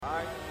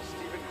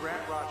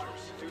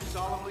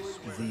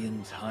The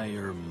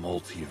entire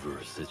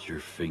multiverse at your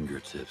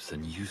fingertips,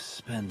 and you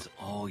spend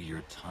all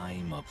your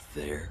time up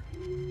there.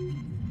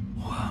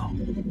 Wow,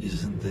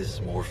 isn't this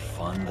more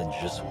fun than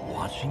just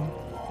watching?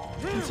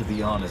 And to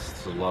be honest,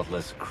 it's a lot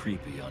less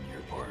creepy on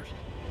your part.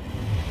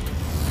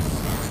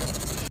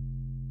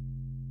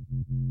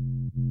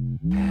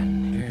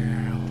 And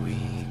here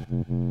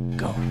we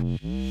go.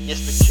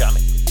 It's the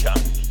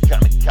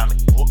comic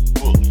book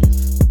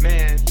bullies.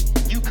 Man,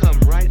 you come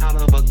right out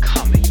of a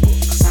comic book.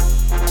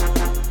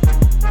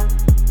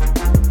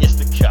 It's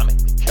the comic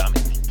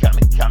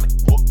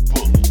book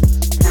bullies.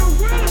 You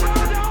will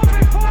bow down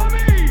before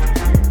me!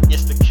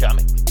 It's the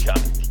comic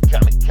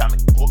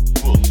book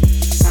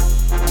bullies.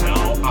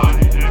 Now I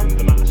am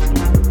the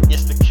master.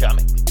 It's the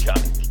comic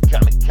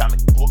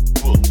book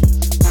bullies.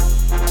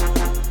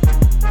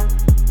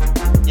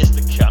 It's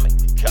the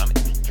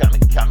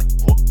comic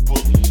book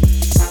bullies.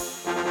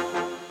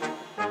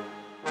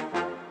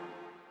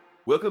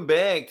 Welcome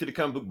back to the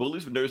Comic Book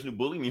Bullies with Nerds New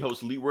Bully. I'm your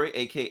host Leroy,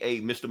 aka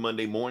Mr.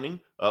 Monday Morning,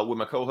 with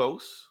my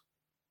co-host.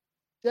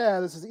 Yeah,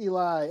 this is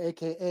Eli,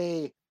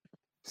 aka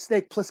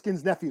Snake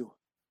Plissken's nephew.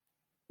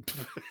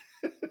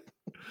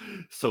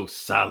 So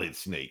solid,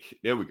 Snake.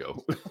 There we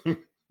go. All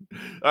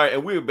right,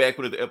 and we're back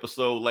with the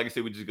episode. Like I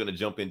said, we're just gonna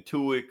jump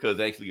into it because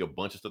actually a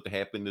bunch of stuff that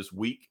happened this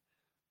week.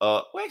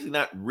 Well, actually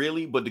not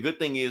really, but the good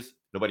thing is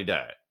nobody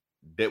died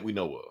that we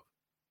know of.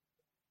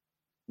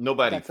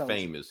 Nobody That sounds-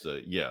 famous.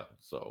 Yeah.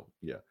 So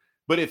yeah.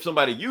 But if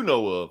somebody you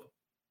know of,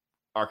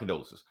 our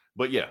condolences.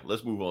 But yeah,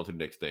 let's move on to the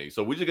next thing.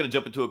 So we're just gonna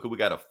jump into it because we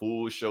got a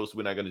full show, so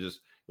we're not gonna just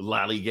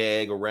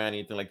lollygag around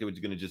anything like that. We're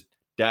just gonna just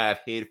dive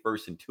head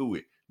first into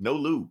it. No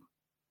lube.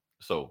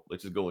 So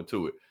let's just go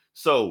into it.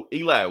 So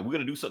Eli, we're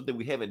gonna do something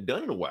we haven't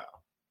done in a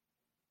while.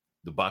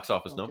 The box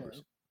office Okay.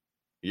 numbers.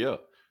 Yeah.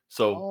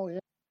 So Oh, yeah.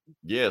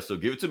 yeah, so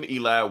give it to me,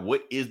 Eli.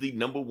 What is the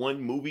number one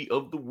movie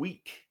of the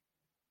week?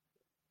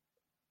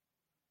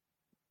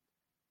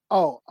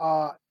 Oh,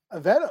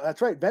 Venom.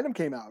 That's right. Venom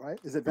came out, right?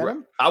 Is it Venom?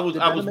 Right. I was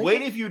Did I Venom was make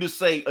waiting for you to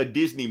say a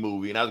Disney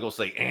movie, and I was gonna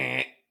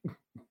say,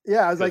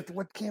 Yeah, I was like,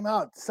 what came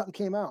out? Something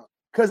came out.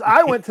 Because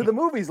I went to the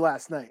movies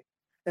last night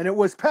and it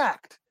was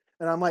packed.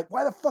 And I'm like,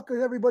 why the fuck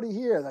is everybody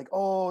here? Like,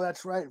 oh,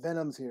 that's right.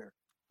 Venom's here.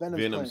 Venom's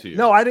playing. here.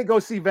 No, I didn't go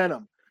see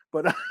Venom,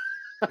 but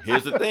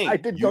Here's the thing. I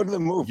did go to the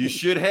movie. You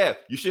should have.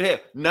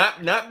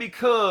 Not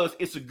because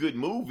it's a good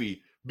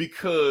movie,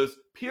 because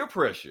peer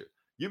pressure.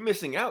 You're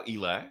missing out,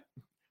 Eli.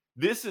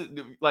 This is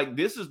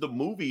the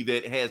movie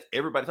that has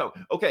everybody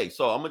talking. Okay,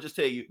 so I'm gonna just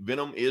tell you,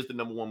 Venom is the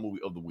number one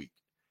movie of the week.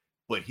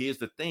 But here's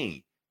the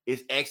thing: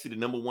 it's actually the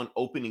number one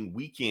opening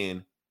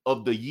weekend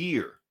of the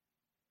year.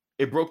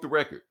 It broke the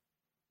record.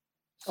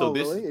 So Oh,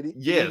 this, really? It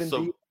yeah. even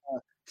So beat,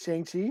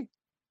 Shang-Chi?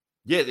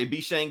 yeah, they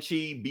beat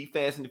Shang-Chi, beat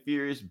Fast and the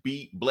Furious,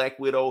 beat Black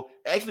Widow,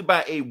 actually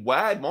by a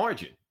wide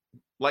margin.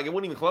 Like it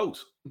wasn't even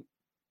close.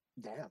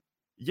 Damn.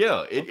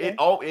 Yeah, Okay.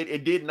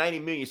 it did 90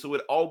 million, so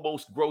it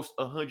almost grossed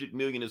 100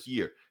 million this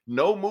year.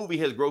 No movie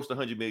has grossed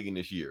 100 million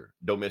this year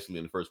domestically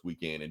in the first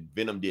weekend, and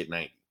Venom did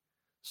 90.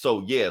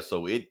 So yeah,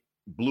 so it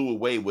blew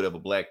away whatever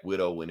Black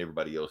Widow and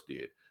everybody else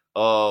did.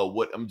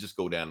 I'm just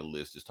go down the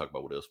list, just talk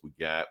about what else we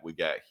got. We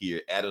got here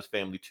Addams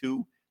Family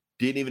 2.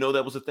 Didn't even know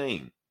that was a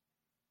thing.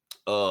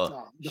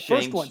 Oh, the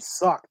first one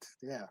sucked.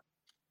 Yeah.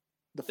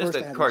 The That's first that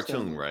Addams cartoon,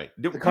 Family. right?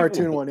 The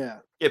cartoon one, yeah.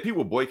 Yeah, people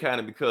were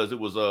boycotting because it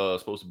was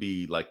supposed to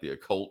be like the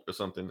occult or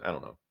something. I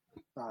don't know.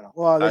 I don't know.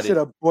 Well, they should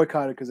have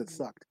boycotted because it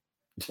sucked.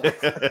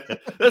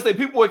 Let's say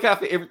people boycott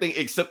for everything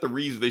except the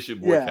reason they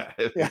should boycott.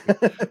 Yeah.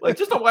 Like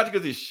just don't watch it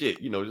because it's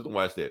shit. Just don't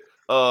watch that.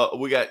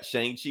 We got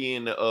Shang-Chi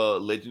and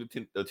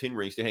Legend of Ten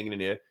Rings still hanging in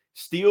there.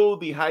 Still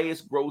the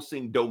highest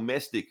grossing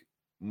domestic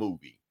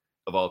movie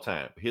of all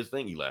time. But here's the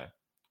thing, Eli,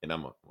 and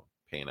I'm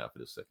paying out for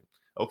this second.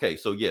 Okay,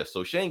 so yes,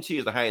 so Shang-Chi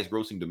is the highest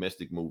grossing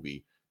domestic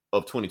movie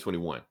of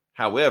 2021.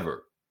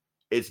 However,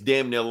 it's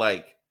damn near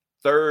like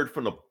third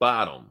from the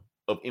bottom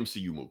of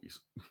MCU movies,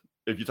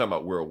 if you're talking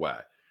about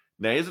worldwide.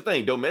 Now, here's the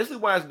thing,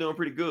 domestically wise, doing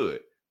pretty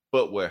good,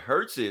 but what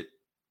hurts it,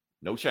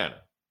 no China.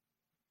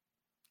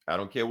 I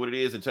don't care what it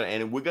is in China.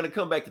 And we're going to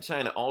come back to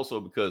China also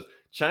because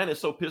China is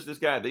so pissed at this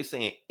guy. They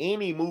saying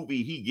any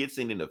movie he gets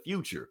in the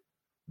future,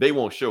 they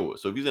won't show it.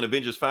 So if he's in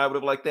Avengers 5 or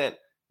whatever like that,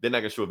 they're not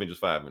going to show Avengers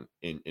 5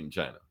 in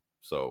China.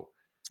 So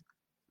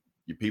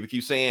you people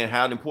keep saying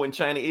how important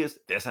China is.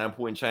 That's how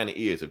important China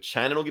is. If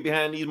China don't get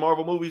behind these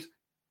Marvel movies,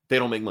 they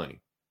don't make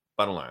money.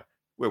 Bottom line.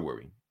 Where were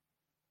we?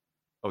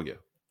 Oh, yeah.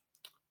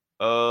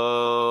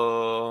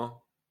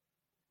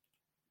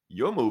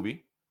 Your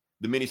movie,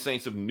 The Many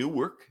Saints of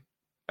Newark.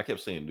 I kept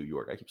saying New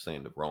York. I keep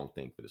saying the wrong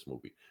thing for this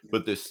movie.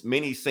 But The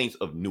Many Saints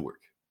of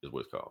Newark is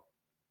what it's called.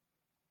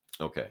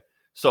 Okay.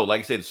 So, like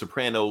I said, the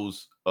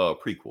Sopranos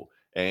prequel.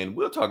 And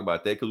we'll talk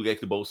about that because we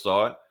actually both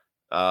saw it.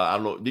 I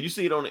don't know. Did you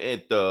see it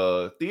at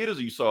the theaters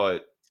or you saw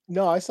it?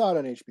 No, I saw it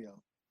on HBO.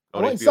 I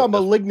On went and HBO? saw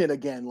Malignant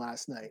again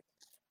last night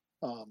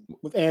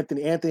with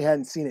Anthony. Anthony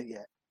hadn't seen it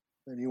yet.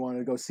 And he wanted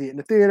to go see it in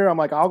the theater. I'm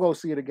like, I'll go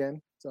see it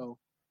again. So,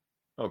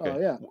 Okay.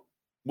 yeah.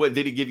 What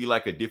did it give you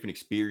like a different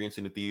experience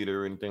in the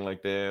theater or anything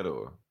like that?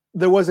 Or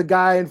There was a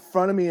guy in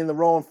front of me in the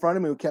row in front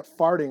of me who kept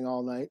farting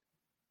all night.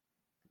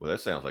 Well, that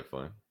sounds like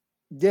fun.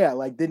 Yeah,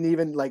 like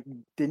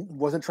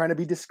wasn't trying to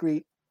be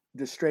discreet,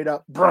 just straight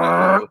up.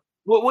 Brrr,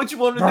 What you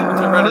want to do?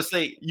 Turn around and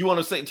say, you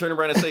want to turn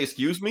around and say,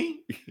 excuse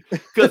me?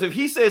 Because if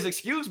he says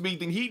excuse me,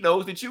 then he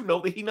knows that you know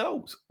that he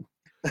knows.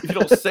 If you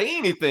don't say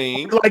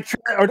anything, like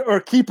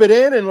or keep it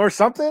in or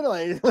something.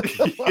 Like,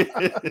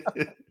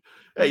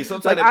 hey,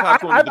 sometimes like, that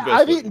popcorn is the best.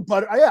 I've eaten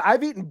butter. Yeah,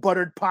 I've eaten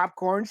buttered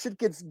popcorn. Shit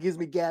gives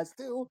me gas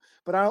too.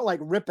 But I don't like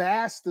rip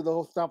ass through the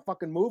whole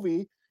fucking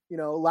movie. You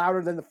know,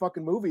 louder than the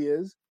fucking movie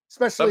is.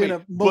 Especially in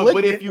a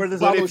Malignant where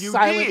there's all those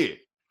silent.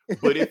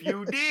 But if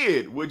you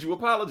did, would you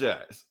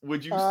apologize?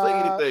 Would you say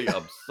anything?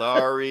 I'm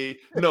sorry.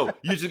 No,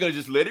 you're just gonna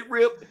just let it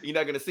rip. You're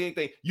not gonna say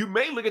anything. You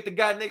may look at the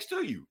guy next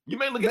to you. You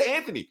may look at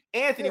Anthony.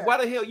 Anthony, why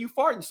the hell are you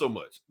farting so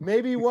much?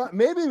 Maybe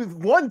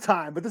one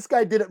time, but this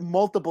guy did it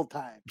multiple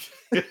times.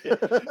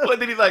 What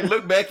did he like?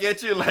 Look back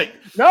at you like,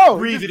 no,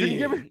 breathe it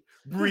in.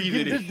 Breathe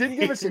it in. Just didn't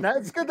give a shit.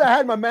 It's good that I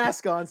had my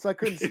mask on, so I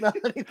couldn't smell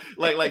anything.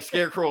 like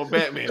Scarecrow and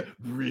Batman.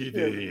 Breathe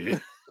it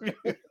in.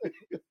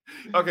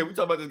 Okay, we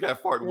talking about this guy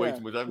farting way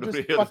too much. I know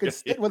just fucking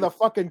sit with a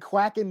fucking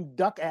quacking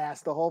duck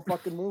ass the whole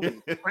fucking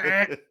movie.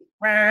 Want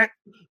me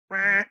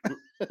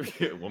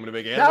to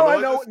make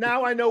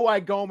now I know why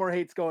Gomer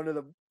hates going to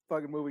the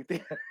fucking movie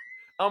theater.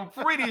 I'm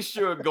pretty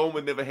sure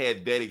Gomer never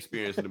had that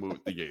experience in the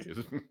movie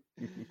theaters.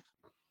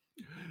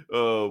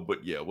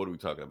 But yeah, what are we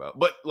talking about?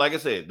 But like I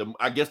said,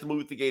 I guess the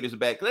movie theaters are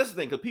back. That's the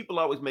thing, because people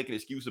always make an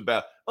excuse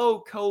about,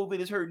 oh, COVID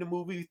is hurting the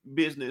movie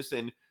business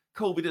and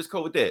COVID this,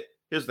 COVID that.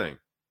 Here's the thing.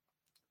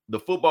 The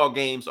football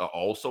games are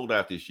all sold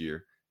out this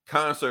year.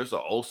 Concerts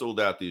are all sold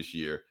out this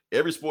year.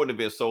 Every sporting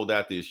event sold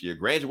out this year.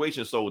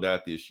 Graduation sold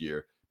out this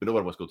year. But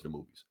nobody wants to go to the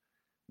movies.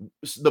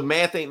 The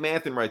math ain't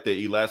mathing right there,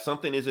 Eli.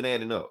 Something isn't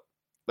adding up.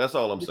 That's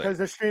all I'm saying. Because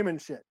they're streaming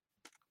shit.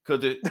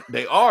 Because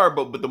they are,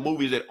 but the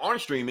movies that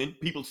aren't streaming,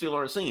 people still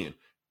aren't seeing.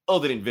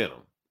 Other than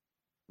Venom.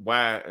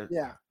 Why?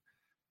 Yeah.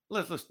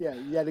 Let's yeah,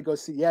 you had to go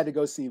see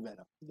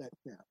Venom.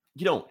 Yeah.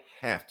 You don't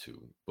have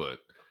to, but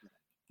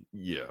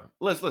yeah.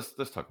 Let's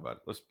talk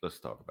about it. Let's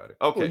talk about it.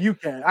 Okay. Well, you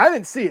can. I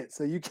didn't see it,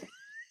 so you can.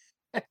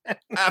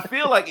 I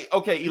feel like,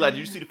 okay, Eli, did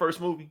you see the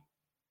first movie?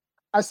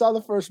 I saw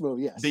the first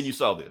movie, yes. Then you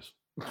saw this.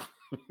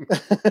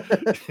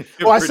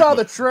 Well, I saw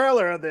the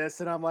trailer of this,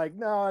 and I'm like,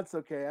 no, it's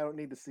okay. I don't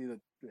need to see the.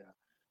 Yeah.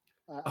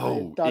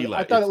 Eli,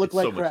 I thought it looked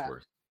like so crap. Much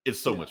worse. It's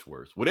so much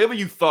worse. Whatever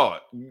you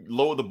thought,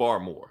 lower the bar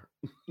more.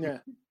 Yeah.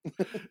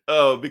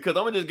 Because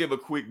I'm gonna just give a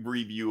quick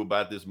review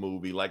about this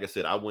movie. Like I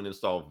said, I went and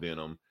saw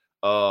Venom.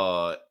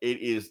 It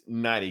is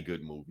not a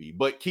good movie,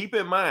 but keep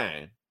in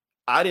mind,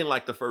 I didn't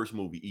like the first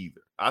movie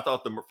either. I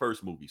thought the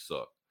first movie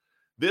sucked.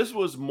 This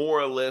was more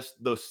or less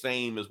the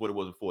same as what it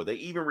was before. They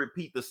even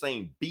repeat the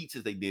same beats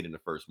as they did in the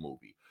first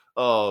movie.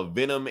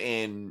 Venom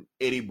and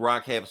Eddie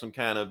Brock have some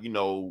kind of,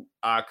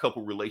 odd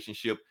couple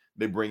relationship.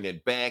 They bring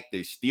that back.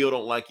 They still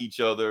don't like each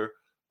other.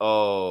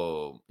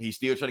 He's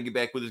still trying to get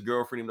back with his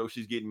girlfriend, even though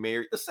she's getting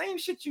married. The same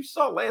shit you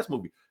saw last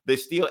movie. They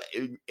still,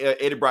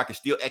 Eddie Brock is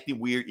still acting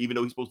weird, even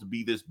though he's supposed to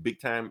be this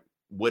big time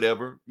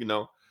whatever,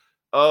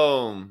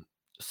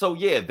 So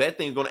yeah, that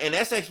thing's going to, and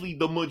that's actually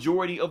the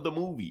majority of the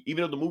movie.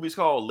 Even though the movie's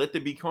called Let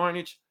There Be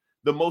Carnage,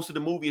 the most of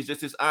the movie is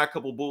just this odd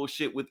couple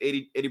bullshit with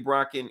Eddie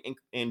Brock and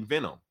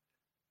Venom.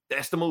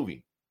 That's the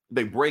movie.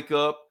 They break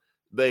up.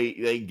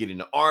 They get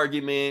into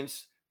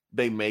arguments.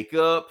 They make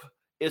up.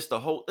 It's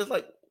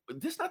like,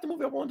 this is not the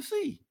movie I wanted to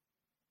see.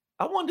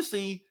 I wanted to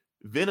see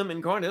Venom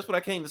and Carnage. That's what I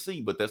came to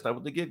see, but that's not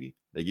what they give you.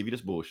 They give you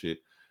this bullshit.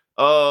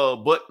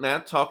 But now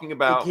talking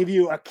about, they give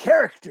you a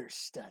character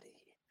study.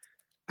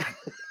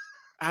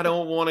 I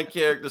don't want a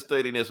character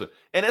study in this one.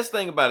 And that's the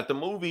thing about it. The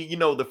movie,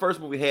 the first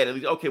movie had at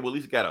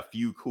least got a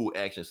few cool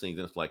action scenes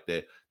and stuff like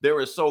that. There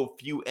are so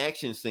few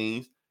action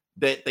scenes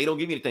that they don't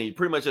give you anything.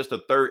 Pretty much just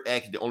the third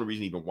act, the only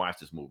reason you even watch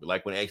this movie.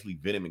 Like when actually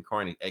Venom and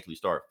Carnage actually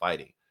start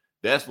fighting.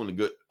 That's when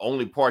the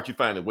only part you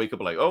find to wake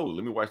up like, oh,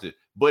 let me watch this.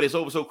 But it's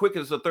over so quick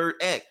because it's the third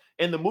act.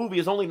 And the movie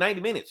is only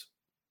 90 minutes.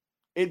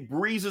 It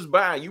breezes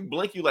by. You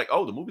blink, you like,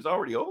 oh, the movie's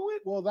already over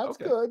with? Well, that's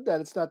good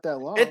that it's not that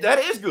long. That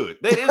is good.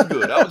 That is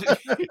good.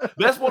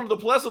 That's one of the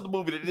pluses of the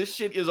movie, that this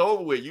shit is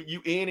over with. You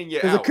in and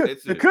you're out.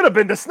 It could have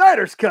been the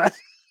Snyder's cut.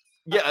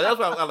 Yeah, that's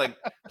why I'm like,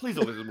 please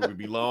don't let this movie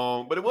be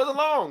long. But it wasn't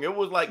long. It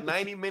was like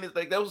 90 minutes.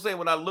 Like that was saying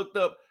when I looked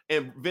up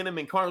and Venom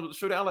and Carnage was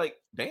shooting, I'm like,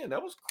 damn,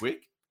 that was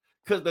quick.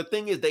 Because the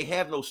thing is, they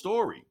have no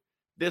story.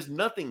 There's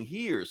nothing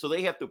here. So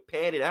they have to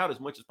pad it out as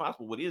much as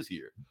possible what is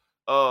here.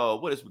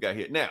 What else we got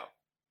here? Now,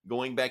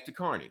 going back to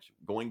Carnage,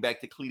 going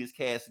back to Cletus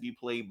Cassidy,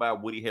 played by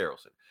Woody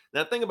Harrelson.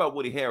 Now, the thing about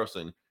Woody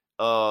Harrelson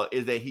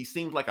is that he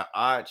seems like an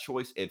odd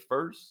choice at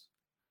first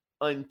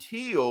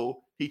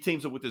until he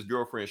teams up with his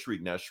girlfriend,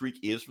 Shriek. Now, Shriek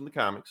is from the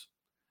comics,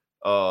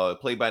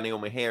 played by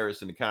Naomi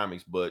Harris in the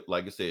comics. But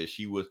like I said,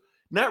 she was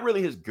not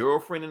really his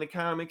girlfriend in the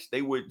comics.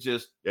 They would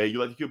just, hey, you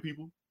like to kill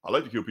people? I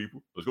like to kill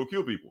people. Let's go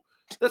kill people.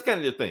 That's kind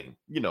of the thing,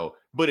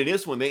 But in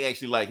this one, they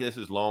actually like this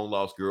is long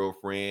lost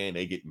girlfriend.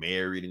 They get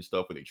married and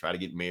stuff, and they try to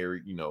get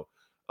married,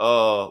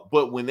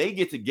 But when they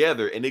get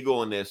together and they go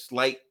on their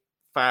slight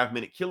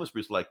 5-minute killing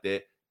sprees like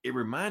that, it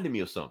reminded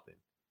me of something.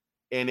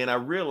 And then I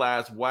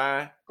realized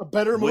why. A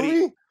better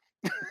movie?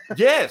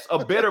 Yes,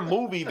 a better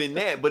movie than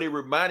that, but it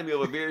reminded me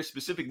of a very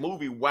specific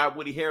movie why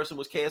Woody Harrelson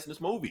was cast in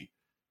this movie.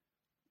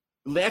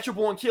 Natural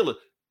Born Killer.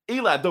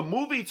 Eli, the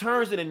movie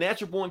turns into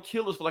Natural Born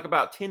Killers for like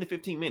about 10 to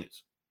 15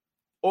 minutes.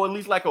 Or at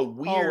least like a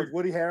weird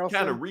Woody Harrelson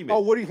kind of remake.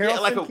 Oh, Woody Harrelson Yeah,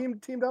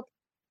 like teamed up?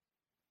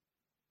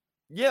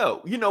 Yeah,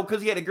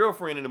 because he had a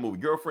girlfriend in the movie.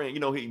 Girlfriend,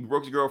 he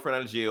broke his girlfriend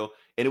out of jail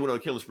and he went on a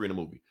killing spree in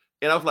the movie.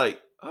 And I was like,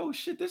 oh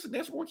shit, this is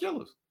Natural Born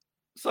Killers.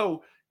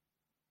 So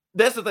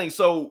that's the thing.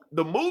 So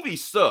the movie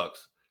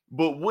sucks,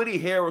 but Woody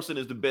Harrelson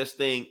is the best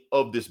thing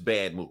of this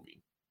bad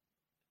movie.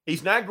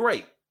 He's not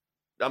great.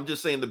 I'm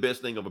just saying the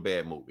best thing of a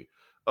bad movie.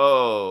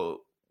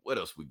 What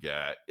else we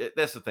got?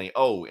 That's the thing.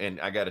 Oh, and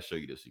I got to show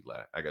you this,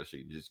 Eli. I got to show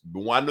you this.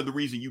 One of the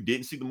reasons you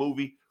didn't see the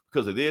movie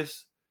because of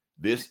this.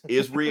 This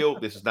is real.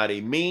 This is not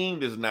a meme.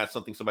 This is not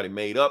something somebody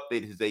made up.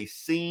 It is a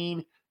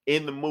scene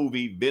in the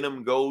movie.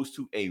 Venom goes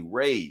to a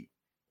rave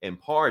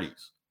and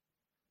parties.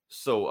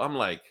 So I'm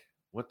like,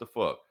 what the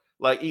fuck?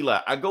 Like, Eli,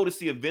 I go to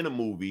see a Venom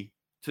movie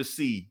to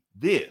see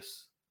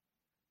this,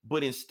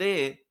 but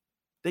instead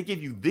they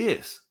give you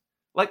this.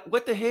 Like,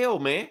 what the hell,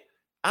 man?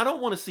 I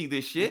don't want to see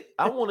this shit.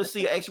 I want to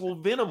see an actual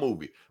Venom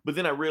movie. But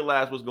then I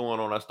realized what's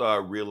going on. I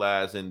started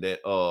realizing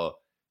that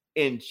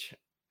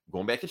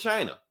going back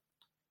to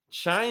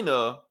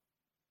China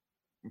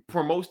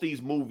promotes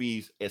these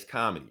movies as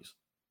comedies.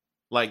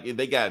 Like if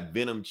they got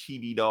Venom,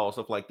 Chibi Doll,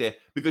 stuff like that.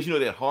 Because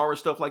that horror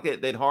stuff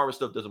like that horror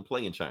stuff doesn't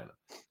play in China.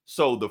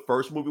 So the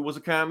first movie was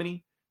a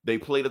comedy. They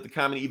played up the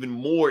comedy even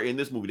more in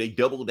this movie. They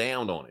doubled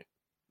down on it.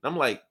 I'm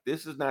like,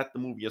 this is not the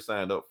movie you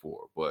signed up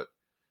for, but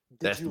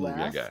that's the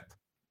movie I got.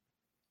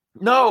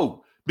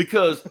 No,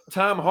 because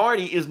Tom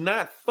Hardy is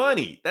not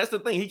funny. That's the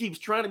thing. He keeps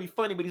trying to be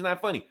funny, but he's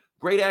not funny.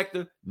 Great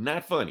actor,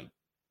 not funny.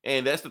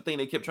 And that's the thing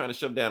they kept trying to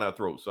shove down our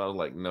throats. So I was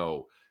like,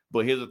 no.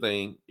 But here's the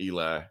thing,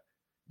 Eli.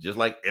 Just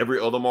like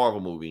every other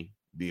Marvel movie,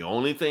 the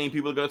only thing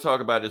people are going to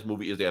talk about in this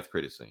movie is the after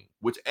credit scene,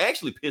 which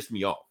actually pissed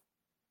me off.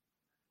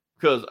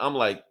 Because I'm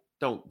like,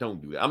 don't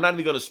do that. I'm not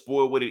even going to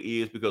spoil what it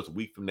is because a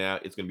week from now,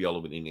 it's going to be all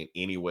over the internet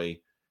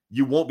anyway.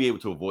 You won't be able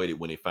to avoid it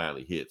when it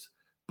finally hits.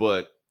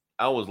 But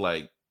I was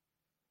like,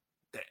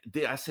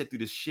 did I sit through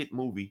this shit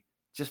movie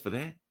just for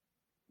that?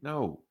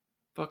 No,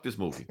 fuck this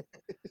movie.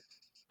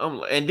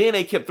 And then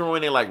they kept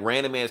throwing in like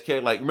random ass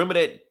character. Like, remember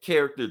that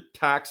character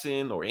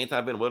Toxin or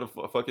Anti-Venom, whatever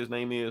the fuck his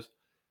name is?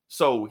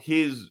 So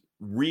his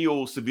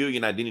real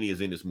civilian identity is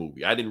in this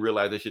movie. I didn't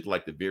realize that shit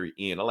like the very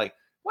end. I'm like,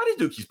 why this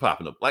dude keeps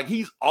popping up? Like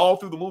he's all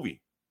through the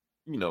movie.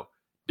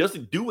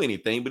 Doesn't do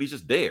anything, but he's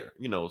just there.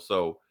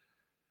 So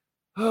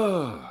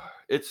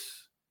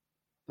it's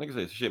like I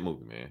said, it's a shit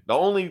movie, man. The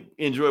only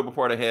enjoyable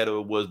part I had of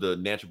it was the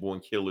Natural Born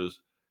Killers,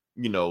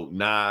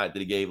 nod that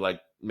he gave,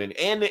 like, man,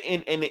 and the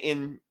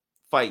end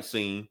fight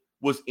scene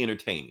was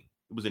entertaining.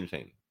 It was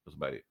entertaining. That's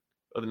about it.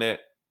 Other than that,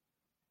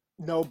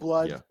 no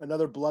blood,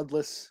 another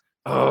bloodless.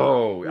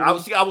 Oh, I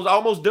was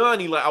almost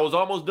done, Eli. I was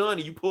almost done,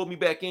 and you pulled me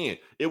back in.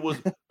 It was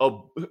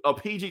a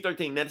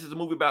PG-13. This is a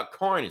movie about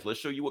Carnage.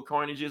 Let's show you what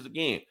Carnage is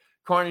again.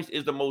 Carnage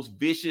is the most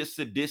vicious,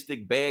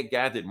 sadistic bad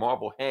guy that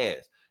Marvel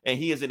has. And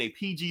he is in a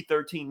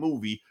PG-13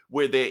 movie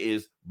where there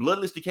is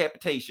bloodless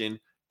decapitation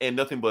and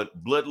nothing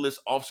but bloodless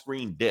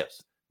off-screen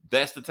deaths.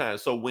 That's the time.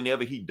 So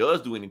whenever he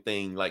does do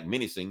anything like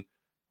menacing,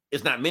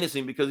 it's not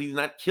menacing because he's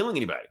not killing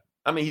anybody.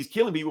 I mean, he's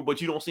killing people, but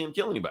you don't see him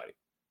kill anybody.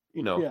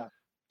 Yeah.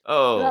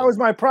 Oh, that was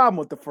my problem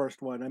with the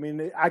first one. I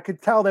mean, I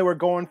could tell they were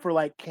going for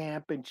like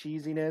camp and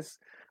cheesiness,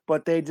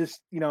 but they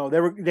just,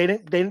 they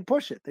didn't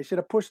push it. They should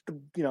have pushed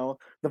the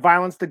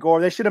violence, the gore.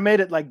 They should have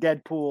made it like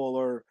Deadpool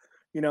or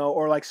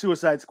like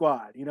Suicide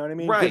Squad. You know what I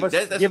mean? Right.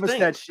 Give us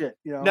that shit.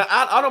 Now,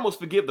 I'd almost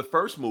forgive the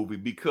first movie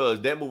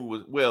because that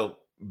movie was,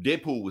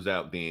 Deadpool was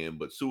out then,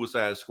 but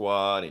Suicide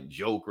Squad and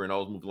Joker and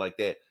all those movies like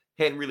that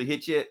hadn't really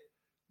hit yet.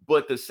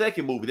 But the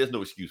second movie, there's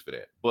no excuse for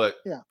that. But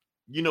yeah,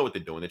 you know what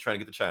they're doing. They're trying to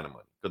get the China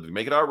money. Because if you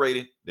make it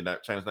R-rated,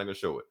 China's not going to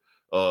show it.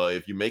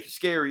 If you make it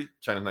scary,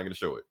 China's not going to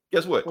show it.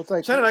 Guess what? Well,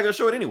 China's not going to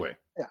show it anyway.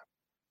 Yeah.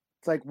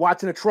 It's like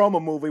watching a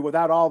trauma movie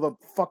without all the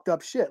fucked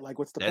up shit. Like,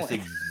 what's the point? That's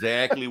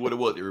exactly what it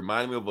was. It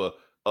reminded me of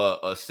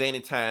a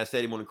sanitized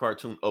Saturday morning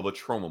cartoon of a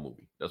trauma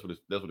movie. That's what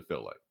it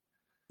felt like.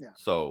 Yeah.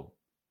 So,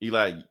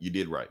 Eli, you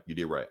did right. You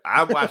did right.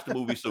 I watched the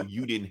movie so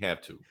you didn't have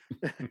to.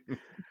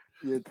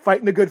 You're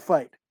fighting a good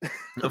fight.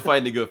 I'm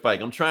fighting a good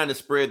fight. I'm trying to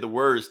spread the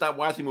word. Stop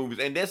watching movies.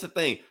 And that's the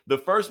thing. The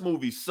first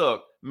movie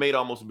sucked, made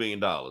almost $1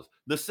 billion.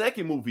 The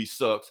second movie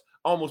sucks,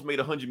 almost made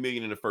 $100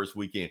 million in the first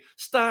weekend.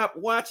 Stop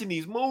watching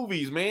these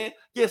movies, man.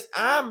 Yes,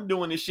 I'm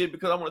doing this shit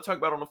because I want to talk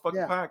about it on the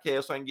fucking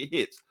podcast so I can get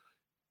hits.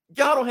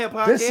 Y'all don't have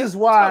podcasts.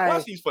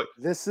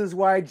 This is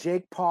why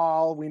Jake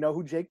Paul, we know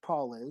who Jake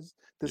Paul is.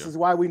 This is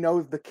why we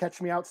know the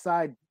Catch Me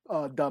Outside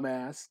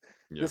dumbass.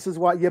 Yeah. This is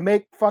why you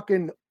make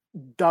fucking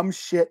dumb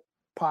shit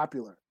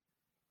popular.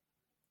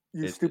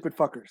 Stupid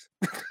fuckers.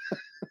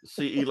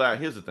 See, Eli,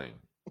 here's the thing.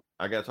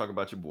 I gotta talk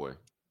about your boy,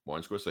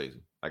 Martin Scorsese.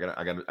 I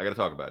gotta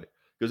talk about it.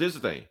 Because here's the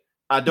thing.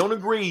 I don't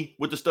agree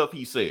with the stuff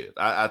he says.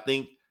 I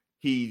think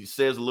he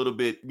says a little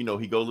bit, he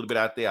goes a little bit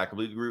out there. I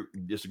completely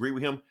disagree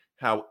with him.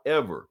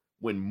 However,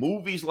 when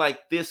movies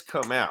like this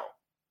come out,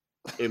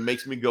 it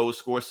makes me go,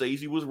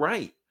 Scorsese was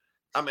right.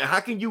 I mean, how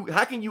can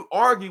you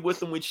argue with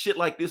them when shit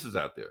like this is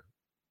out there?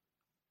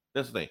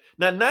 That's the thing.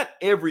 Now, not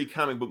every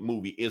comic book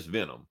movie is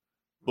Venom,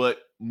 but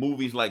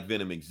movies like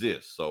Venom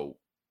exist. So,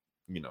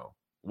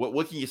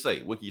 what can you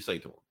say? What can you say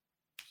to them?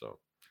 So,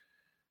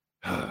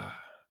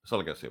 that's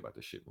all I got to say about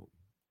this shit movie.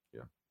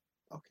 Yeah.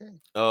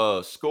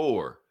 Okay.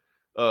 Score.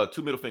 2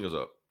 middle fingers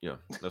up. Yeah,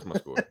 that's my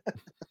score.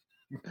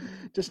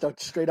 Just a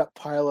straight up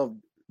pile of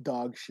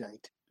dog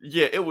shite.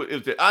 Yeah, it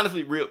was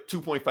honestly real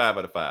 2.5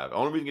 out of 5.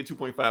 Only reason to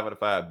get 2.5 out of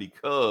 5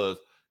 because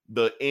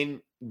the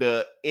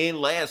end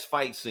last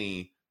fight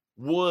scene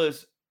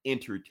was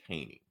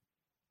entertaining.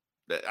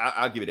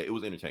 I'll give it that. It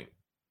was entertaining.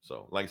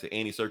 So, like I said,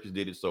 Andy Serkis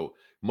did it. So,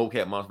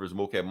 Mocap Monster versus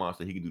Mocap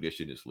Monster, he can do that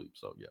shit in his sleep.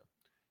 So, yeah.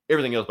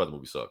 Everything else about the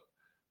movie sucked.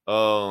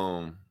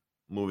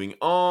 Moving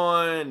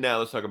on. Now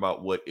let's talk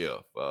about What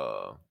If.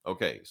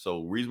 Okay,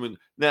 so reason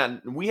now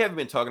we haven't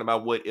been talking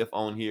about What If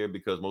on here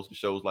because most of the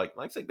shows, like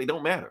I said, they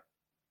don't matter.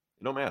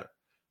 It don't matter.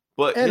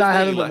 But and I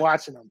haven't been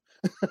watching them.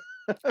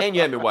 And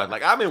you haven't been watching.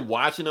 Like I've been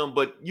watching them,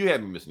 but you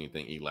haven't missed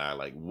anything, Eli.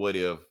 Like, what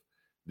if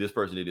this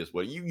person did this?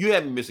 What you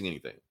haven't missing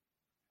anything.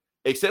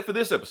 Except for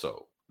this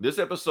episode. This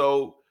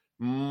episode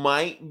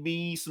might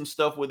be some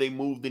stuff where they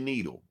move the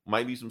needle.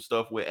 Might be some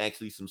stuff where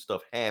actually some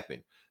stuff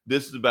happened.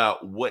 This is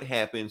about what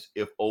happens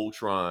if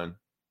Ultron,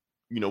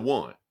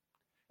 won.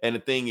 And the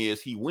thing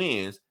is, he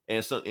wins.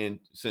 And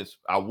since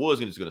I was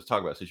just going to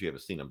talk about it, since you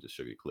haven't seen it, I'm just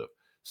show you a clip.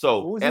 So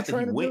what was after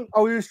he he went,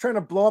 oh, he was trying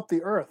to blow up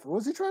the Earth. What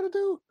was he trying to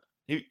do?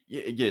 Take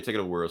it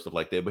over world, stuff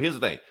like that. But here's the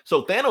thing.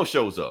 So Thanos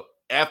shows up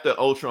after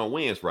Ultron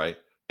wins, right?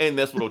 And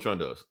that's what Ultron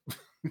does.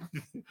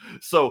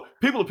 So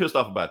people are pissed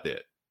off about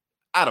that.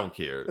 I don't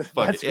care.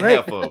 Fuck it.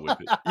 Have fun with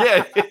it.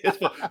 Yeah, it's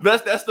fun.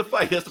 That's the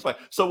fight. That's the fight.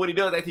 So what he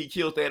does after he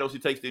kills Thanos, he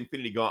takes the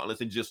Infinity Gauntlets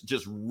and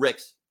just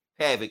wrecks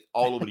havoc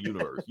all over the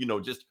universe.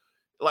 Just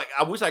like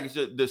I wish I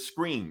could the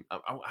screen. I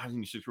think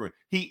you should screen.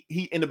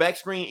 He in the back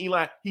screen,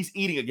 Eli, he's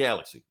eating a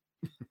galaxy.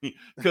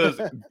 Because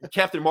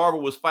Captain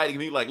Marvel was fighting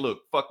me like,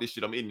 look, fuck this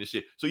shit, I'm eating this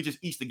shit. So he just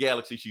eats the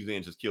galaxy she's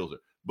in, just kills her.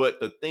 But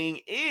the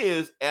thing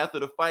is, after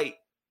the fight,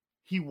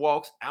 he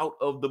walks out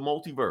of the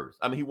multiverse.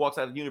 I mean, he walks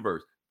out of the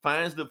universe,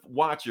 finds the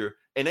Watcher,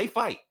 and they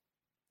fight.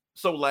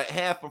 So like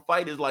half a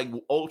fight is like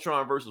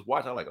Ultron versus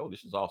Watcher. I'm like, oh,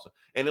 this is awesome.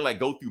 And then like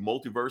go through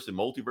multiverse and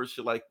multiverse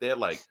shit like that.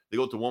 Like they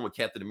go to one with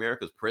Captain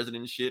America's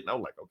president and shit. And I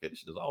was like, okay, this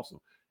shit is awesome.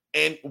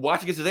 And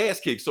Watcher gets his ass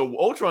kicked. So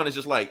Ultron is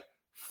just like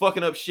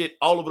fucking up shit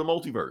all over the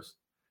multiverse.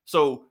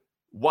 So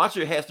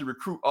Watcher has to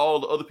recruit all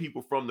the other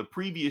people from the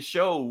previous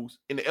shows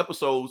in the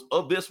episodes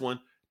of this one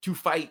to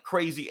fight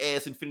crazy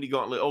ass Infinity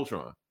Gauntlet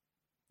Ultron.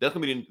 That's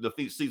gonna be the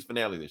season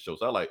finale of this show.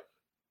 So I'm like,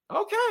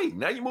 okay,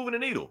 now you're moving the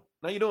needle.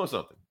 Now you're doing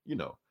something,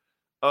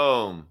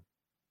 Trying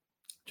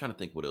to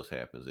think what else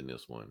happens in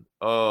this one.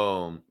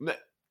 I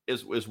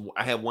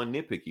have one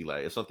nitpick, Eli.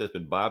 It's something that's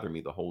been bothering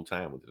me the whole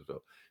time with this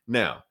show.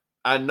 Now,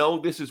 I know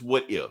this is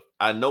What If.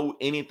 I know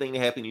anything that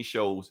happens in these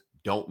shows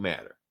don't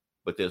matter.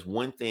 But there's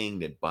one thing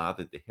that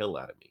bothered the hell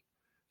out of me.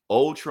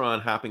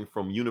 Ultron hopping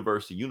from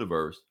universe to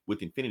universe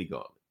with Infinity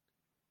Gauntlet.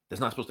 That's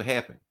not supposed to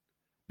happen.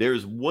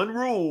 There's one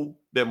rule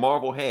that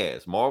Marvel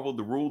has.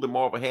 The rule that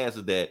Marvel has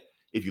is that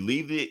if you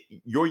leave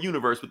your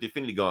universe with the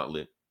Infinity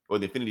Gauntlet or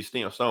the Infinity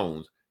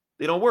Stones,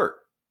 they don't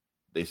work.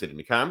 They said it in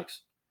the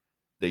comics.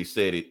 They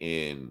said it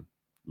in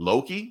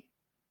Loki.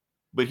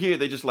 But here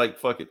they just like,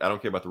 fuck it. I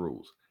don't care about the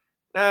rules.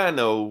 I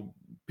know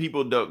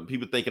people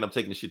thinking I'm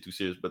taking the shit too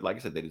serious, but like I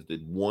said, that is the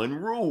one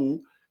rule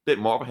that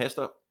Marvel has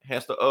to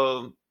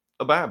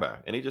abide by,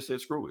 and they just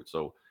said screw it.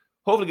 So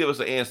hopefully give us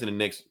an answer in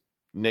the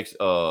next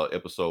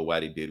episode why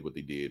they did what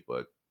they did,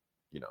 but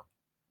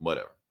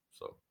whatever.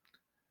 So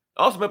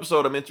awesome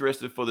episode. I'm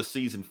interested for the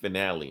season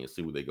finale and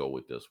see where they go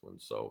with this one.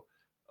 So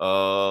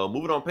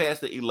moving on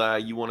past the Eli,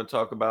 you want to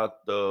talk about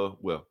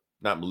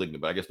not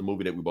Malignant, but I guess the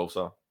movie that we both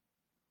saw.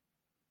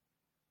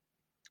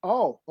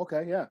 Oh,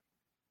 okay, yeah.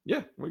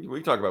 Yeah,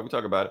 we talk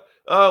about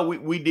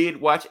it. We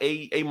did watch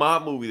a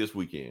mob movie this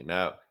weekend.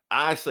 Now,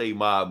 I say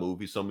mob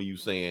movie. Some of you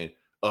saying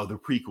the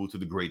prequel to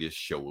the greatest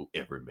show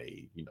ever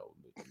made.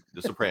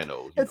 The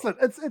Sopranos.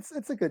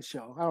 It's a good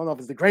show. I don't know if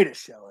it's the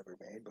greatest show ever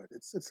made, but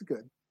it's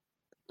good.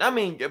 I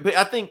mean, but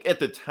I think at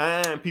the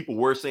time people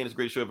were saying it's the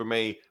greatest show ever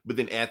made. But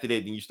then after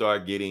that, then you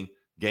start getting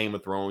Game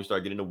of Thrones, you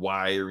start getting The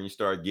Wire, and you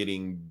start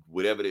getting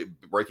whatever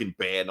Breaking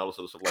Bad and all this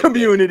other stuff like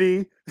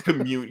Community.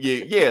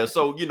 Yeah.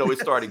 So it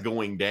started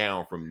going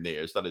down from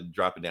there. It started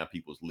dropping down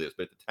people's lists.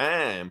 But at the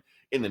time,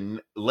 in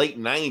the late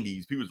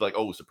 90s, people was like,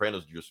 "Oh,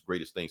 Sopranos are just the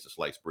greatest things to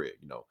slice bread."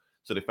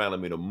 So they finally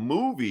made a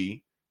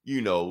movie. A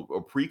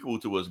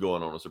prequel to what's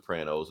going on in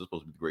Sopranos. It's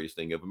supposed to be the greatest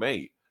thing ever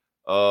made.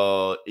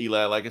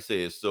 Eli, like I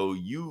said, so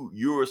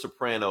you're a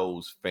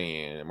Sopranos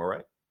fan, am I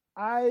right?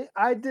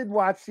 I did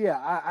watch. Yeah,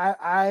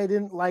 I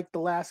didn't like the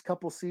last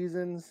couple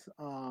seasons.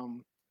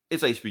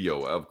 It's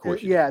HBO, of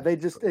course.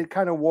 It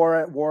kind of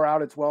wore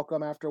out its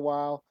welcome after a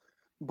while.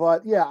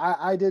 But yeah,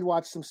 I did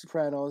watch some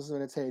Sopranos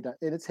in its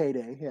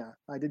heyday. Yeah,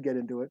 I did get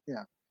into it.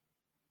 Yeah.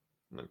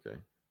 Okay.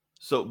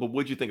 So, but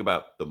what'd you think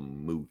about the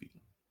movie?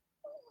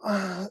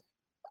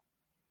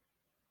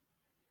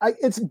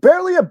 It's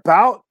barely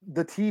about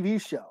the TV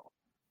show.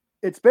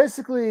 It's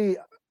basically,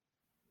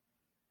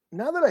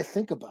 now that I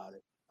think about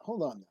it,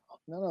 hold on now.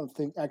 Now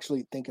that I'm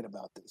actually thinking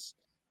about this,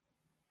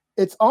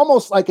 it's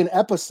almost like an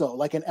episode,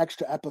 like an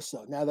extra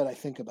episode. Now that I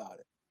think about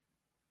it,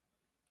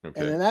 Okay.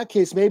 and in that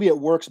case, maybe it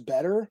works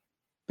better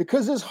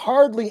because there's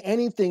hardly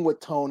anything with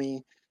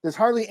Tony. There's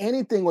hardly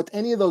anything with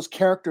any of those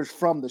characters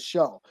from the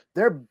show.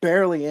 They're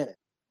barely in it.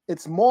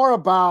 It's more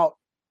about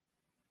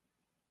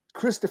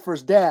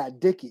Christopher's dad,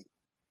 Dickie.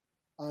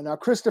 Now,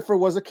 Christopher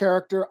was a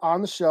character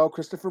on the show,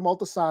 Christopher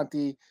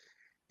Moltisanti.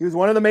 He was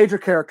one of the major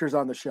characters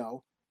on the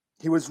show.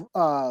 He was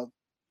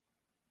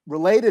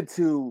related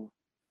to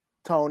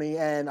Tony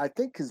and I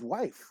think his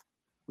wife.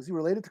 Was he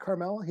related to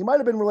Carmela? He might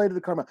have been related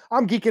to Carmela.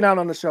 I'm geeking out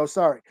on the show,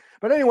 sorry.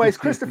 But anyways,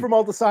 Christopher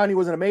Moltisanti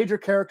was a major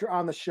character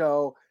on the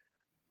show.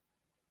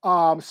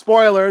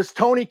 Spoilers,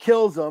 Tony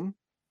kills him,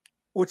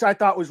 which I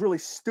thought was really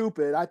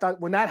stupid. I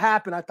thought when that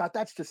happened, I thought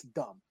that's just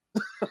dumb.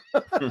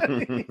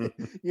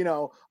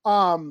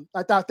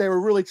 I thought they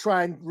were really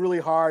trying really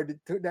hard.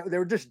 They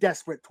were just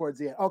desperate towards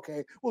the end.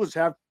 Okay, we'll just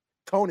have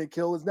Tony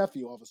kill his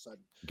nephew all of a sudden.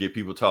 Get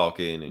people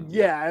talking. And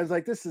yeah, I was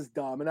like, this is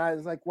dumb. And I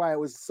was like, why it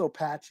was so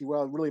patchy,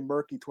 well, really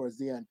murky towards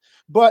the end.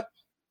 But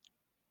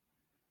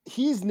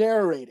he's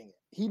narrating it.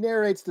 He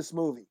narrates this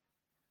movie.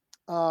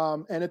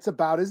 And it's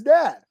about his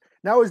dad.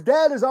 Now, his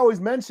dad is always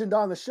mentioned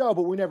on the show,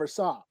 but we never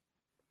saw him.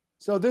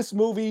 So this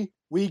movie,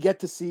 we get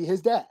to see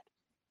his dad.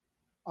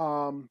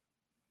 And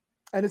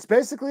it's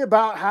basically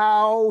about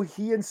how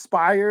he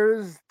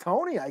inspires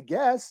Tony, I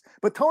guess.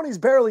 But Tony's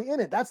barely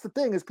in it. That's the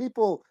thing is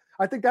people,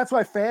 I think that's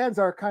why fans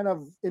are kind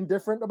of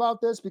indifferent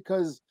about this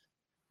because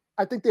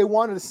I think they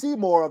wanted to see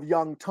more of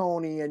young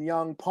Tony and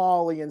young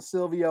Paulie and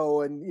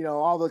Silvio and,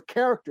 all the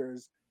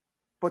characters,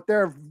 but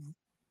they're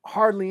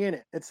hardly in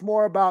it. It's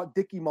more about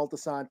Dickie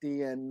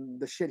Moltisanti and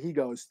the shit he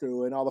goes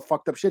through and all the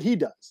fucked up shit he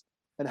does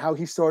and how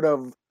he sort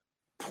of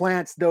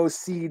plants those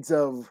seeds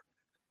of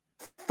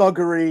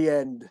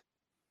thuggery and,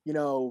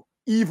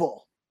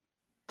 evil,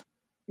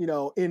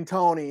 in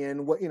Tony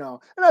and what, and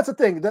that's the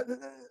thing.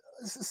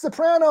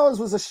 Sopranos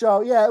was a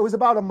show. Yeah, it was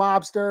about a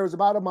mobster. It was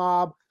about a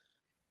mob,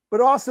 but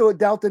also it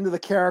dealt into the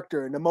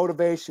character and the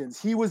motivations.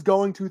 He was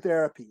going to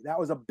therapy. That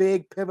was a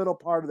big pivotal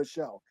part of the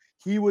show.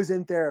 He was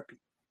in therapy.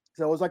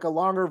 So it was like a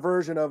longer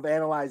version of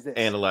Analyze This.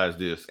 Analyze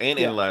this and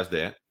Analyze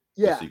that.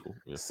 Yeah. Sequel.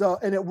 Yeah. So,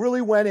 and it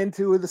really went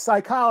into the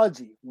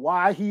psychology,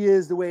 why he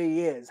is the way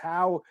he is,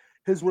 how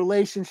his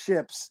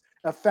relationships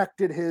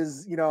affected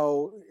his,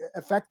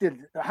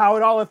 how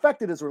it all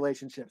affected his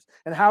relationships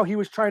and how he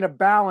was trying to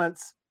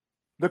balance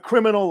the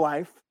criminal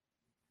life,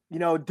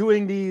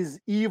 doing these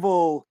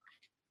evil,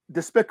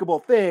 despicable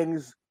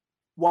things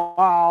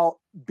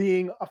while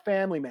being a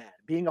family man,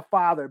 being a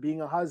father,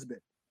 being a husband.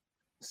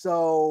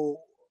 So,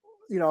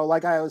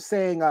 like I was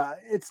saying,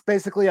 it's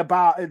basically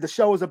about, the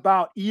show is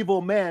about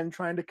evil men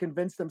trying to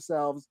convince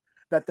themselves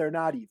that they're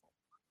not evil.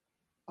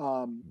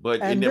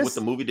 But isn't that what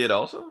the movie did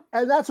also?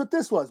 And that's what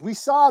this was. We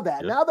saw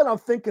that. Yeah. Now that I'm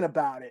thinking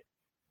about it,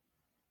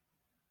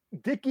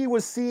 Dickie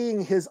was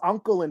seeing his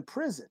uncle in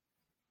prison,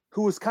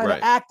 who was kind of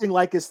acting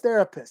like his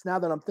therapist. Now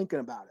that I'm thinking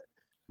about it,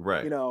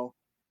 right?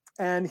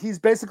 And he's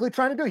basically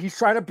he's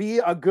trying to be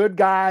a good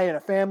guy and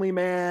a family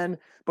man,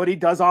 but he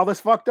does all this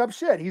fucked up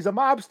shit. He's a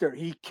mobster.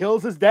 He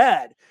kills his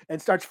dad and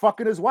starts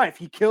fucking his wife.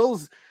 He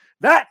kills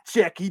that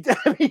chick. He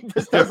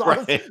just does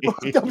all this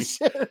fucked up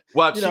shit.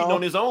 While cheating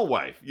on his own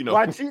wife,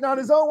 While cheating on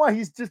his own wife,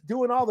 he's just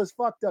doing all this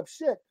fucked up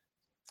shit.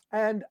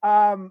 And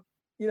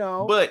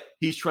but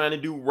he's trying to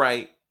do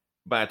right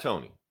by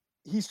Tony.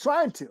 He's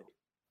trying to.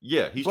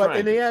 Yeah, but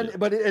in the end,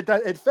 but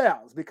it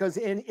fails because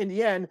in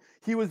the end,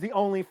 he was the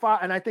only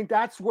father, and I think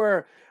that's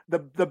where the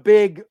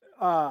big,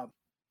 I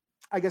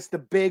guess the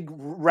big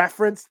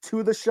reference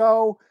to the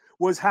show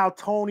was how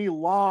Tony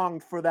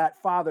longed for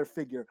that father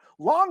figure,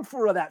 longed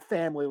for that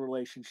family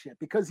relationship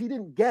because he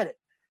didn't get it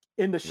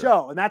in the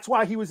show, and that's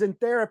why he was in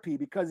therapy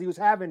because he was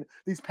having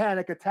these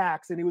panic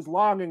attacks and he was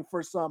longing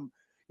for some,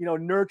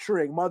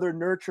 mother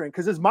nurturing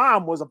because his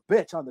mom was a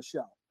bitch on the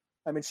show.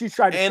 I mean, she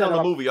tried to and on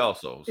the movie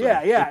also. So.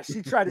 Yeah.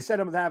 She tried to set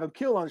him to have him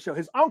killed on the show.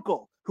 His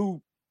uncle, who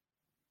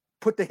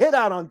put the hit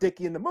out on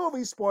Dickie in the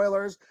movie,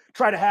 spoilers,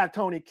 tried to have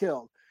Tony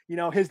killed.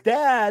 His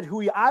dad,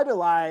 who he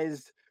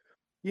idolized,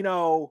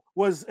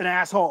 was an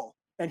asshole.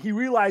 And he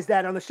realized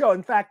that on the show.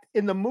 In fact,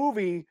 in the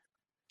movie,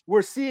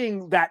 we're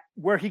seeing that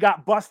where he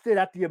got busted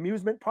at the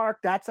amusement park.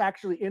 That's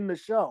actually in the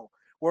show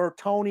where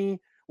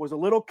Tony was a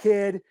little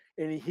kid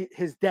and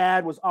his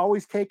dad was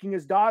always taking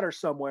his daughter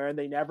somewhere and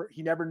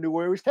he never knew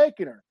where he was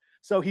taking her.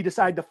 So he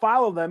decided to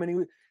follow them,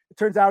 and it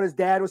turns out his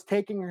dad was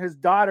taking his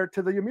daughter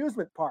to the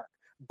amusement park.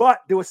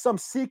 But there was some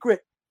secret,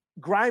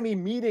 grimy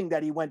meeting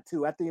that he went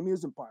to at the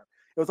amusement park.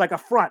 It was like a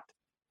front,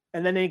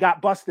 and then he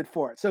got busted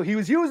for it. So he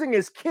was using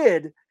his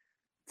kid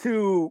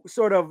to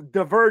sort of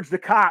diverge the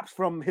cops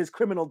from his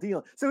criminal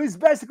deal. So he's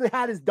basically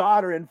had his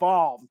daughter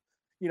involved,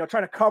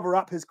 trying to cover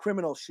up his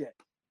criminal shit.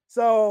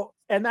 So,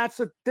 and that's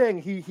the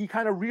thing. He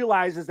kind of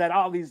realizes that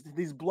all these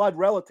blood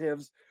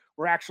relatives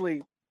were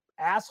actually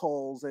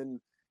assholes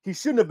and he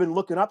shouldn't have been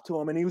looking up to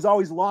him, and he was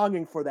always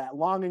longing for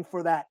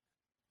that,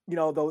 you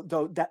know,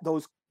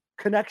 those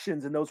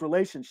connections and those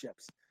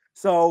relationships.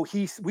 So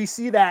we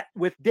see that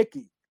with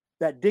Dickie,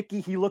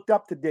 he looked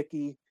up to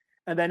Dickie,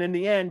 and then in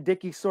the end,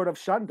 Dickie sort of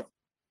shunned him,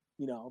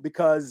 you know,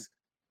 because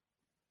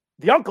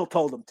the uncle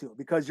told him to,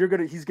 because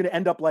he's gonna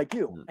end up like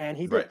you, and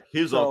he did.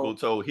 His uncle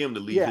told him to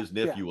leave his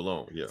nephew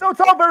alone. Yeah. So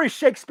it's all very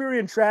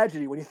Shakespearean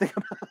tragedy when you think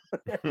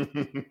about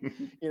it.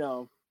 You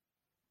know.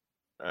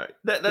 All right,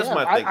 that's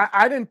my thing.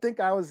 I didn't think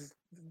I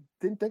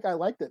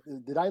liked it.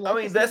 Did I like it?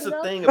 I mean, that's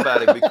the thing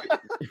about it.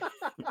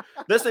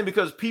 That's the thing,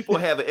 because people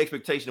have an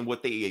expectation of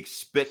what they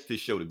expect the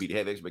show to be. They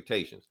have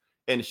expectations.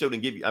 And the show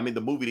didn't give you, I mean,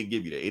 the movie didn't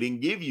give you that. It didn't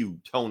give you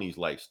Tony's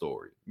life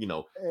story. You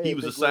know, he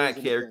was a side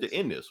character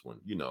in this one,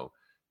 you know.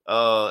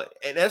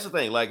 And that's the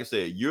thing. Like I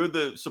said, you're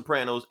the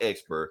Sopranos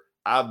expert.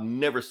 I've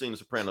never seen a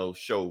Sopranos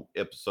show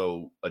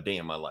episode a day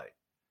in my life.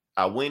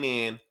 I went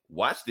in,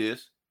 watched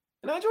this,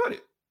 and I enjoyed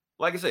it.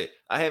 Like I said,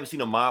 I haven't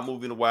seen a mob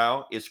movie in a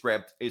while. It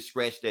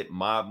scratched that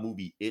mob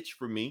movie itch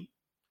for me.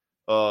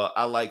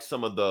 I like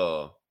some of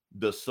the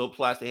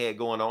subplots they had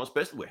going on,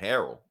 especially with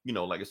Harold. You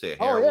know, like I said,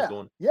 Harold was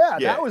going. Yeah,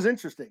 that was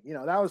interesting. You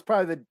know, that was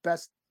probably the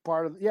best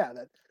part of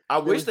that. I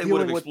wish they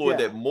would have explored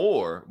that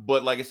more,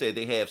 but like I said,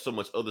 they have so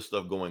much other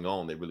stuff going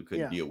on, they really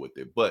couldn't deal with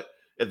it. But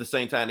at the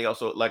same time, they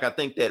also, like, I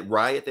think that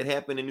riot that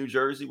happened in New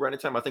Jersey right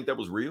at the time, I think that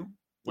was real.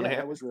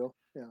 That was real.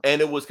 Yeah. And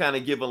it was kind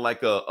of given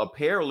like a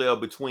parallel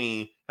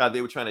between how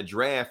they were trying to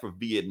draft for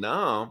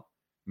Vietnam.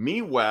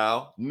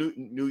 Meanwhile,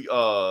 New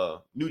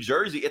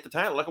Jersey at the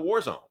time, like a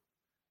war zone.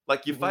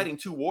 Like you're fighting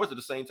two wars at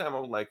the same time. I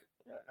was like,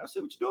 I see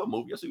what you're doing,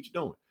 movie. I see what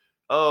you're doing.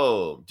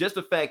 Oh, just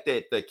the fact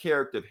that the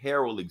character of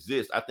Harold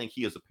exists, I think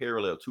he is a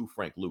parallel to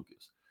Frank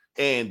Lucas.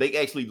 And they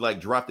actually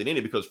like dropped it in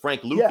it because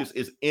Frank Lucas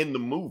is in the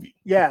movie.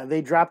 Yeah,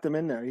 they dropped him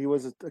in there. He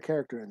was a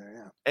character in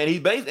there. Yeah.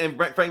 And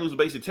Frank Lucas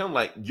basically telling him,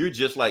 like, you're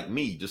just like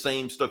me. The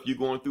same stuff you're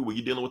going through when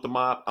you're dealing with the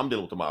mob, I'm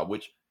dealing with the mob,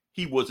 which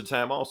he was at the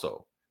time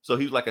also. So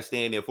he was like a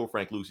stand-in for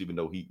Frank Lucas, even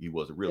though he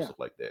wasn't real, stuff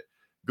like that.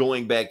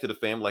 Going back to the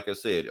family, like I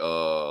said,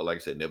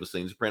 never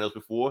seen The Sopranos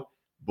before,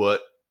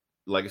 but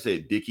like I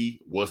said,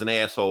 Dickie was an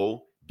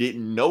asshole,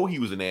 didn't know he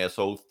was an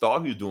asshole,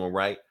 thought he was doing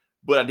right.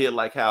 But I did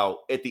like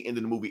how at the end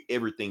of the movie,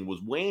 everything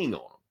was weighing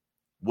on him.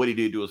 What he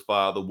did to his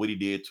father, what he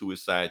did to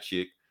his side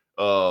chick,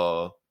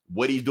 what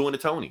he's doing to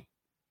Tony.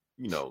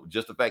 You know,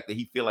 just the fact that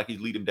he feel like he's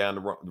leading down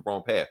the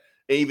wrong path.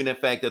 And even the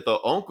fact that the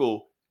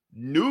uncle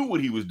knew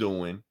what he was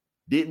doing,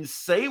 didn't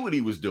say what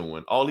he was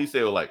doing. All he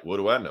said was like, what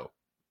do I know?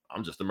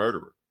 I'm just a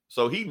murderer.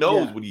 So he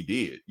knows what he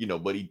did, you know,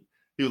 but he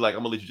was like,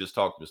 I'm gonna let you just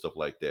talk to me and stuff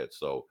like that.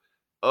 So,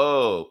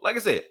 like I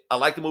said, I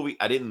like the movie.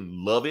 I didn't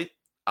love it.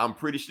 I'm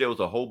pretty sure there was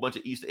a whole bunch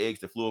of Easter eggs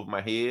that flew over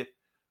my head.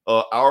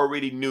 I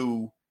already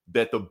knew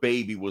that the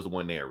baby was the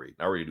one narrating.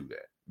 I already knew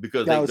that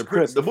because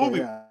the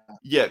movie,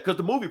 because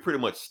the movie pretty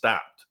much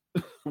stopped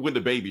when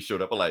the baby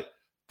showed up. I'm like,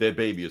 that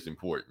baby is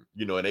important,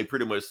 you know, and they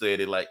pretty much said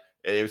it like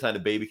every time the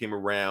baby came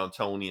around,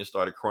 Tony and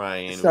started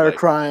crying.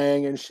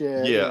 Crying and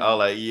shit. Yeah, I was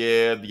like,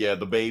 yeah,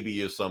 the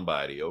baby is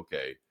somebody.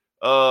 Okay.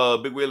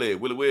 Big Willie,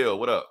 Will,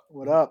 what up?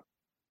 What up?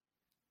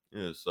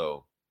 Yeah,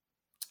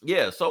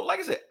 so like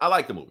I said, I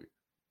like the movie.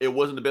 It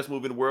wasn't the best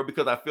movie in the world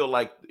because I feel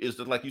like it's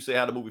just like you say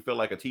how the movie felt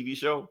like a TV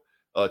show,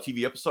 a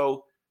TV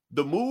episode.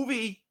 The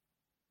movie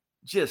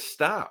just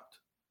stopped.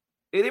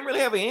 It didn't really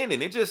have an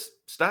ending. It just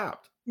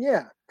stopped.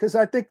 Yeah, because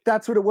I think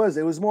that's what it was.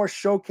 It was more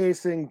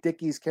showcasing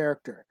Dickie's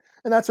character.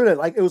 And that's what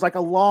it was like a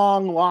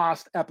long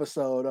lost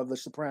episode of The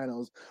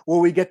Sopranos where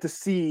we get to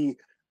see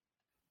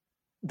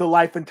the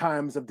life and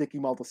times of Dickie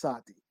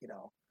Moltisanti, you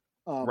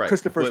know,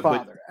 Christopher's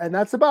father. And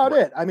that's about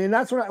it. I mean,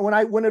 that's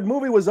when the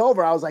movie was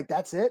over, I was like,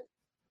 that's it.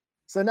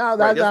 So now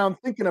that now I'm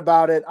thinking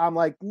about it, I'm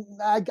like,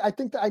 I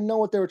think that I know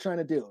what they were trying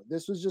to do.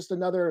 This was just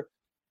a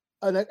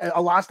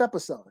lost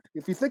episode.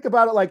 If you think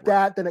about it like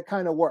that, then it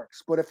kind of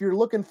works. But if you're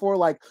looking for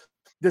like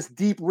this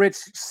deep, rich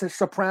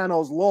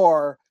Sopranos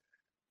lore,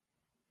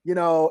 you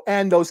know,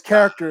 and those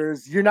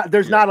characters,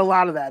 there's not a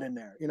lot of that in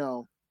there, you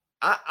know.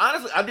 I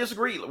honestly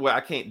disagree. Well,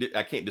 I can't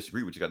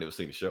disagree with you. I've never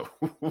seen the show,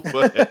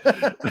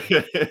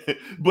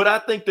 but I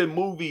think the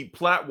movie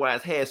plot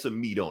wise has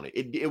some meat on it.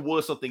 It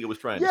was something it was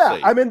trying to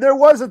say. I mean, there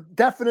was a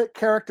definite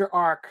character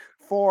arc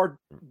for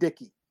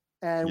Dickie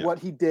and what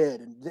he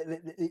did, and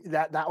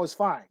that was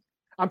fine.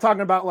 I'm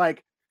talking about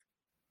like,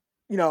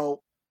 you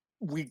know,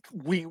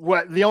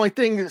 the only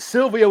thing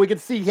Sylvia we could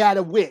see he had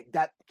a wig.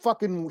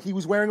 He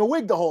was wearing a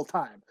wig the whole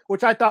time,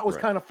 which I thought was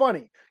kind of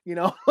funny. You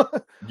know,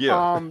 you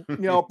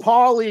know,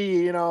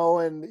 Paulie, you know,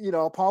 and you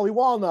know, Paulie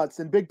Walnuts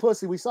and Big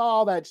Pussy. We saw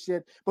all that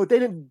shit, but they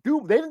didn't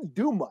do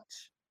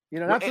much.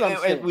 You know, that's what I'm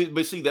saying.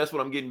 But see, that's what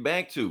I'm getting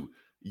back to.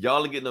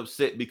 Y'all are getting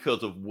upset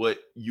because of what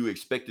you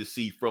expect to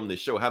see from the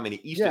show. How many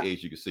Easter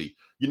eggs you can see?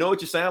 You know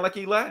what you sound like,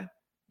 Eli?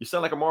 You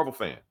sound like a Marvel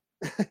fan.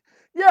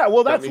 Yeah,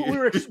 well, that's what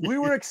we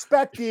were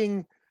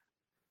expecting.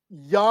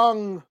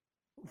 Young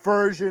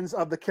versions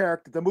of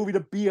the movie to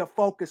be a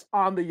focus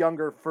on the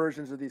younger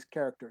versions of these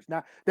characters.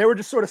 Now they were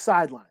just sort of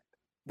sidelined.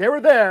 They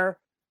were there,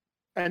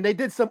 And they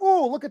did some,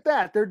 oh, look at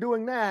that. They're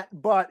doing that,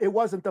 but it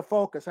wasn't the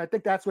focus. I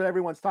think that's what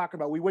everyone's talking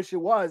about. We wish it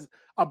was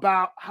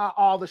about how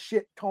all the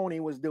shit Tony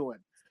was doing.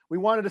 We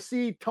wanted to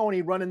see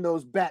Tony running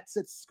those bets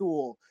at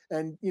school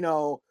and,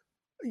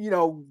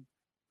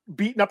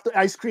 beating up the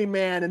ice cream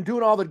man and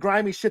doing all the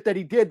grimy shit that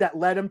he did that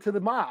led him to the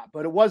mob.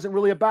 But it wasn't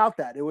really about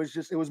that. It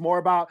was more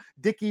about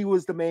Dickie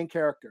was the main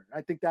character.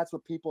 I think that's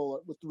what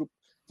people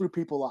threw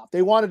people off.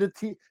 They wanted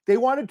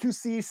to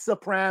see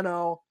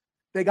Soprano.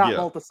 They got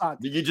Moltisanti.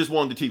 You just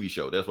wanted the TV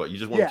show. That's what you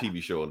just want a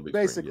TV show on the big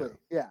basically, screen.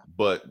 Yeah.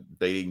 But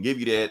they didn't give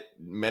you that.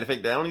 Matter of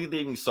fact, I don't think they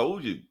even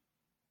sold you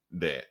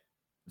that,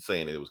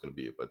 saying that it was going to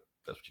be it. But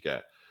that's what you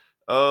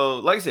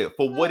got. Like I said,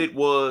 for what it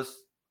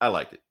was, I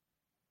liked it.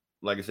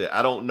 Like I said,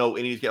 I don't know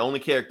any. The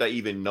only character I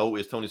even know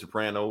is Tony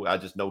Soprano. I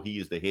just know he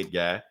is the head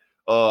guy.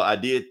 I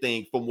did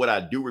think, from what I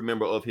do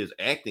remember of his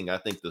acting, I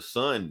think the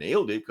son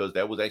nailed it because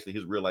that was actually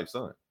his real life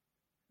son.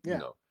 Yeah.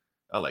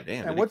 I like,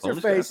 damn. And what's her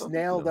face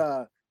nailed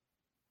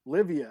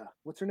Livia?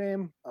 What's her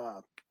name? I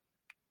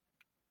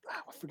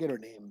forget her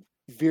name.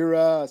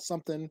 Vera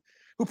something.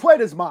 Who played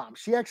his mom?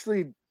 She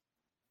actually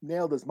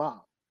nailed his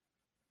mom.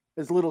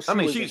 His little.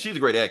 She's a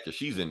great actor.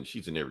 She's in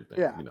everything.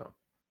 Yeah.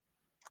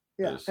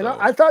 Yeah, so. And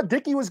I thought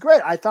Dickie was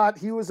great. I thought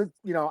he was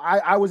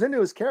I was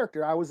into his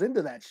character. I was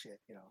into that shit.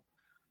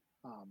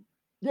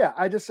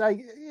 I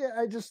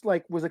just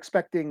like was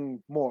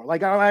expecting more.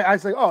 Like I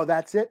was like, oh,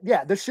 that's it.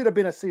 Yeah, this should have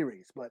been a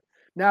series. But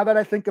now that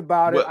I think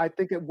about it, I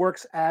think it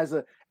works as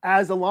a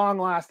long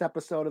last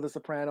episode of The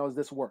Sopranos.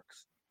 This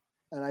works,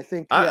 and I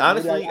think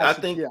honestly, I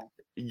think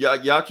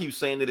y'all keep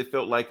saying that it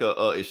felt like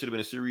it should have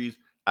been a series.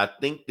 I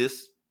think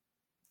this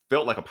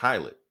felt like a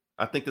pilot.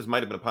 I think this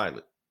might have been a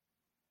pilot.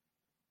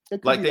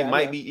 Like they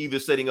might be either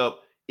setting up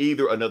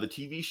either another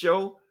TV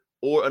show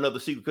or another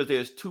sequel because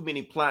there's too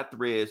many plot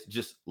threads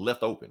just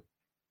left open.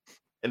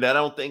 And I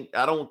don't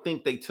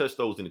think they touched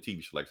those in the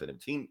TV show. Like I said, I've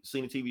seen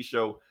the TV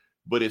show,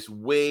 but it's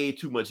way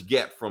too much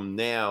gap from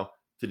now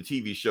to the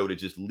TV show to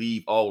just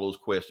leave all those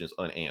questions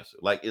unanswered.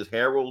 Like, is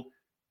Harold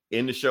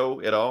in the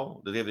show at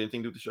all? Does he have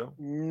anything to do with the show?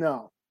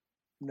 No.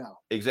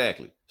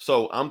 Exactly.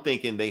 So I'm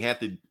thinking they have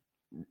to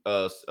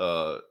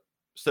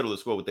settle the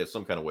score with that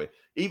some kind of way.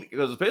 Even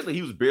because especially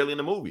he was barely in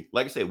the movie.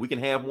 Like I said, we can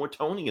have more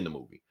Tony in the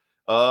movie.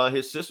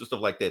 His sister, stuff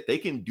like that. They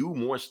can do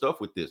more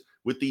stuff with this,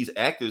 with these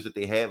actors that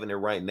they have in there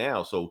right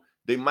now. So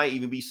they might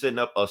even be setting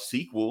up a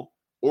sequel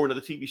or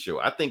another TV show.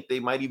 I think they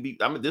might even be.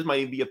 This might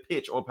even be a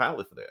pitch or a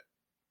pilot for that.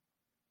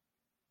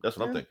 That's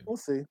what I'm thinking. We'll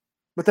see.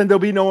 But then there'll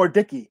be no more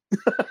Dickie.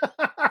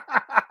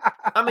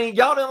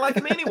 Y'all didn't like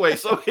him anyway,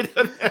 so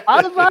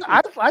I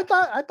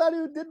thought he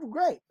did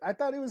great. I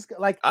thought he was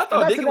like. I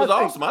thought Dickie was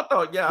awesome. I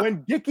thought,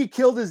 when Dickie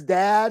killed his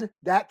dad,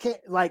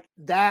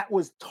 that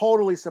was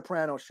totally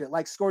Soprano shit.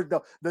 Like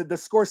the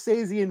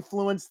Scorsese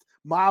influenced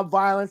mob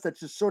violence that's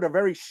just sort of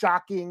very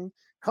shocking,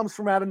 comes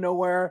from out of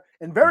nowhere,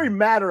 and very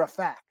matter of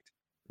fact.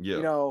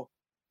 Yeah,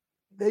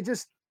 that's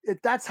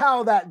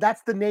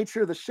the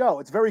nature of the show.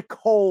 It's very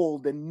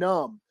cold and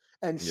numb.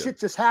 And shit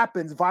just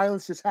happens,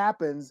 violence just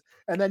happens,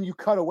 and then you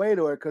cut away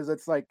to it because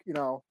it's like,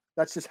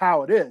 that's just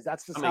how it is.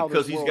 That's just how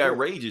because he's got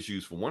rage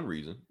issues for one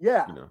reason.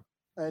 Yeah.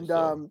 And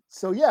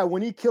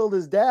when he killed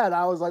his dad,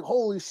 I was like,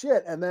 holy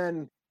shit. And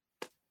then,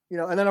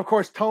 and then of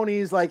course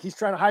Tony's like he's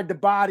trying to hide the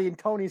body, and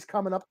Tony's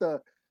coming up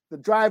the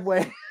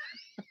driveway.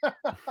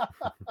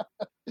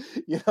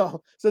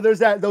 So there's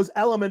those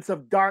elements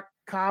of dark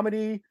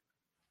comedy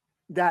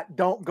that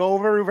don't go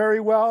very, very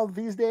well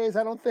these days,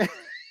 I don't think.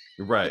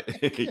 Right.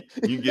 You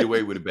can get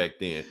away with it back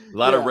then. A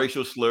lot of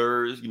racial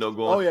slurs,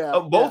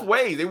 going both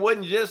ways. It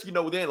wasn't just,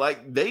 then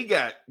like they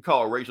got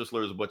called racial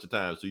slurs a bunch of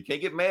times. So you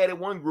can't get mad at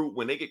one group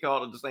when they get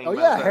called at the same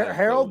time.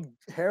 Harold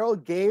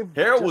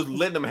was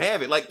letting them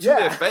have it, like to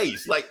their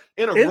face, like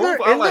in a room.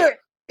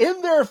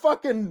 In their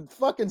fucking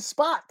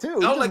spot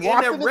too. I was like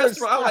in their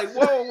restaurant. I'm like,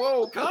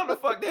 whoa, calm the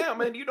fuck down,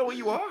 man. You know where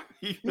you are.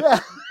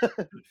 Yeah.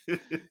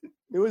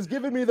 It was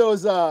giving me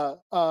those the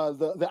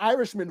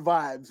Irishman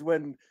vibes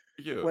when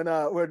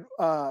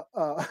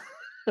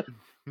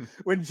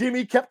when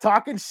Jimmy kept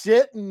talking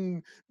shit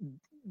and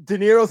De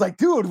Niro's like,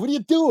 dude, what are you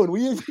doing?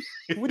 What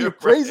are you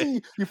crazy?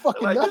 Right. You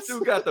fucking like, nuts? This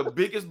dude got the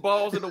biggest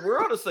balls in the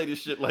world to say this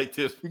shit like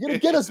this. You're gonna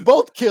get us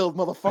both killed,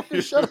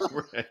 motherfucker. Shut up.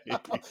 Right.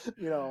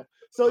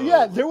 So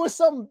there were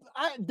some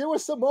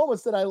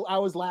moments that I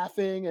was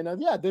laughing,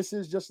 and this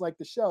is just like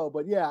the show.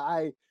 But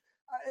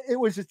it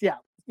was just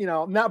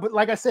now, but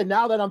like I said,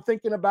 now that I'm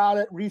thinking about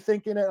it,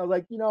 rethinking it, I'm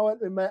like, you know what,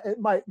 it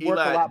might work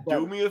a lot better.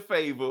 Do me a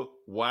favor,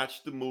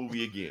 watch the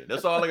movie again.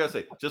 That's all I gotta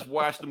say. Just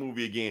watch the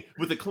movie again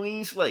with a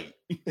clean slate.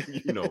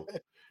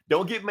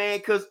 Don't get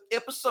mad because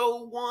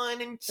episode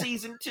 1 and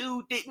season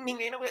 2 didn't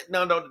even.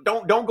 No,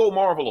 don't go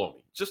Marvel on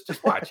me. Just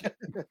watch it.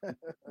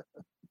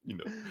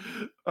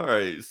 All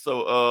right.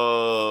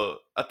 So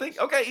I think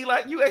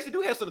Eli, you actually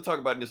do have something to talk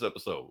about in this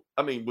episode.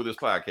 With this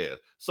podcast.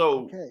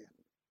 So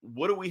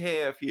what do we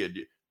have here?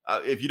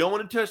 If you don't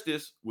want to touch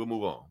this, we'll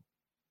move on.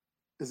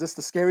 Is this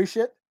the scary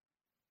shit?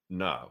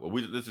 Nah, well,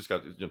 let's just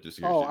jump to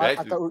scary Oh, shit.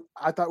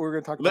 I thought we were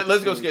going to talk about.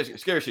 Let's go scary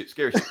shit. Go to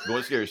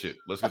scary shit.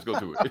 Let's just go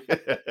to it.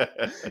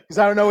 Because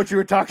I don't know what you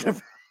were talking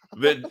about.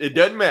 It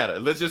doesn't matter.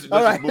 Let's just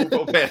move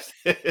on past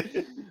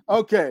it.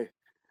 Okay.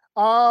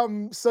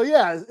 So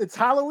yeah, it's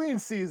Halloween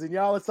season,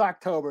 y'all. It's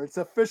October. It's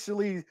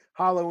officially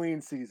Halloween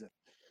season.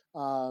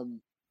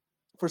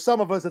 For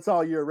some of us, it's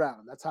all year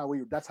round. That's how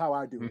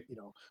I do it,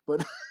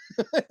 But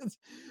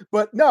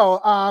but no,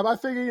 I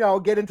figure,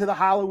 get into the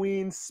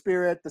Halloween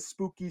spirit, the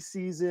spooky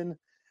season.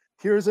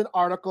 Here's an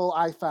article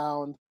I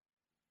found.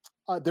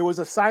 There was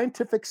a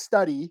scientific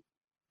study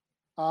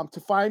to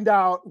find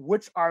out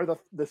which are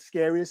the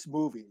scariest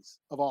movies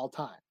of all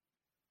time.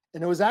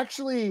 And it was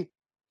actually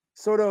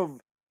sort of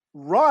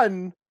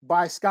run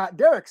by Scott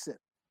Derrickson,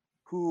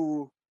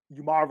 who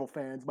you Marvel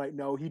fans might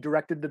know. He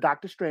directed the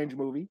Doctor Strange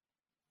movie,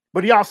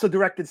 but he also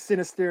directed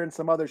Sinister and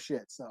some other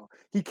shit. So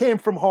he came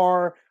from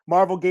horror.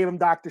 Marvel gave him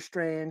Doctor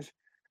Strange,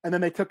 and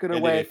then they took it away.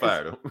 And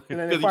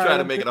then they fired him because he tried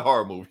to make it a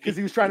horror movie. Because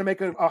he was trying to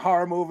make a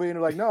horror movie, and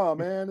they're like, "No,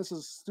 man, this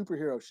is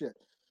superhero shit."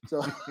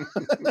 So,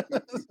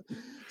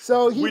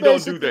 we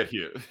don't do that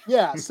here.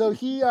 Yeah, so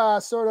he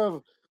sort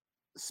of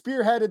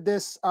spearheaded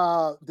this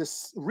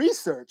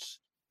research,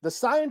 the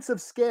science of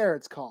scare,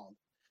 it's called,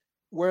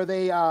 where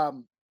they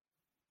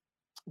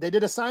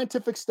did a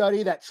scientific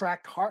study that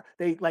tracked heart.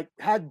 They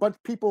had a bunch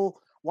of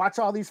people watch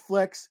all these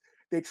flicks.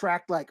 They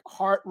tracked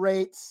heart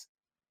rates,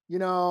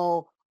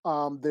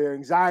 their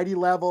anxiety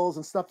levels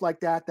and stuff like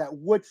that. That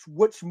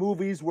which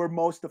movies were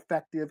most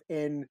effective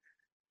in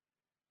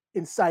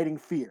inciting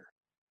fear,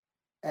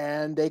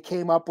 and they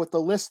came up with a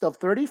list of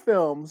 30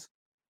 films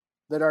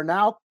that are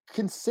now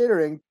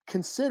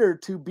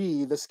considered to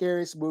be the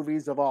scariest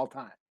movies of all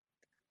time.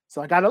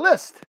 So I got a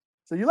list.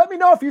 So you let me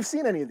know if you've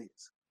seen any of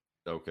these.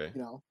 Okay.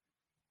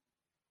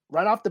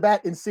 Right off the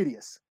bat,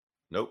 Insidious.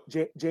 Nope.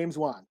 James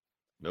Wan.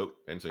 Nope.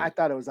 I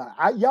thought it was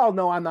y'all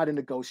know I'm not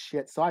into ghost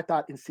shit, so I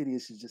thought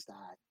Insidious is just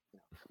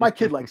my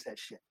kid likes that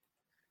shit.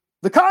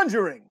 The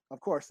Conjuring, of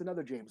course,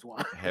 another James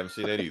Wan. Haven't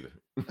seen that either.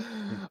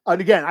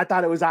 And again, I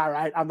thought it was all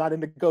right. I'm not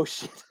into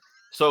ghost shit.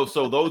 So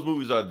those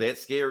movies are that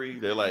scary?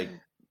 They're like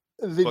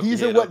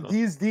these are what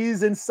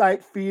these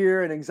incite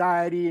fear and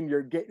anxiety,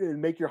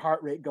 and make your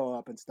heart rate go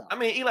up and stuff. I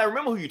mean, Eli,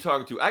 remember who you're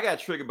talking to? I got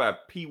triggered by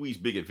Pee-wee's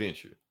Big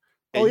Adventure.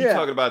 And you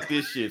talking about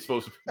this shit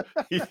supposed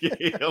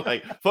to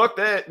like, fuck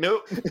that.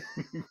 Nope.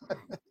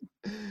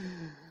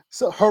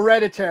 So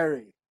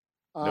Hereditary.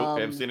 Nope,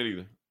 haven't seen it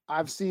either.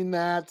 I've seen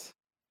that.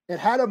 It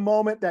had a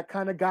moment that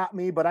kind of got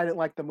me, but I didn't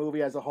like the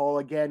movie as a whole.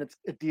 Again,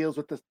 it deals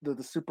with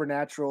the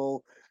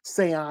supernatural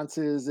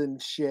seances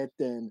and shit.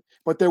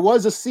 But there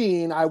was a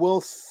scene, I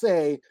will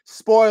say,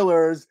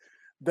 spoilers,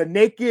 the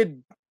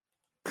naked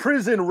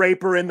prison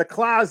raper in the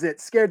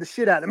closet scared the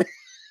shit out of me.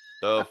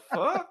 The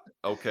fuck?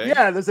 Okay.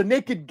 Yeah, there's a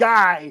naked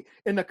guy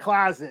in the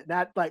closet.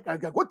 That I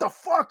go, what the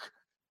fuck?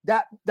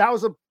 That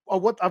was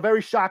a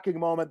very shocking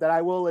moment that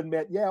I will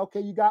admit. Yeah, okay,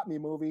 you got me,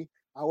 movie.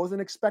 I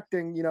wasn't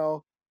expecting,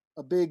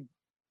 a big,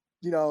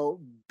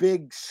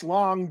 big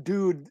schlong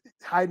dude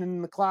hiding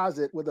in the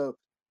closet with a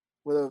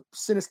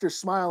sinister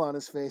smile on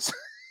his face.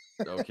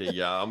 Okay,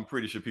 yeah, I'm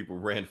pretty sure people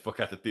ran the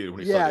fuck out the theater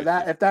when they saw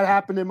that. If that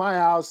happened in my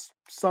house,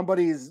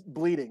 somebody's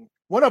bleeding.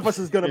 One of us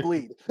is gonna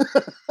bleed.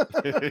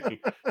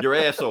 Your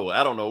asshole.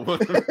 I don't know.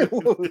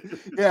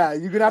 Yeah,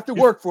 you're gonna have to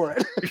work for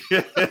it.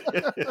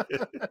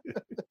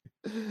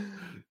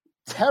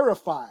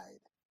 Terrified.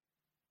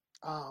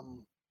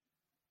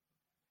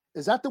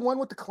 Is that the one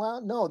with the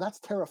clown? No, that's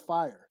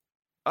Terrifier.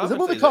 There's a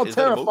movie called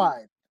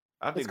Terrified.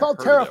 It's called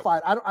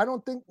Terrified. I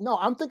don't think. No,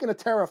 I'm thinking of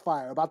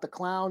Terrifier, about the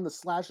clown, the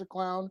slasher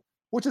clown,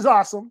 which is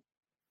awesome.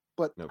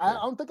 But okay. I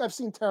don't think I've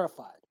seen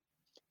Terrified.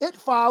 It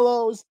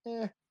Follows.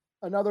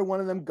 Another one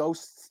of them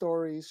ghost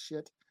stories.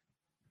 Shit.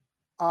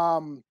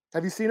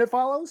 Have you seen It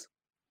Follows?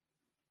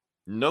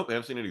 Nope, I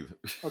haven't seen it either.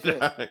 Okay.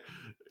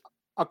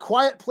 A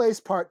Quiet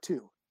Place Part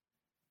 2.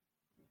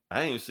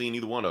 I ain't seen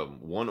either one of them,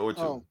 1 or 2.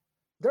 Oh,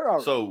 they're all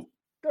right. So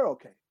they're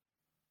okay.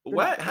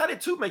 How did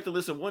 2 make the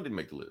list and 1 didn't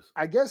make the list?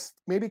 I guess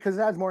maybe because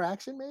it has more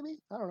action. Maybe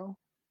I don't know.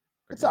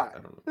 It's all right.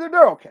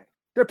 They're okay.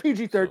 They're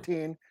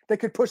PG-13. They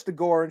could push the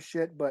gore and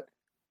shit, but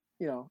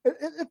they're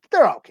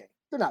okay.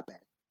 They're not bad.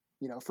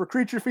 For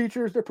creature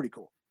features, they're pretty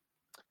cool.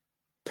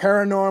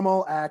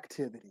 Paranormal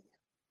Activity.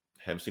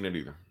 Haven't seen it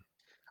either.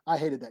 I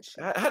hated that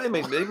shit. How did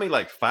they made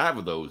like 5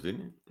 of those,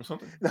 didn't it? Or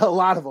something? A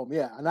lot of them,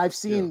 yeah. And I've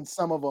seen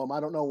some of them. I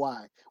don't know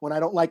why. When I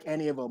don't like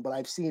any of them, but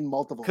I've seen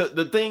multiple. Because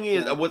the thing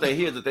is, what they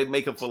hear is that they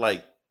make them for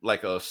like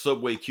a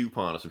Subway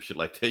coupon or some shit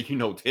like that.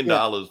 $10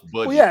 budget.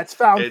 Well, yeah, it's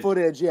found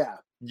footage, yeah.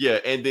 Yeah,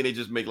 and then they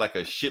just make like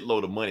a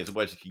shitload of money. So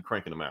why just keep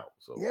cranking them out?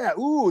 So yeah,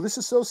 ooh, this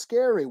is so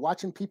scary.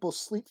 Watching people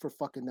sleep for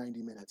fucking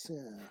 90 minutes.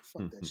 Yeah,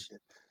 fuck that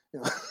shit.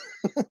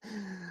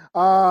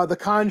 The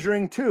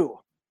Conjuring 2.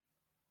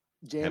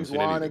 James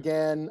Wan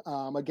again.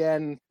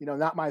 Again,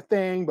 not my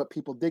thing, but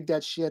people dig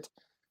that shit.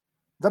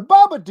 The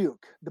Babadook.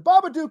 The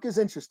Babadook is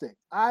interesting.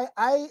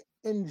 I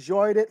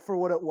enjoyed it for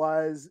what it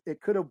was. It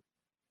could have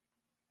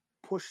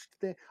pushed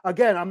things.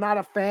 Again, I'm not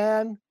a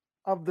fan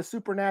of the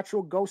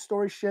supernatural ghost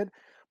story shit,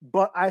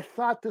 but I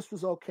thought this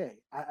was okay.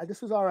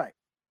 This was all right.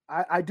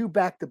 I do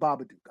back the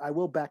Babadook. I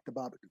will back the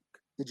Babadook.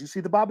 Did you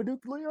see the Babadook,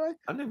 Leroy?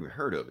 I've never even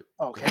heard of it.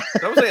 Okay.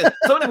 I was saying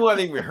something I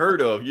haven't even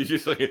heard of. You're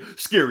just like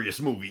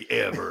scariest movie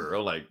ever.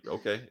 I'm like,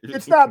 okay.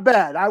 It's not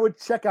bad. I would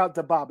check out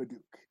the Babadook.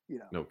 You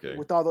know, Okay.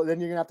 with all the, then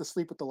you're gonna have to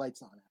sleep with the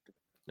lights on after.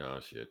 Oh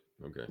shit.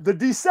 Okay. The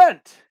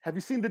Descent. Have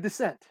you seen The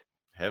Descent?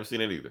 Haven't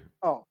seen it either.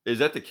 Oh, Is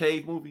that the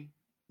cave movie?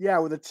 yeah,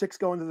 where the chicks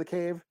go into the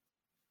cave.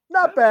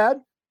 Not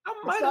bad. I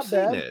might have not seen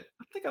bad. that.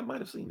 I think I might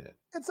have seen that.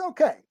 It's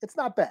okay. It's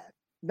not bad.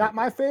 Not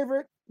my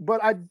favorite, but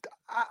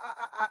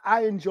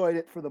I enjoyed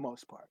it for the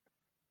most part.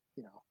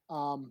 You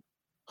know,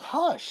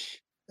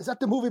 Hush. Is that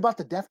the movie about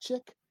the deaf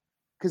chick?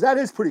 Because that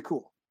is pretty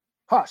cool.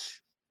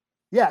 Hush.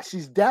 Yeah,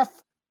 she's deaf,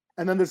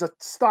 and then there's a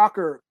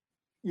stalker,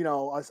 you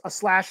know, a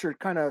slasher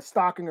kind of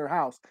stalking her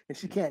house, and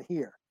she can't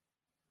hear.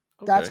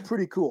 That's Okay.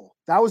 pretty cool.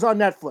 That was on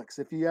Netflix.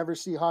 If you ever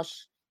see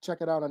Hush, check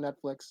it out on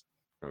Netflix.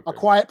 A Okay.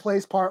 Quiet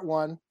Place Part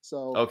 1.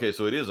 So Okay,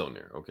 so it is on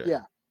there. Okay.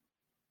 yeah.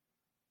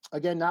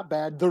 Again, not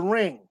bad. The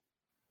Ring.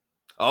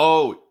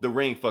 Oh, The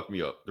Ring fucked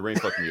me up. The Ring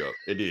fucked me up.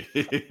 It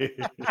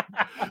did.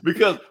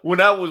 Because when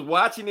I was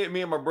watching it,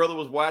 me and my brother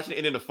was watching it,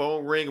 and then the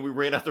phone rang, and we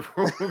ran out the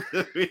room.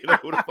 You know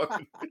who the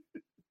fuck.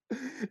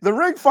 The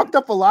Ring fucked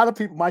up a lot of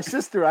people. My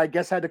sister, I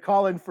guess, had to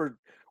call in for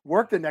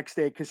work the next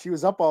day because she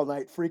was up all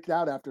night, freaked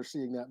out after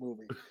seeing that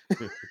movie.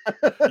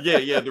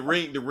 Yeah. The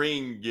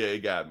Ring. Yeah, it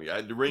got me.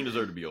 The Ring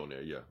deserved to be on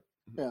there.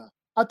 Yeah.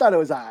 I thought it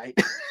was all right.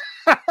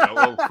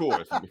 Oh, of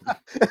course.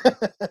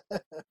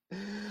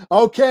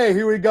 Okay,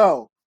 here we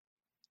go.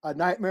 A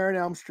Nightmare on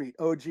Elm Street,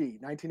 OG,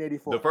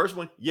 1984. The first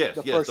one, yes.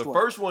 The The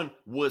first one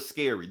was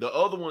scary. The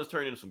other ones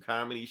turned into some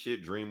comedy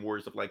shit, Dream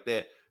Warrior, stuff like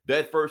that.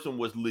 That first one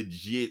was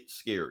legit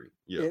scary.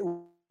 Yeah. It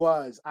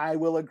was. I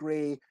will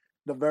agree.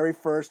 The very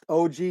first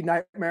OG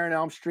Nightmare on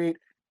Elm Street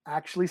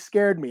actually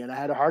scared me, and I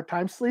had a hard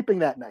time sleeping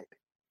that night.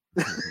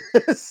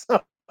 So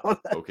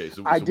Okay,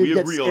 so I did we get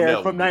agree on scared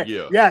that from one. night.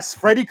 Yeah. Yes,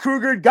 Freddy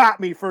Krueger got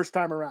me first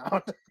time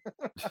around.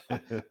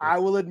 I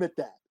will admit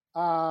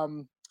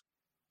that.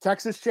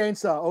 Texas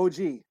Chainsaw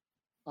OG.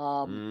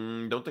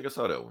 Don't think I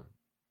saw that one.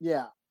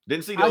 Yeah,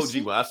 Didn't see the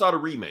OG one. I saw the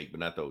remake, but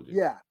not the OG.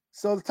 yeah.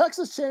 So the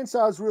Texas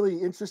Chainsaw is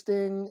really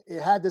interesting.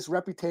 It had this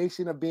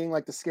reputation of being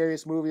like the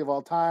scariest movie of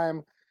all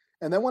time.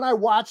 And then when I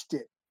watched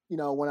it, you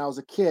know, when I was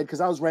a kid, because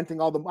I was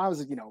renting I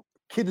was, you know,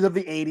 kids of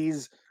the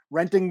 80s,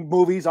 renting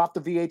movies off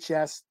the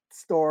VHS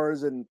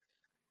stores and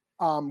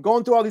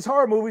going through all these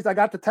horror movies. I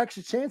got the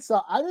Texas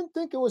Chainsaw. I didn't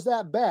think it was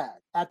that bad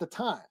at the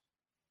time.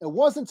 It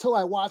wasn't until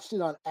I watched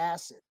it on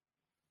acid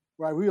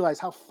where I realized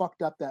how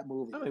fucked up that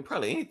movie I mean, is.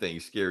 probably anything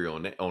scary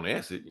on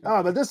acid.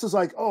 Oh, but this was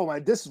like, oh my,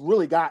 this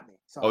really got me.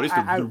 So Oh, this is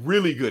the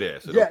really good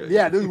acid. yeah, Okay.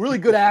 yeah, there's really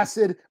good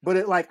acid, but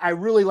it like I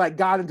really like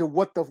got into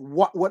what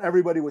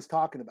everybody was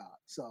talking about.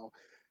 So,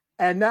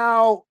 and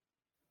now,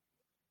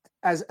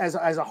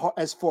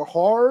 as for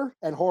horror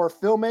and horror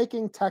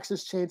filmmaking,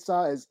 Texas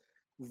Chainsaw is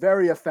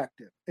very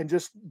effective, and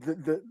just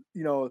the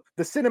you know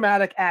the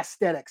cinematic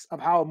aesthetics of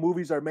how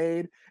movies are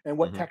made and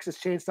what Mhm. Texas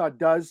Chainsaw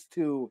does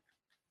to,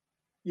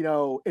 you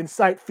know,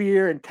 incite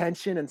fear and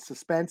tension and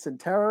suspense and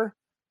terror.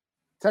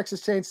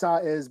 Texas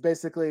Chainsaw is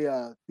basically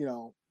you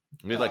know.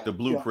 It's like the Yeah,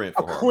 blueprint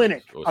a for horror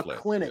clinic, movies, or a slash,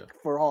 clinic yeah.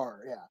 for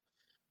horror. Yeah.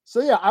 So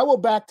yeah, I will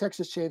back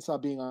Texas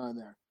Chainsaw being on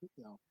there.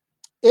 You know,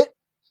 It,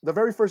 the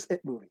very first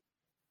It movie,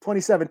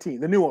 2017,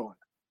 the newer one.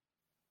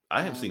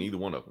 I haven't seen either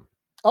one of them.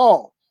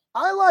 Oh,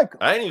 I like them.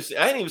 I ain't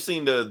even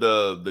seen the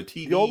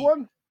TV The old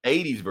one.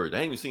 80s version. I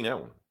ain't even seen that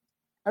one.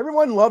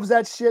 Everyone loves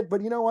that shit, but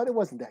you know what? It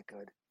wasn't that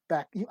good.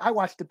 I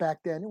watched it back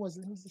then. It was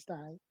just all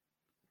right.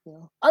 You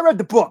know, I read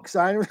the books.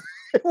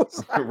 It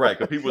was Right,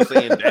 because people were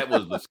saying that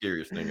was the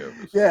scariest thing ever.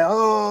 So. yeah.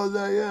 Oh,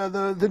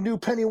 the new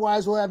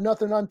Pennywise will have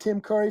nothing on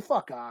Tim Curry.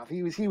 Fuck off.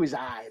 He was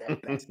alright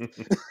at best.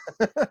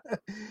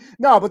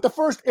 No, but the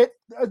first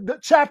the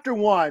chapter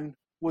 1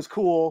 was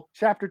cool.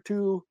 Chapter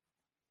 2,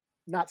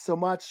 not so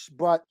much.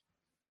 But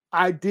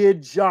I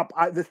did jump.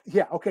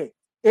 Okay.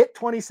 It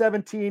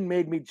 2017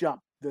 made me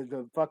jump.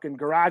 The fucking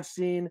garage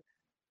scene.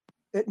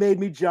 It made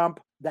me jump.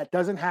 That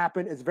doesn't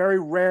happen. It's very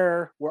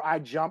rare where I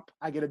jump.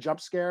 I get a jump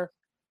scare,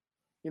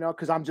 you know,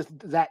 because I'm just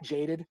that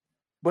jaded.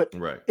 But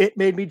Right. it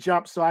made me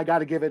jump, so I got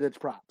to give it its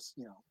props,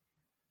 you know.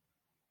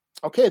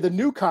 Okay, the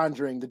new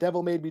Conjuring, The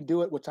Devil Made Me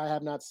Do It, which I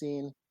have not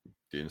seen.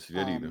 Didn't see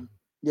that either.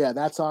 Yeah,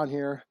 that's on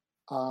here.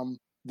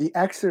 The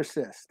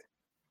Exorcist.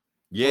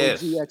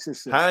 Yes. OG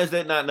Exorcist. How is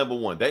that not number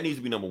one? That needs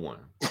to be number one.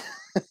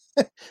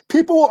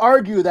 People will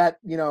argue that,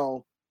 you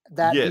know,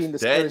 that Yes, being the that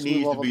scariest movie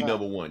needs of to all be time.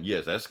 number one.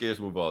 Yes, that's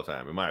scariest movie of all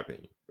time, in my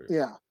opinion.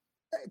 Yeah.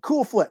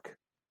 Cool flick.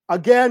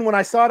 Again, when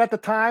I saw it at the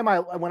time,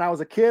 when I was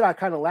a kid, I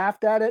kind of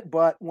laughed at it,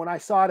 but when I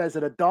saw it as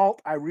an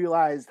adult, I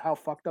realized how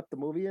fucked up the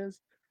movie is.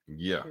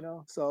 Yeah. You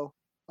know, so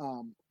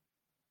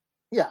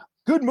yeah,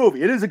 good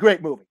movie. It is a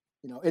great movie.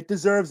 You know, it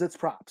deserves its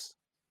props.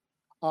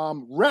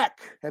 Wreck.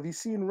 Have you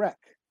seen Wreck?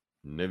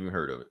 Never even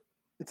heard of it.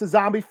 It's a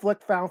zombie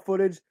flick, found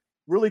footage.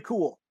 Really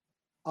cool.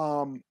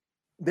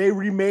 They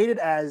remade it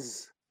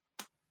as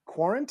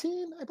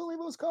Quarantine, I believe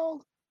it was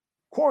called.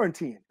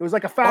 Quarantine. It was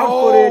like a found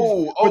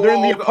footage where they're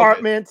in the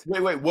apartment. Okay.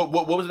 Wait. What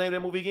was the name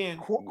of that movie again?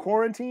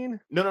 Quarantine?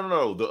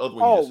 No. The other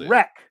one you just said.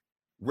 Wreck.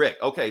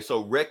 Wreck. Okay,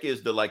 so Wreck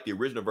is the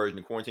original version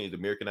of Quarantine, is the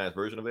Americanized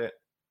version of that.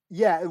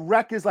 Yeah,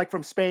 Wreck is like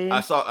from Spain.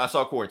 I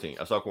saw Quarantine.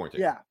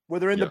 Yeah, where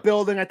they're in the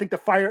building. I think the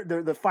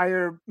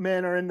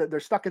firemen are they're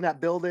stuck in that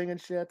building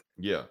and shit.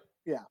 Yeah.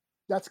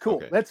 That's cool.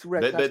 Okay. That's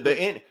Wreck. The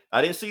end.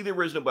 I didn't see the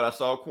original, but I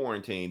saw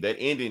Quarantine. The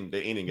ending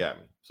got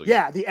me. So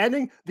the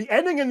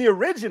ending in the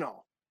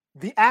original,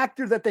 the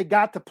actor that they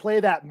got to play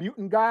that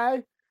mutant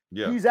guy,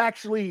 he's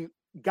actually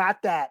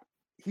got that.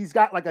 He's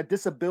got like a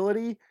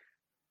disability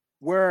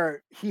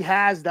where he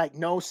has like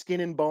no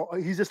skin and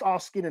bone. He's just all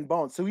skin and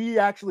bones. So he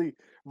actually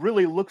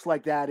really looks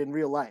like that in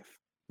real life.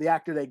 The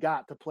actor they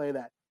got to play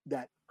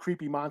that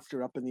creepy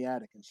monster up in the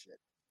attic and shit.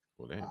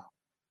 Well, damn.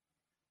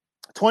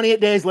 28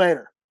 Days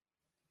Later.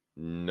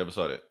 Never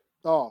saw that.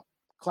 Oh,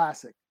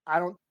 classic.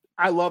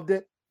 I loved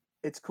it.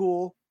 It's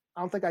cool.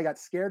 I don't think I got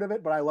scared of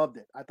it, but I loved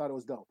it. I thought it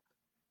was dope.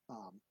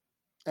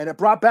 And it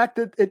brought back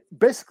it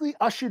basically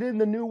ushered in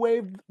the new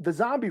wave, the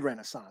zombie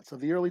renaissance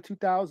of the early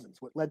 2000s,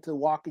 what led to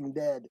Walking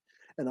Dead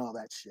and all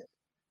that shit.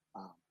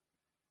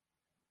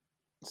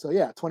 So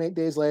yeah, 28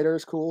 Days Later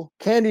is cool.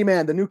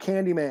 Candyman, the new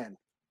Candyman.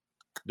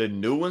 The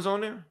new one's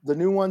on there? The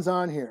new one's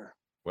on here.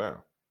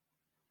 Wow.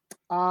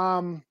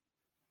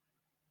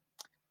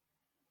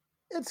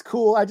 It's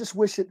cool. I just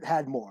wish it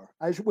had more.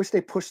 I just wish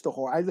they pushed the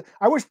horror.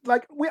 I wish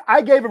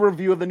I gave a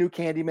review of the new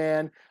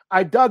Candyman.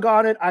 I dug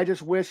on it. I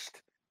just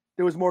wished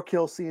there was more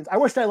kill scenes. I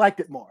wished I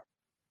liked it more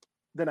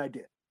than I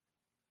did.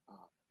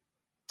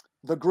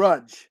 The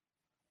Grudge.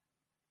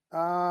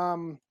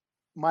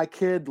 My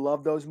kid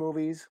loved those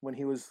movies when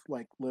he was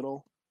like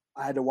little.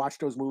 I had to watch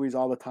those movies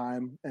all the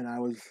time, and I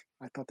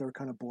thought they were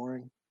kind of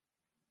boring.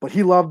 But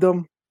he loved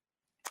them.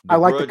 I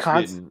like the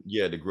concept.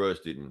 Yeah, The Grudge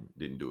didn't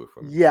do it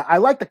for me. Yeah, I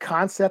like the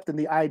concept and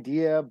the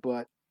idea,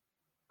 but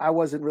I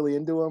wasn't really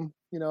into them.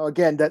 You know,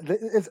 again,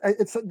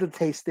 it's the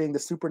tasting, the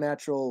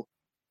supernatural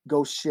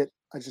ghost shit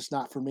is just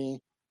not for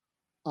me.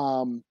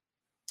 The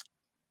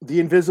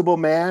Invisible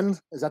Man,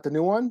 is that the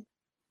new one?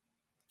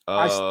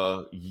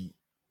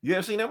 You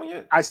haven't seen that one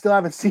yet? I still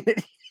haven't seen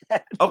it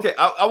yet. Okay,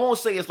 I won't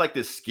say it's like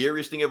the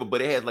scariest thing ever,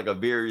 but it has like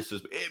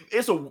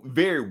it's a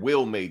very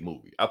well-made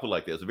movie. I put it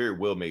like that. It's a very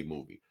well-made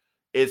movie.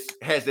 It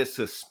has that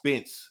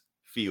suspense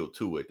feel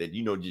to it that,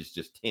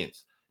 just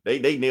tense.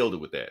 They nailed it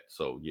with that.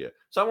 So yeah.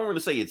 So I won't really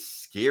say it's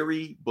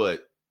scary,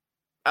 but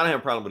I don't have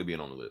a problem with it being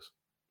on the list.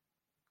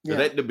 Yeah.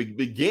 That the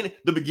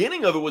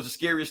beginning of it was the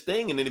scariest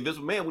thing, and then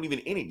Invisible Man wasn't even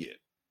in it yet.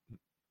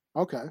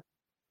 Okay.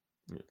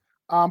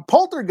 Yeah.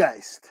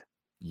 Poltergeist.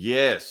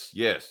 Yes.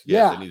 Yeah.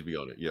 That needs to be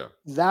on it. Yeah.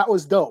 That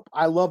was dope.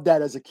 I loved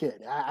that as a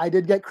kid. I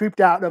did get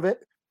creeped out of it,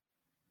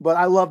 but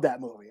I loved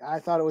that movie. I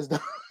thought it was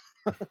dope.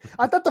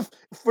 I thought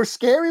for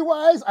scary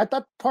wise, I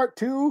thought part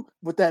 2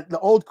 with the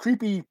old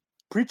creepy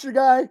preacher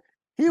guy,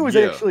 he was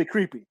actually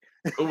creepy.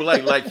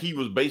 like he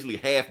was basically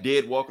half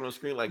dead walking on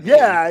screen. Like,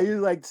 yeah, he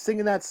was like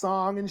singing that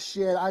song and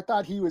shit. I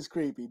thought he was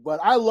creepy, but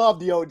I love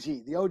the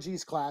OG. The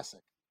OG's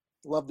classic.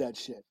 Love that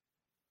shit.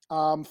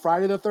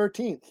 Friday the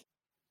 13th.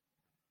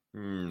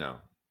 No,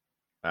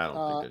 I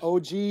don't think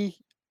OG.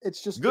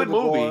 It's just good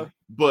movie, gore,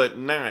 but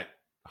not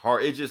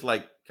hard. It's just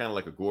like kind of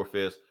like a gore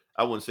fest.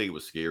 I wouldn't say it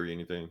was scary or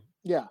anything.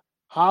 Yeah.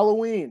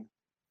 Halloween,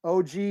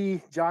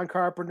 OG, John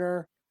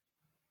Carpenter.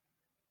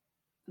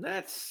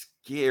 That's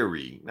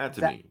scary, not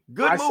to me.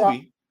 Good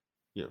movie.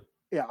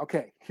 Yeah.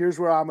 Okay. Here's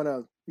where I'm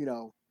gonna,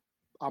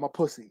 I'm a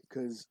pussy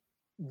because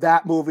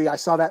that movie, I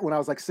saw that when I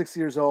was like 6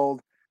 years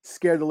old.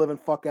 Scared the living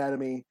fuck out of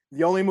me.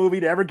 The only movie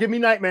to ever give me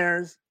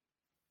nightmares.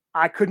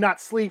 I could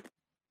not sleep.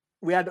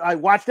 I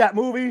watched that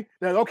movie.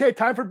 Then okay,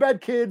 time for bed,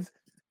 kids.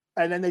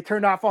 And then they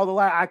turned off all the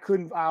light.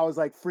 I was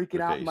like freaking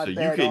out in my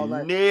bed. So you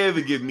can never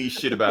give me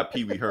shit about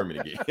Pee Wee Herman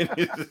again.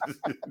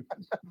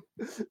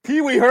 Pee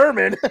Wee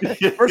Herman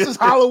versus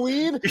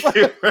Halloween.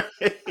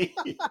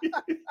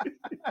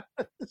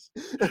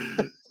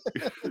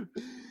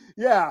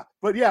 Yeah,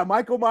 but yeah,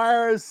 Michael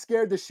Myers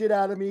scared the shit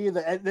out of me.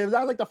 That was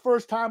like the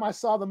first time I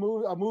saw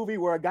a movie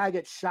where a guy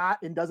gets shot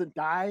and doesn't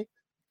die.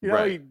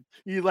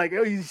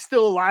 He's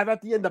still alive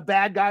at the end. The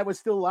bad guy was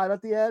still alive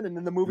at the end, and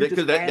then the movie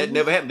because that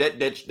never happened.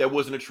 That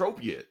wasn't a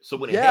trope yet. So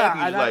when it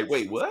happened, you're like,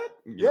 wait, what?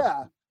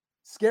 Yeah,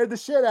 scared the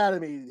shit out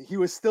of me. He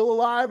was still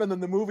alive, and then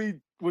the movie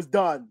was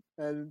done.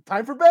 And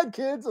time for bed,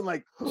 kids. And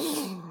like,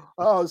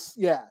 oh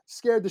yeah,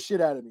 scared the shit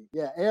out of me.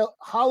 Yeah,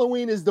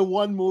 Halloween is the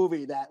one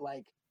movie that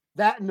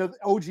and the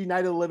OG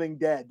Night of the Living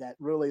Dead that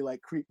really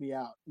creeped me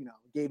out.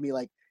 Gave me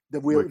the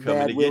We're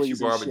coming to get you,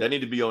 Barbara. They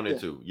need to be on it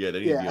too. Yeah,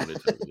 they need to be on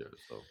it too. Yeah,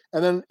 so.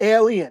 And then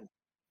Alien.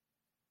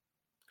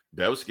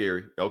 That was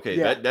scary. Okay,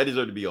 that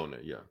deserved to be on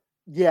there. Yeah.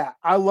 Yeah,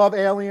 I love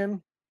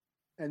Alien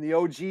and the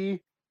OG,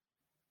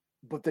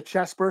 but the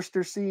chest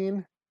burster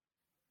scene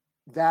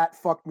that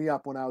fucked me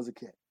up when I was a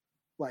kid.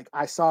 Like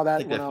I saw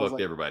that when I was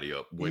fucked everybody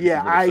up.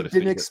 I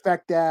didn't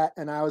expect that,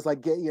 and I was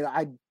like,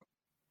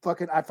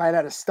 if I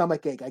had a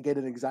stomach ache, I get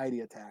an anxiety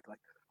attack. Like,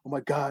 oh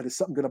my God, is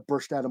something gonna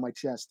burst out of my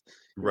chest?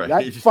 Right.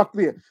 That fucked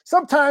me up.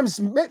 Sometimes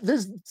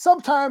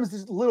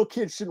these little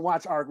kids shouldn't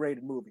watch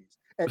R-rated movies,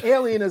 and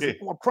Alien is a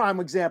prime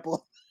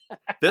example.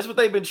 That's what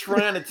they've been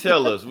trying to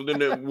tell us. When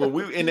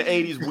we in the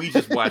 80s, we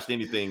just watched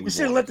anything. We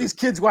shouldn't let these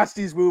kids watch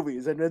these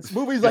movies, and it's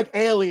movies like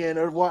Alien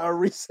or a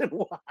reason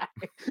why.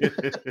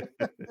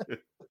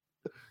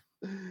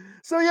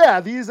 So yeah,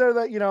 these are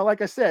the,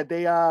 like I said,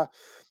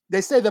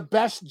 they say the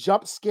best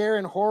jump scare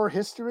in horror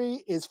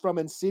history is from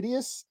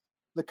Insidious,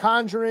 The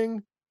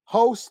Conjuring,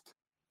 Host,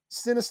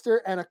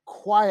 Sinister, and A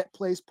Quiet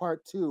Place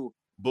Part 2.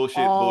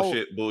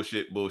 Bullshit.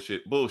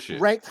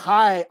 Ranked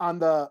high on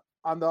the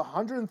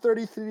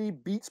 133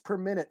 beats per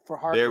minute for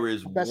horror. There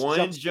is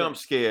one jump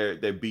scare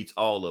that beats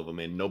all of them,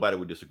 and nobody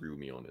would disagree with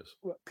me on this.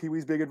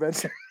 Pee-wee's Big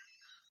Adventure.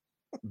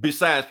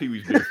 Besides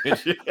Pee-wee's Big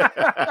Adventure.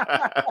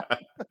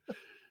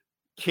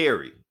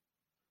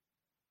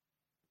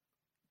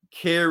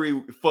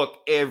 Carrie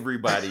fuck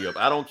everybody up.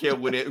 I don't care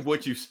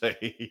what you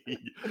say.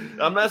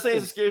 I'm not saying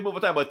it's a scary movie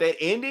of all time, but that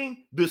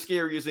ending, the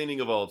scariest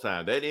ending of all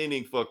time. That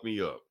ending fucked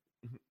me up.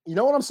 You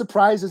know what I'm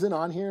surprised isn't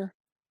on here?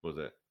 What's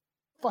that?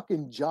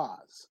 Fucking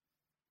Jaws.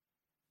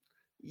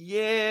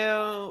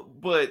 Yeah,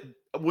 but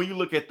when you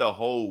look at the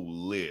whole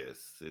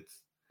list,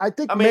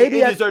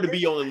 maybe it deserves to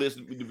be on the list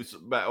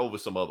over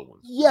some other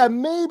ones. Yeah,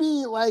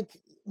 maybe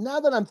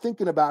now that I'm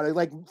thinking about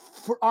it,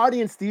 for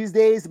audience these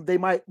days, they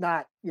might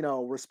not,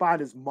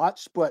 respond as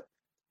much, but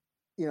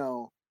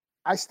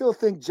I still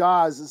think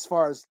Jaws, as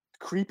far as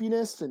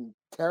creepiness and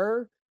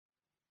terror.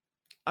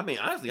 I mean,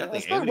 honestly, I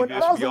think when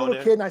I was a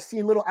little kid and I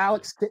seen little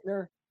Alex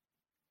Kittner,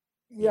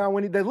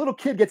 when the little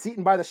kid gets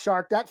eaten by the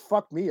shark, that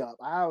fucked me up.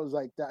 I was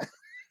like that.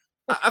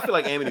 I feel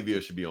like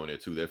Amityville should be on there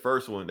too. That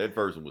first one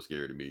was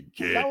scary to me.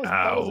 Get out,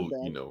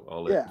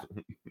 all that.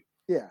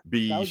 Yeah.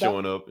 B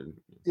showing up and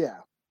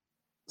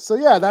So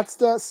yeah,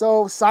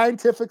 so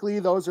scientifically,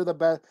 those are the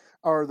best,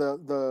 or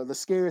the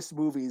scariest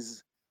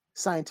movies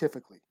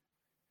scientifically.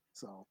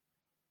 So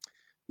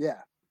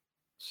yeah.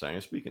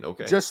 Science speaking,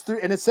 okay. Just three,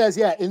 and it says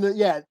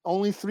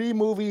only 3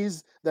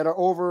 movies that are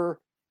over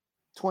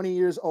 20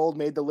 years old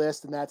made the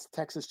list, and that's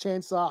Texas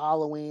Chainsaw,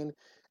 Halloween,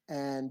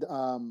 and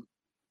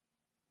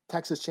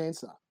Texas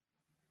Chainsaw.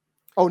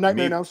 Oh,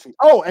 Nightmare on Elm Street.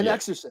 Oh, and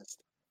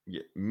Exorcist.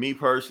 Yeah, me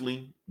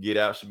personally, Get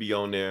Out should be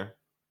on there.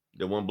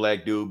 The one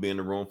black dude being in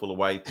a room full of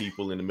white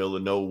people in the middle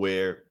of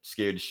nowhere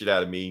scared the shit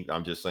out of me.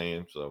 I'm just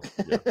saying. So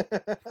yeah.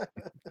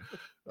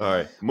 All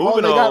right,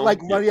 moving on.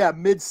 They got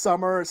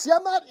Midsummer. See,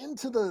 I'm not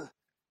into the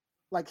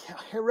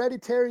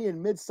Hereditary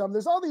and Midsummer.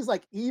 There's all these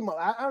emo.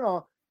 I don't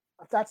know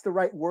if that's the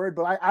right word,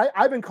 but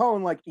I've been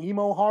calling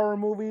emo horror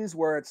movies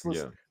where it's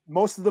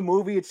most of the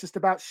movie it's just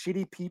about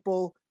shitty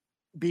people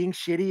being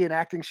shitty and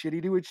acting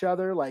shitty to each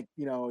other,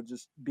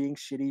 just being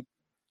shitty.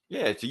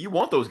 Yeah, so you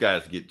want those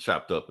guys to get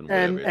chopped up and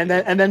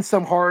then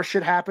some horror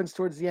shit happens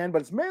towards the end,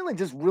 but it's mainly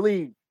just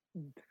really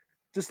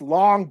just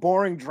long,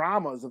 boring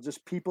dramas of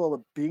just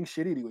people being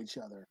shitty to each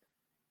other.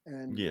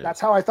 And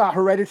that's how I thought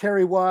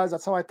Hereditary was.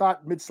 That's how I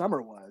thought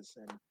Midsummer was.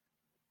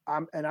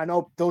 And I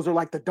know those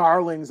are the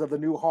darlings of the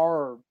new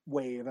horror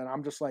wave, and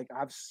I'm just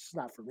it's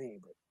not for me,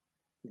 but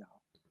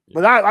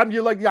But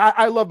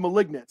I love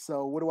Malignant,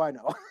 so what do I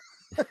know?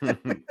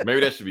 Maybe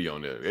that should be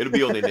on there. It'll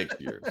be on there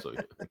next year. So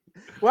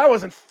well,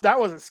 that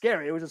wasn't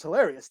scary. It was just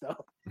hilarious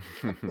though.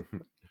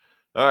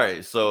 All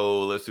right,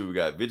 so let's see what we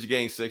got. Video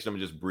game section. I'm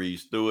gonna just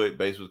breeze through it.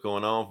 Based what's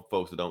going on for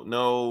folks that don't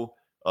know.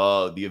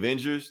 The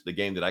Avengers, the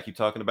game that I keep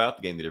talking about,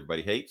 the game that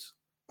everybody hates,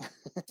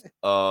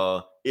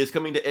 is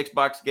coming to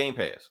Xbox Game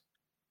Pass.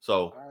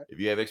 So if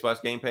you have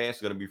Xbox Game Pass,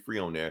 it's gonna be free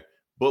on there.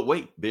 But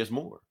wait, there's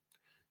more.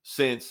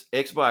 Since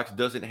Xbox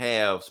doesn't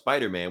have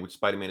Spider-Man, which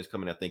Spider-Man is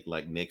coming, I think,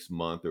 next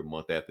month or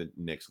month after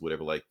next,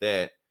 whatever like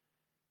that,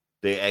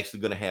 they're actually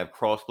going to have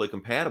cross-play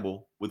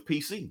compatible with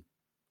PC.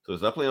 So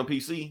as I play on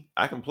PC,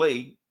 I can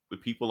play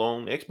with people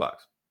on Xbox.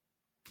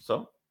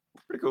 So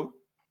pretty cool.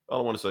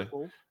 All I want to say.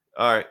 Cool.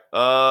 All right.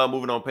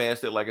 Moving on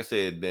past it, like I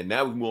said, then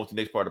now we move on to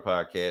the next part of the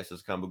podcast.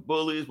 It's Comic Book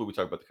Bullies, where we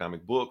talk about the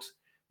comic books.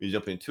 We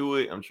jump into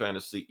it. I'm trying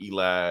to see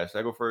Eli. Should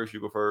I go first?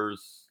 You go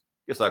first?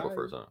 Guess I go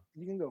first, huh?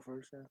 You can go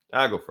first, yeah.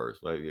 I go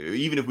first.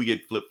 Even if we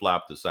get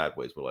flip-flopped to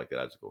sideways, but like that,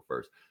 I just go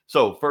first.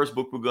 So first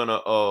book we're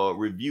gonna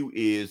review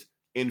is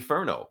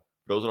Inferno.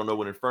 For those who don't know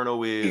what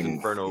Inferno is,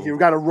 Inferno. You've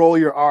got to roll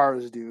your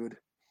R's, dude.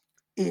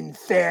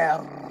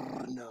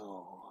 Inferno.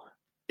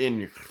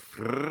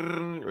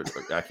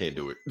 I can't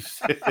do it.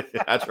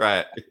 I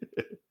tried.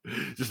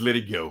 Just let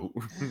it go.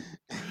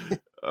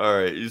 All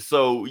right.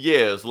 So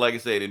like I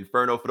said,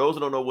 Inferno. For those who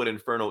don't know what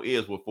Inferno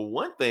is, well, for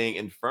one thing,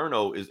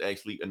 Inferno is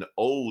actually an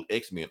old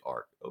X-Men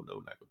arc. Oh no,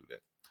 not gonna do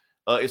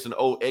that. It's an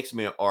old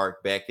X-Men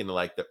arc back in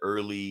the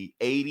early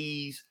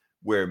 80s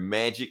where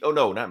Magic. Oh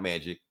no, not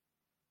Magic.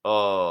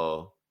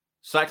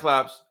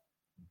 Cyclops,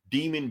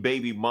 demon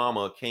baby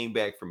mama came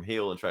back from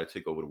hell and tried to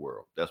take over the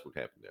world. That's what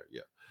happened there.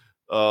 Yeah.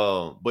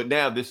 But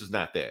now this is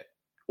not that,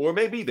 or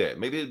maybe that.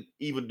 Maybe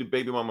even the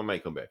baby mama may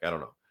come back. I don't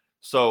know.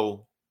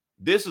 So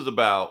this is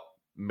about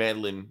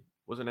Madeline,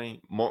 what's her name?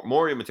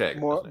 Moira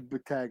McTaggart.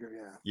 McTaggart,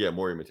 yeah. Yeah,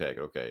 Moira McTaggart.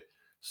 Okay.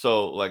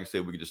 So, like I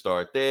said, we could just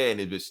start there, and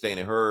it's just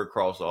standing her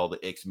across all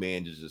the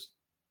X-Men just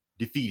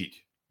defeated,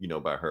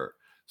 by her.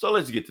 So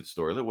let's get to the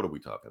story. What are we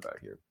talking about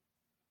here?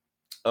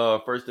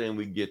 First thing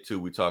we get to,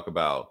 we talk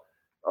about,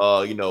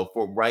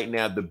 for right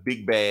now, the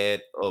big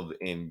bad of,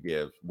 and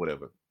yeah,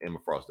 whatever, Emma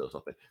Frost does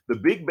something. The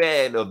big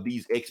bad of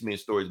these X-Men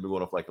stories been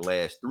going on for like the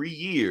last 3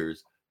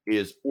 years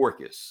is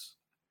Orchis.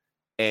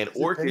 And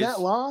Orchis, been that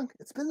long?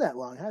 It's been that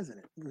long, hasn't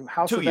it?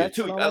 House 2 years.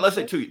 Let's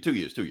say 2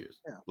 years. 2 years.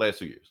 Yeah. Last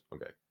 2 years.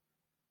 Okay.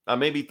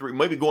 Maybe 3,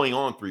 maybe going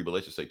on 3, but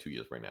let's just say 2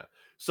 years right now.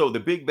 So the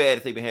big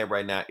bad that they have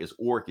right now is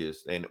Orchis,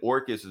 and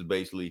Orchis is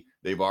basically,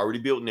 they've already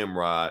built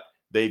Nimrod.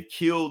 They've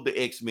killed the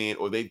X-Men,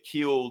 or they've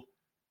killed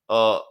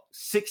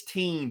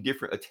 16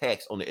 different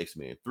attacks on the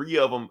X-Men. 3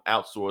 of them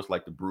outsourced,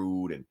 like the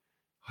Brood, and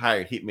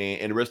hired Hitman,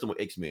 and the rest of them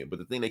were X-Men. But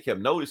the thing they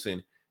kept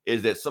noticing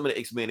is that some of the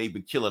X-Men they've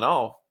been killing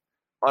off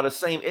are the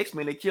same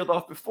X-Men they killed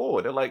off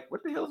before. They're like,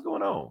 what the hell is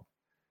going on?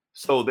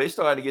 So they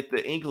started to get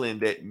the inkling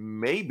that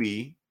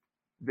maybe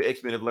the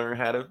X-Men have learned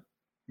how to,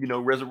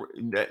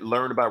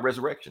 learn about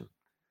resurrection.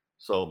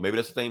 So maybe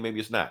that's the thing, maybe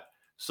it's not.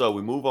 So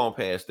we move on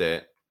past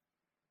that.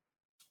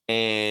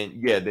 And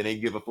yeah, then they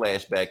give a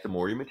flashback to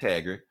Moira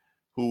McTaggart,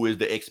 who is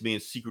the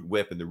X-Men's secret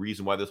weapon, the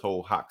reason why this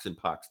whole Hox and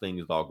Pox thing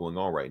is all going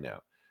on right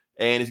now.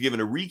 And it's giving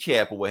a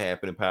recap of what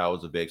happened in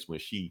Powers of X when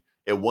she,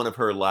 at one of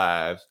her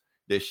lives,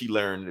 that she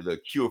learned the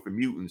cure for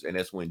mutants, and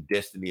that's when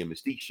Destiny and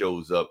Mystique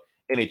shows up,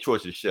 and they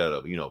torture the shit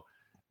out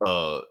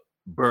of,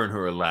 burn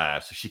her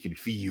alive so she can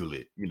feel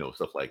it,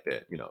 stuff like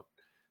that,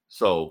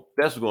 So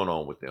that's what's going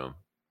on with them.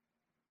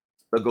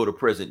 They'll go to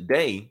present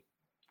day,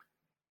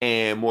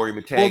 and Moira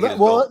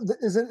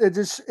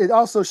McTaggart. It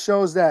also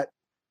shows that,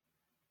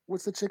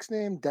 what's the chick's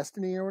name?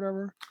 Destiny or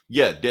whatever?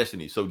 Yeah,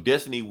 Destiny. So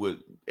Destiny was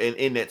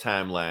in that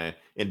timeline,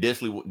 and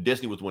Destiny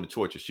was one to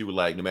torture. She was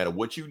like, no matter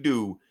what you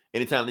do,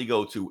 anytime you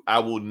go to, I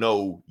will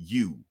know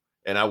you,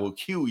 and I will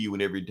kill you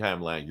in every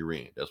timeline you're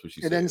in. That's what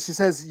she said. And then she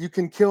says, you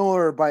can kill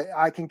her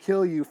I can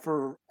kill you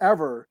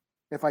forever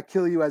if I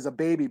kill you as a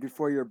baby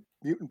before your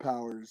mutant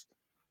powers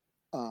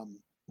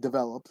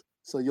develop.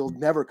 So you'll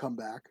never come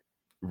back.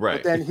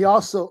 Right. But then she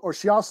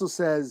also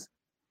says,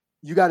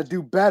 you got to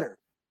do better.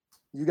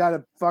 You got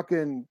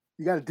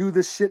to do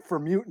this shit for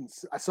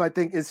mutants. So I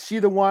think, is she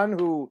the one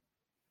who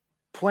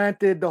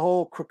planted the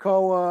whole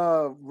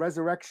Krakoa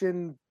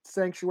resurrection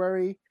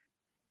sanctuary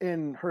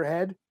in her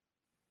head?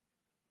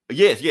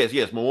 Yes.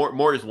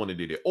 Moira's the one that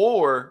did it.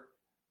 Or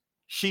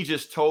she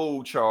just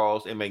told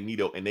Charles and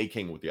Magneto, and they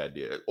came with the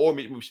idea. Or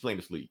maybe she's playing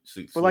the sleep.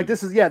 But like,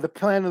 this is, the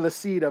plan of the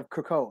seed of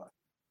Krakoa.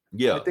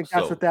 Yeah. I think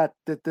that's what that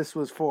this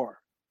was for.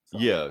 So,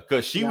 yeah,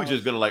 because she was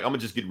just gonna I'm gonna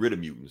just get rid of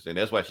mutants, and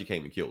that's why she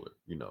came and killed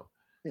her,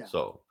 Yeah.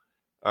 So,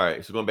 all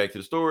right. So going back to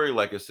the story,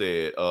 like I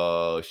said,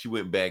 she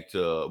went back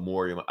to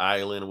Moria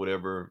Island or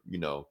whatever,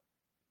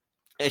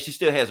 and she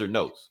still has her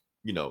notes,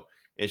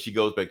 and she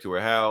goes back to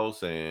her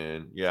house,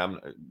 and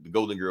the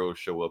Golden Girls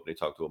show up and they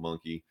talk to a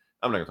monkey.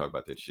 I'm not gonna talk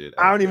about that shit.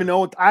 I don't even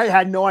know. I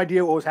had no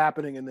idea what was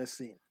happening in this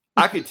scene.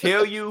 I could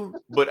tell you,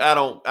 but I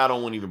don't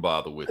want to even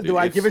bother with it.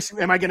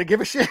 Am I going to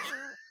give a shit?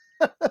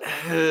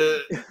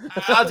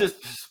 I'll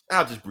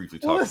just briefly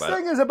talk about it. The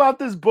thing is about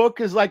this book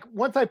is, like,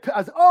 once I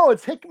was,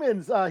 it's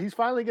Hickman's. He's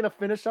finally going to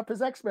finish up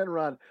his X-Men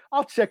run.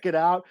 I'll check it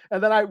out.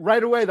 And then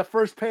right away, the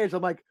first page,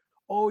 I'm like,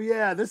 oh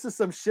yeah, this is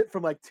some shit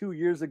from like 2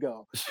 years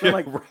ago. I'm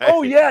like, right.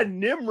 Oh yeah,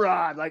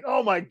 Nimrod. Like,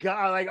 oh my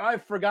God. Like, I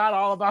forgot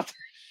all about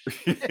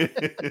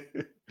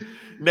that.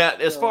 Now,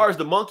 as far as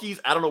the monkeys,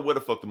 I don't know where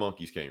the fuck the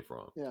monkeys came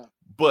from. Yeah.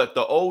 But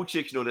the old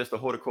chicks, that's the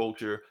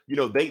horticulture.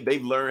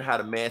 They've learned how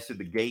to master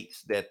the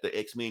gates that the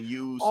X-Men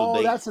use.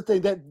 So that's the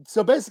thing.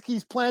 So basically,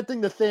 he's planting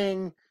the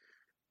thing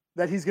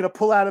that he's gonna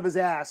pull out of his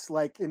ass,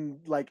 like in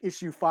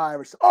issue 5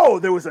 or so. Oh,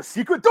 there was a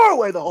secret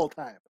doorway the whole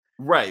time.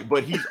 Right,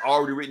 but he's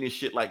already written this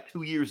shit like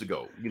 2 years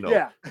ago.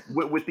 Yeah.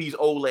 with these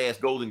old ass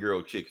Golden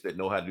Girl chicks that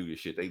know how to do this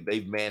shit.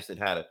 They've mastered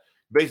how to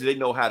basically, they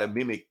know how to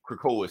mimic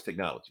Krakoa's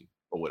technology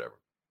or whatever.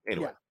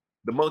 Anyway. Yeah.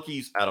 The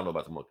monkeys, I don't know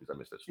about the monkeys. I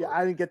missed that story. Yeah,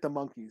 I didn't get the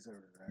monkeys.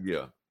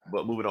 Yeah,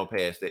 but moving on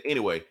past that.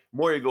 Anyway,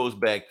 Moira goes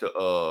back to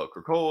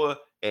Krakoa,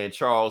 and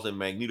Charles and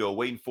Magneto are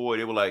waiting for it.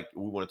 They were like,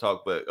 we want to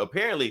talk, but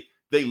apparently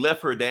they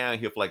left her down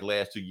here for like the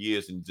last 2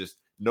 years, and just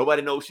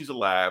nobody knows she's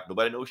alive.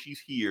 Nobody knows she's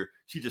here.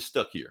 She's just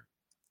stuck here,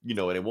 and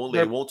they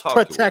won't talk to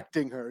her.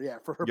 Protecting her, yeah,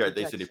 for her. Yeah,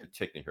 they said they're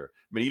protecting her.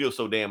 Magneto's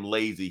so damn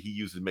lazy, he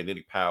uses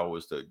magnetic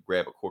powers to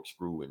grab a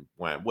corkscrew and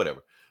whatever.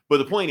 But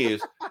the point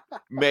is,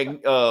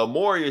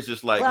 Moria is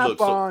just like,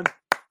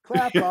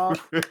 clap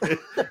off.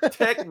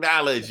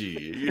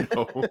 Technology,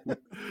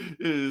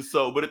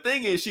 So, but the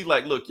thing is, she's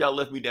like, look, y'all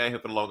left me down here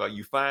for the long haul.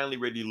 You finally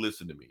ready to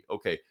listen to me.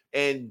 Okay.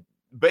 And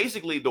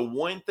basically, the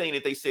one thing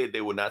that they said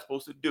they were not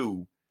supposed to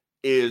do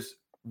is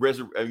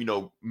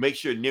make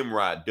sure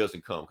Nimrod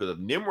doesn't come. Because if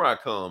Nimrod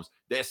comes,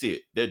 that's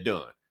it. They're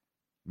done.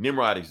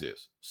 Nimrod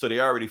exists. So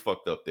they already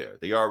fucked up there.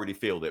 They already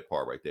failed that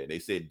part right there. They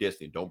said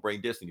Destiny, don't bring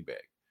Destiny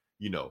back,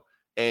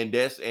 And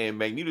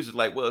Magneto's is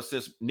like, well,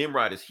 since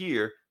Nimrod is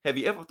here, have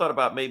you ever thought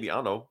about maybe, I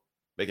don't know,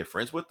 making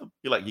friends with them?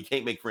 You're like, you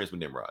can't make friends with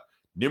Nimrod.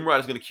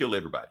 Nimrod is going to kill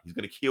everybody. He's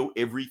going to kill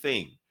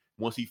everything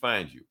once he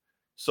finds you.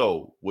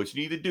 So what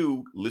you need to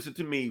do, listen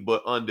to me,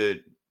 but under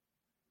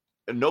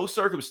no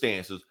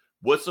circumstances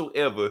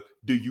whatsoever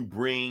do you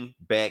bring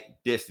back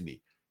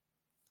Destiny.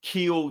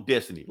 Kill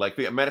Destiny. Like,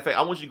 matter of fact,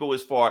 I want you to go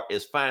as far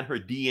as find her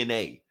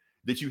DNA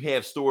that you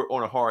have stored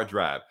on a hard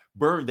drive.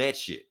 Burn that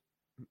shit.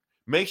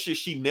 Make sure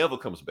she never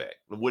comes back.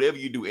 Whatever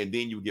you do, and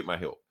then you get my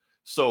help.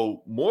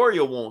 So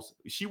Moria wants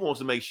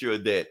to make sure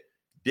that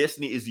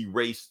Destiny is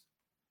erased,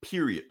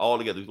 period,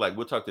 altogether. Like,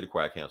 we'll talk to the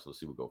Quiet Council and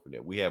see what we'll go from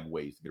there. We have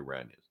ways to get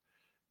around this.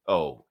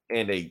 Oh,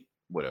 and they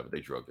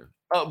drugged her.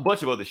 A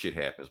bunch of other shit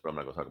happens, but I'm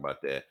not gonna talk about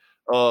that.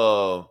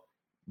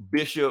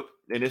 Bishop,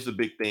 and this is a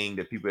big thing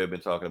that people have been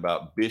talking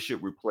about.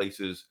 Bishop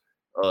replaces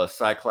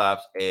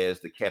Cyclops as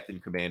the Captain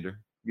Commander,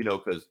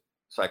 because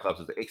Cyclops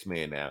is the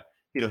X-Man now.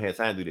 He don't have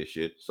time to do this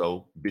shit,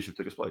 so Bishop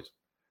took his place.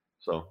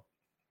 So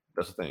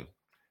that's the thing.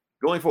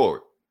 Going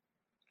forward,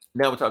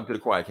 now we're talking to the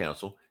Quiet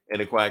Council,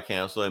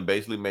 and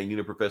basically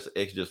Magneto, Professor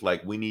X, just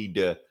like, we need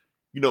to,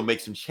 make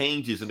some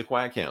changes in the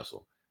Quiet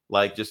Council.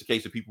 Like, just in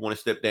case if people want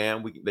to step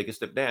down, they can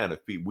step down.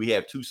 If we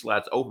have 2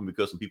 slots open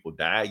because some people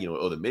die,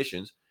 other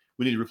missions,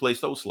 we need to replace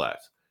those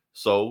slots.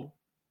 So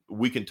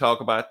we can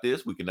talk about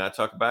this. We cannot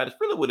talk about it. It's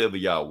really whatever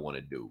y'all want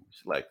to do.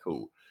 It's like,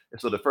 cool.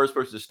 And so the first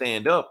person to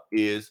stand up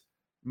is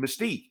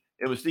Mystique.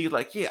 And Mystique is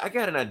like, yeah, I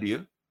got an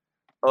idea.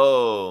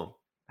 How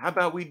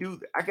about we do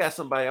that? I got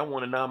somebody I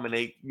want to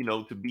nominate,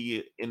 to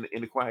be in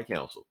the Quiet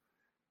Council.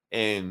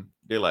 And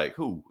they're like,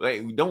 who? Hey,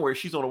 don't worry,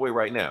 she's on the way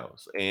right now.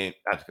 And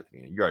I just got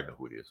the end. You already know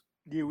who it is.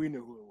 Yeah, we know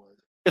who it was.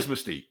 It's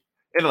Mystique.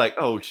 And they're like,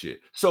 oh shit.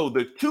 So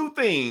the 2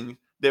 things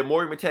that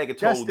Moira McTaggart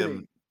told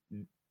them.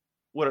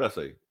 What did I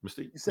say?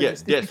 Mystique? Yeah,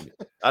 Mystique. Destiny.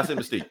 I said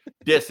Mystique.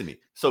 Destiny.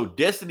 So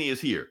Destiny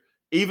is here.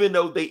 Even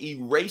though they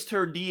erased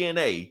her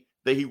DNA,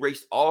 they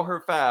erased all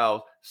her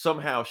files,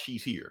 somehow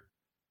she's here.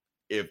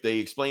 If they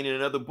explain in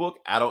another book,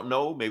 I don't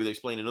know. Maybe they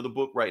explain in another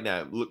book right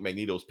now. Look,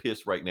 Magneto's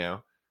pissed right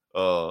now.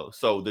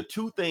 So the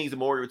 2 things that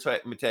Moira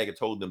McTaggart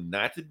told them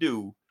not to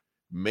do,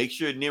 make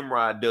sure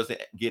Nimrod doesn't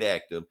get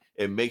active,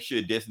 and make sure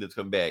Destiny doesn't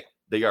come back.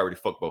 They already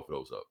fucked both of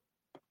those up.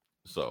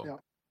 So, yeah.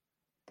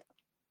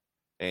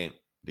 And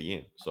the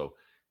end. So,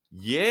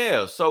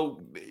 yeah.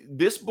 So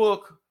this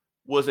book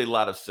was a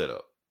lot of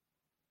setup.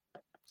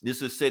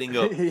 This is setting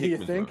up.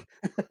 You think?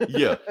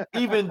 Yeah.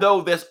 Even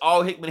though that's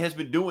all Hickman has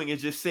been doing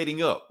is just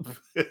setting up.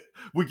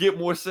 We get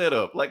more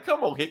setup. Like,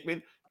 come on,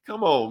 Hickman.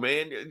 Come on,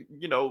 man.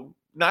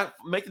 Not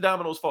make the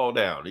dominoes fall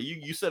down.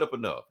 You set up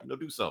enough.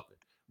 Do something.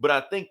 But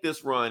I think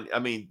this run,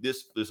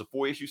 this is a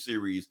 4-issue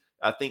series.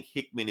 I think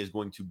Hickman is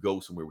going to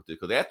go somewhere with it,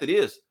 because after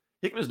this,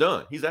 Hickman's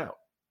done. He's out.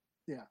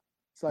 Yeah.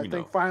 So I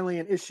think finally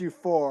in issue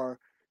 4,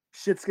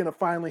 shit's gonna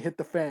finally hit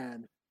the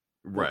fan.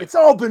 Right. It's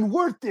all been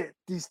worth it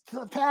these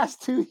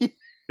past 2 years.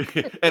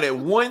 And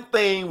then one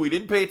thing we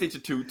didn't pay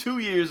attention to 2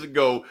 years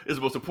ago is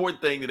the most important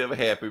thing that ever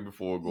happened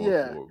before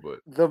going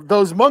forward. But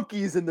those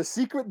monkeys in the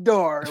secret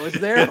door was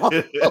there.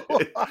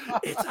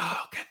 It's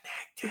all connected.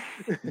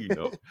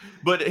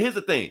 But here's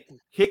the thing: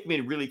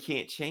 Hickman really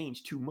can't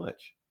change too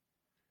much,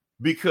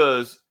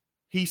 because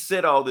he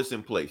set all this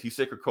in place. He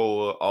set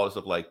Krakoa, all this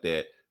stuff like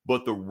that.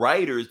 But the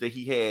writers that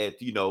he had,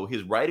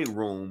 his writing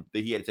room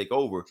that he had to take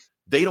over,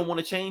 they don't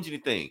want to change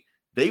anything.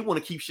 They want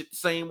to keep shit the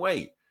same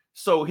way.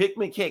 So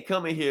Hickman can't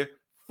come in here,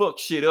 fuck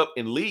shit up,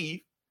 and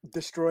leave.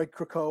 Destroy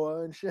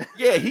Krakoa and shit.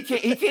 Yeah, he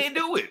can't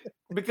do it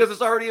because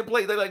it's already in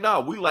place. They're like, no,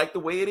 we like the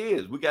way it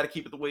is. We got to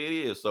keep it the way it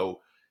is.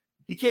 So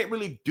he can't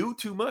really do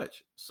too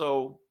much.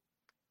 So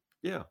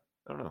yeah,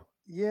 I don't know.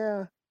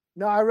 Yeah.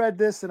 No, I read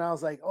this and I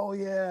was like, oh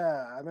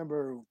yeah, I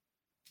remember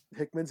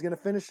Hickman's gonna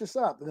finish this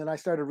up. And then I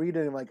started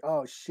reading and I'm like,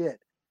 oh shit,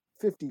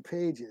 50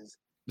 pages.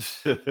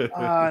 And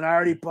I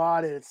already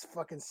bought it. It's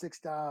fucking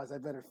 $6. I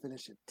better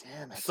finish it.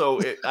 Damn it.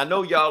 So I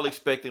know y'all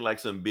expecting like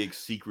some big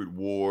Secret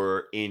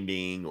War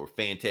ending or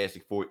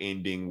Fantastic Four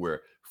ending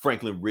where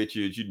Franklin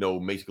Richards,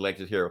 makes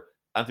Galactus hero.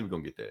 I think we're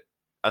gonna get that.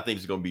 I think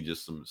it's gonna be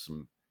just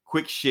some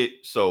quick shit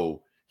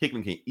so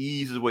Hickman can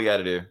ease his way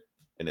out of there,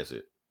 and that's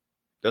it.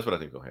 That's what I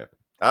think is gonna happen.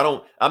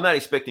 I'm not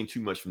expecting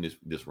too much from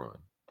this run.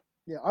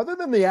 Yeah, other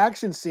than the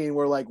action scene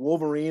where like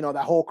Wolverine or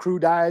that whole crew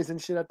dies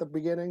and shit at the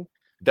beginning.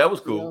 That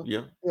was cool.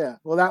 Yeah. Yeah.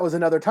 Well, that was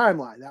another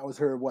timeline. That was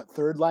her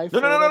third life?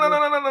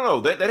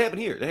 No. That happened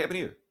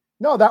here.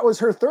 No, that was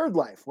her third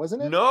life,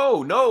 wasn't it?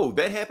 No,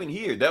 that happened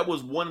here. That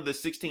was one of the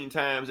 16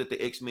 times that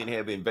the X-Men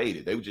have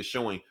invaded. They were just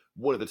showing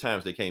one of the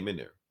times they came in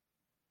there.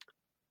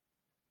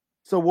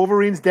 So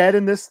Wolverine's dead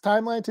in this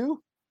timeline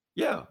too?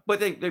 Yeah, but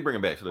they bring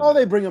him back. So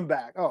they bring him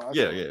back. Oh,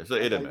 yeah. So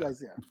it doesn't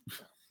matter.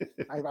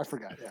 I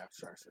forgot. Yeah,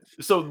 sorry.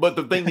 So, but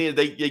the thing is,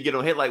 they get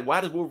on head like, why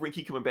does Wolverine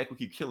keep coming back? We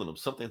keep killing him.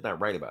 Something's not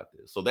right about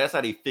this. So that's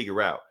how they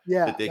figure out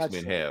that the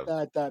X-Men have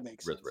that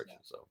makes resurrection.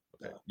 Sense,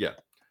 yeah. So yeah.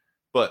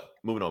 But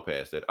moving on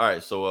past that. All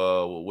right.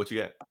 So what you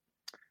got?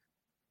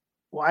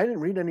 Well, I didn't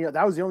read any.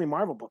 That was the only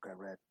Marvel book I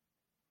read.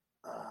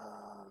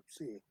 Let's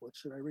see. What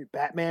should I read?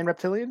 Batman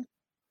Reptilian.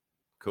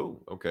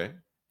 Cool. Okay.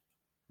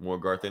 More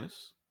Garth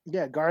Ennis.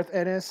 Yeah, Garth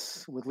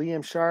Ennis with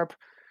Liam Sharp.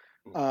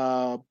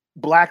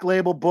 Black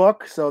Label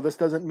book, so this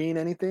doesn't mean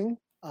anything.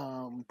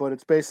 But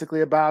it's basically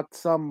about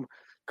some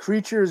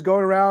creature is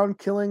going around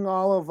killing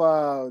all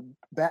of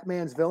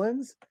Batman's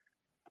villains,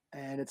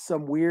 and it's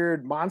some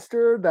weird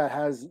monster that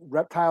has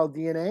reptile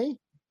DNA,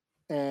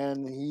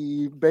 and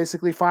he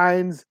basically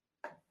finds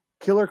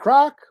Killer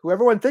Croc, who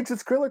everyone thinks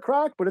it's Killer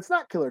Croc, but it's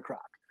not Killer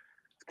Croc.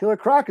 Killer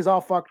Croc is all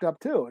fucked up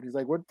too, and he's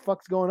like, "What the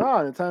fuck's going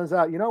on?" And it turns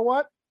out, you know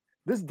what?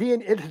 This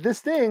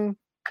thing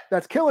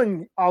that's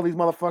killing all these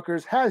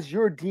motherfuckers has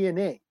your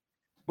DNA,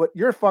 but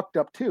you're fucked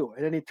up too.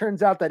 And then it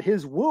turns out that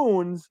his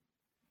wounds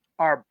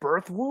are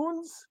birth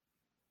wounds.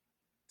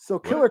 So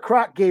Killer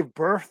Croc gave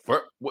birth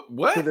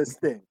to this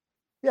thing.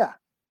 Yeah.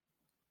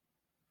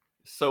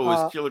 So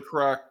is Killer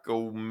Croc a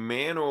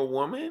man or a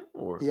woman?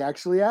 Or he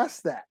actually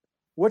asked that,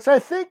 which I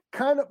think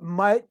kind of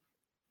might.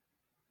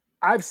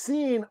 I've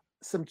seen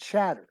some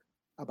chatter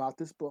about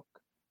this book,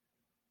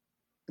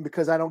 and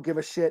because I don't give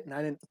a shit and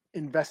I didn't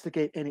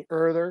investigate any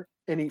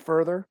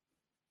further.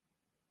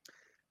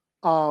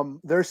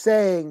 They're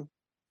saying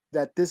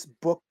that this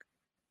book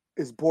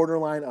is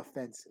borderline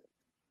offensive.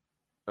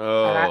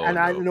 Oh, and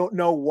I don't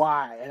know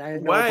why. And I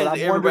know, why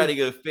is everybody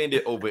get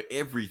offended over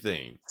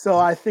everything? So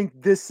I think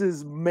this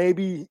is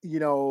maybe,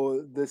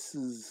 this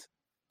is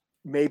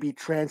maybe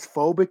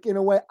transphobic in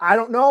a way. I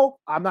don't know.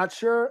 I'm not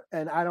sure,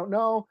 and I don't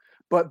know.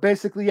 But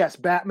basically, yes,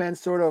 Batman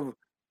sort of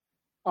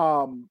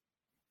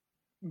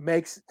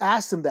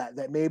asks him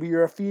that maybe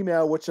you're a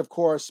female, which of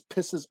course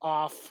pisses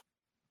off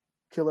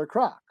Killer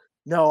Croc.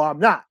 No, I'm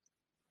not.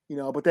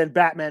 But then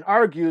Batman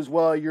argues,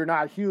 well, you're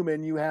not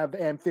human. You have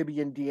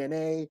amphibian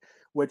DNA,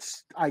 which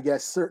I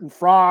guess certain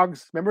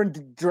frogs. Remember,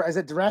 is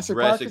it Jurassic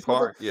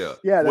Park? Yeah.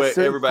 Yeah. Where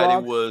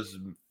everybody was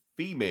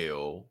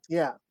female.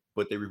 Yeah.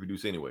 But they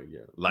reproduce anyway.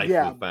 Yeah. Life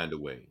will find a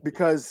way.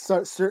 Because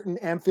certain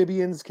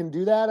amphibians can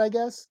do that, I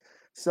guess.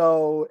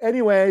 So,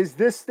 anyways,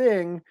 this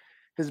thing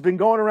has been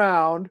going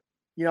around.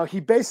 He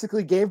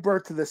basically gave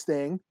birth to this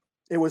thing.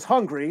 It was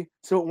hungry,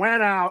 so it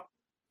went out.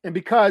 And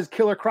because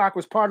Killer Croc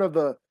was part of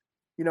the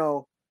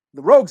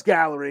Rogues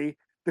Gallery,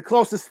 the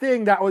closest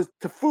thing that was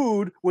to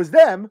food was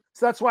them.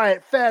 So that's why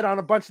it fed on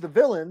a bunch of the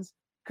villains,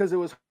 because it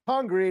was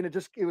hungry and it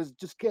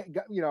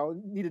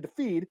needed to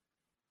feed.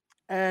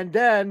 And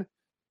then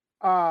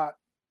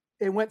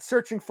it went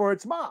searching for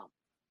its mom.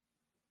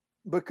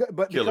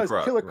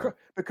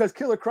 Because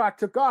Killer Croc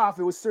took off,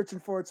 it was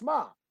searching for its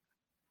mom.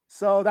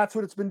 So that's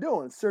what it's been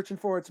doing. It's searching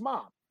for its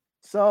mom.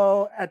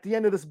 So at the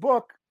end of this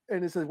book,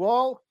 and it says,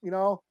 well,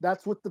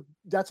 that's what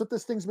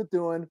this thing's been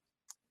doing.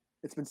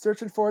 It's been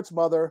searching for its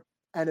mother,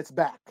 and it's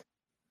back.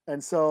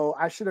 And so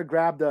I should have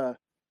grabbed the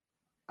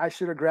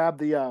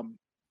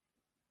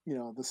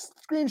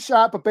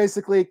screenshot, but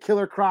basically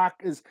Killer Croc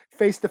is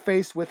face to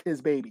face with his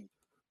baby.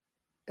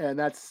 And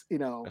that's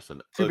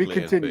to be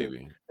continued.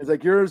 Baby. It's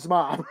like, yours,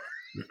 mom.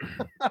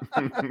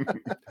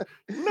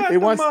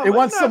 It wants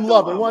some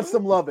love. It wants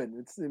some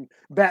loving.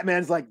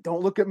 Batman's like,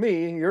 don't look at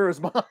me.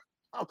 Yours, mom.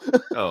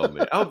 Oh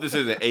man, I hope this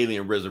isn't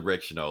Alien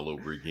Resurrection all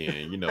over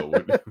again.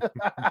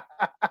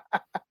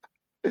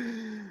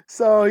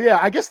 So yeah,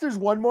 I guess there's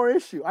one more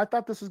issue. I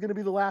thought this was going to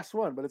be the last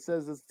one, but it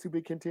says it's to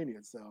be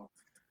continued. So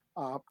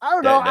I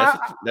don't know.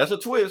 That's a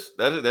twist.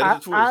 That is a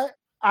twist.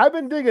 I've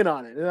been digging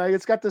on it.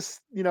 It's got this,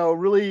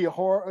 really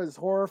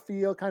horror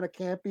feel, kind of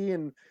campy,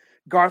 and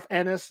Garth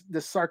Ennis,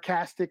 this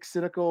sarcastic,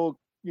 cynical,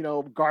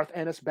 Garth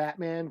Ennis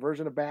Batman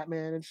version of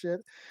Batman and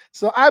shit.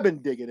 So I've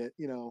been digging it,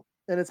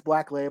 and it's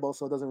Black Label,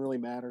 so it doesn't really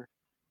matter.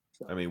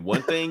 So. I mean,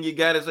 one thing you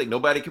gotta say,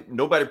 nobody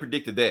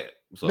predicted that.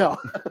 So. No.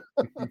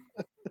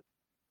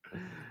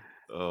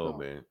 Oh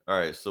man. All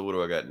right. So what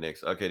do I got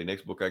next? Okay, the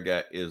next book I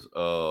got is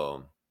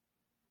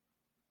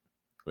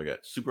we got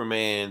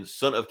Superman,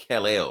 Son of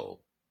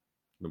Kal-El,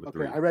 number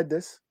 3. I read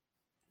this.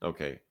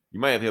 Okay. You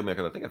might have helped me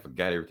because I think I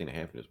forgot everything that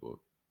happened in this book.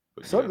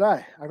 But, so did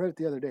I. I read it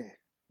the other day.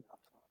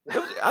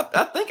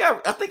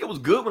 I think it was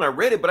good when I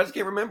read it, but I just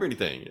can't remember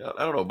anything.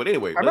 I don't know. But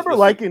anyway, I remember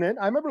liking it.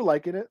 I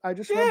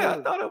just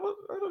I thought it was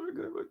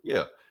good. But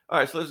yeah. All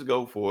right, so let's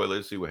go for it.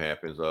 Let's see what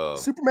happens.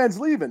 Superman's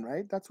leaving,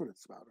 right? That's what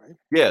it's about, right?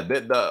 Yeah,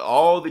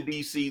 all the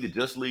DC, the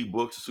Justice League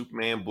books, the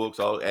Superman books,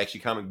 all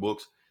action comic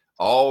books,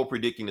 all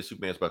predicting that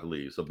Superman's about to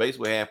leave. So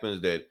basically what happens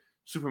is that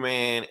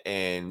Superman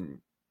and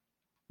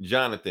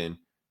Jonathan,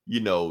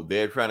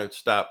 they're trying to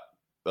stop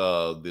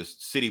this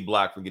city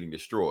block from getting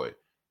destroyed.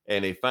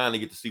 And they finally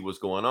get to see what's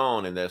going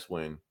on, and that's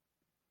when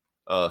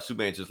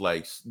Superman's just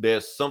like,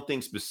 there's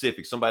something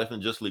specific. Somebody from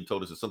Justice League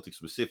told us there's something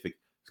specific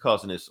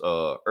causing this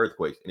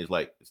earthquake, and it's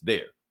like, it's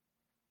there.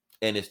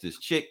 And it's this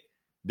chick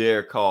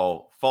there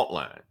called Fault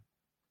Line.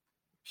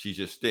 She's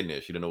just sitting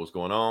there. She don't know what's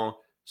going on.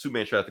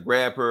 Superman tries to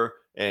grab her,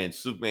 and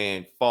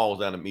Superman falls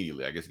down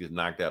immediately. I guess he gets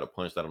knocked out or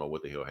punched. I don't know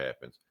what the hell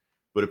happens.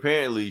 But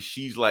apparently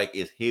she's like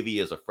as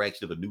heavy as a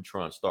fraction of a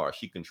neutron star.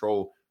 She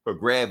controls her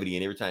gravity,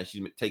 and every time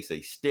she takes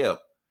a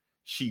step,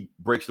 she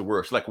breaks the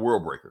world. She's like a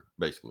world breaker,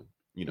 basically,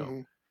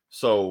 Mm-hmm.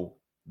 So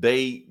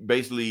they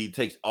basically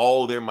takes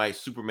all their might.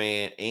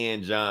 Superman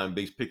and John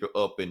pick her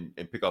up and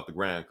pick off the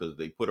ground, because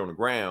they put her on the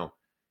ground,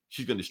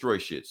 she's gonna destroy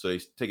shit. So they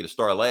take her to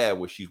Star Lab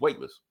where she's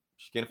weightless.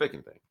 She can't affect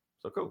anything.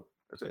 So cool.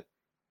 That's it.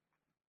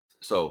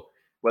 So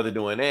while they're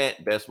doing that,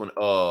 that's when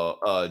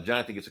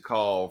Jonathan gets a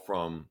call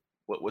from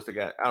what's the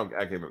guy? I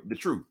can't remember. The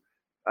Truth.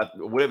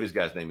 Whatever his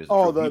guy's name is.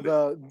 Oh,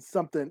 the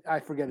something I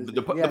forget his name.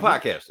 The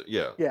podcaster.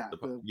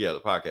 The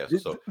podcaster.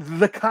 So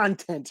the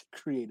content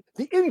creator,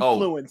 the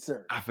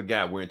influencer. I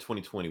forgot we're in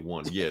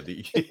 2021. Yeah,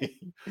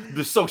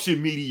 the social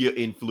media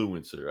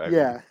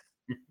influencer.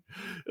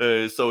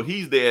 So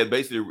he's there.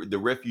 Basically, the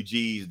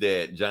refugees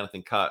that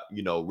Jonathan caught,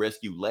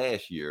 rescued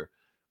last year.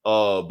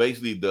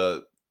 Basically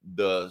the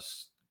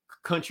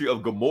country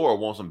of Gomorrah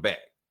wants them back,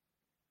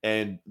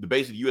 and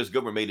the U.S.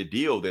 government made a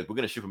deal that we're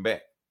going to ship them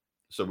back.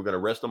 So we're going to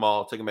arrest them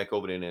all, take them back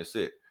over there, and that's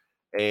it.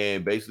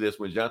 And basically, that's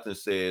when Jonathan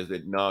says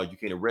that, no, you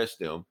can't arrest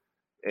them.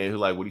 And he's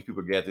like, well, these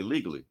people got there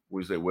legally.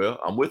 We say, well,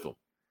 I'm with them.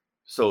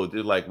 So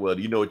they're like, well,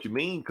 do you know what you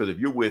mean? Because if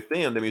you're with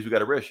them, that means we got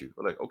to arrest you.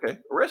 We're like, okay,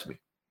 arrest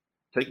me.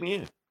 Take me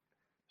in.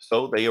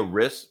 So they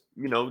arrest,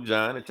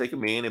 John and take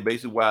him in. And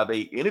basically, while they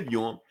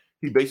interview him,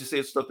 he basically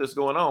says stuff that's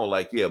going on.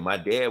 Like, yeah, my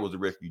dad was a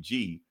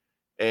refugee.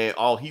 And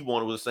all he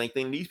wanted was the same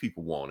thing these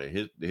people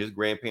wanted. His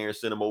grandparents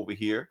sent him over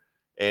here.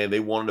 And they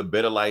wanted a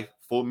better life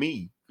for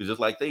me,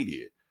 just like they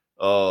did.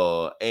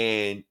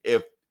 And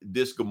if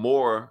this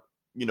Gomorrah,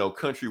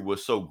 country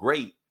was so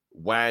great,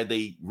 why are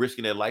they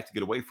risking their life to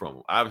get away from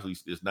them?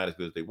 Obviously, it's not as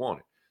good as they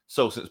wanted.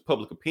 So since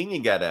public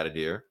opinion got out of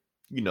there,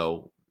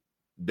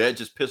 that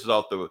just pisses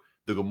off the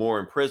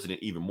Gomorran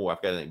president even more. I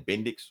forgot his name,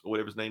 Bendix or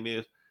whatever his name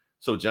is.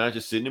 So John's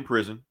just sitting in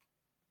prison,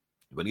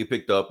 going to get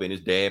picked up, and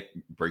his dad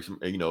breaks him,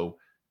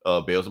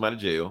 bails him out of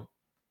jail.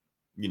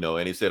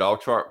 And he said all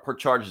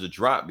charges are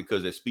dropped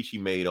because that speech he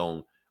made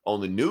on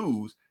the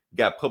news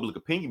got public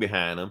opinion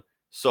behind him.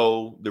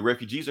 So the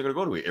refugees are going to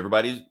go to it.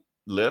 Everybody's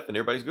left and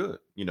everybody's good.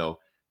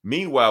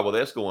 Meanwhile, while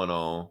that's going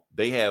on,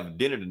 they have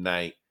dinner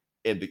tonight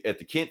at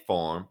the Kent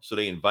farm. So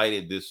they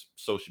invited this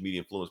social media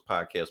influence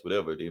podcast,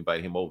 whatever. They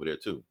invite him over there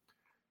too.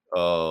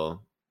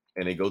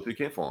 And they go to the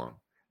Kent farm.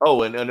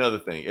 Oh, and another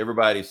thing,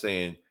 everybody's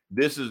saying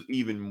this is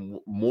even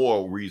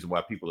more reason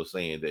why people are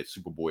saying that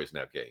Superboy is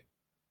not gay.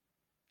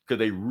 Because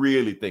they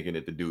really thinking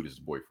that the dude is his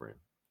boyfriend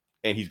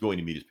and he's going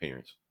to meet his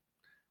parents.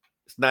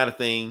 It's not a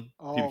thing.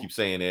 People keep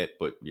saying that,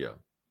 but yeah,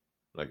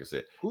 like I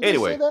said.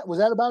 Anyway, that? Was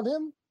that about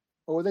him?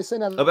 Or were they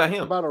saying that about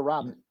him? About a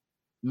Robin?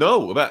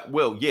 No,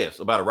 yes,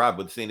 about a Robin,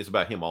 but they're saying it's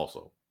about him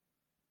also.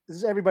 This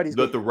is everybody's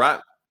the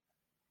Robin.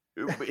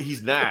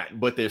 He's not,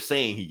 but they're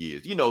saying he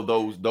is.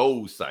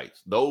 Those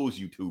sites, those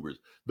YouTubers,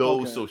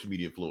 those social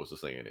media influencers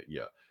saying it.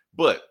 Yeah.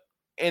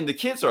 And the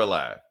Kents are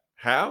alive.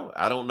 How?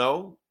 I don't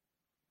know.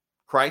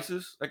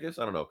 Crisis, I guess.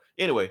 I don't know.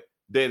 Anyway,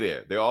 they're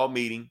there. They're all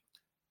meeting.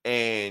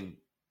 And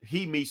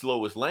he meets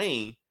Lois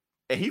Lane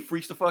and he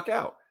freaks the fuck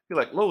out. He's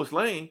like, Lois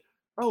Lane?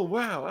 Oh,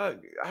 wow.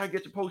 I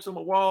get to post on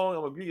my wall.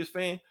 I'm a biggest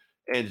fan.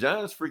 And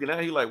John's freaking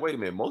out. He's like, wait a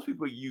minute. Most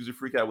people usually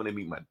freak out when they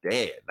meet my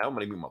dad. Now when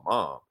they meet my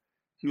mom.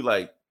 He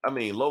like,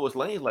 Lois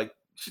Lane, like,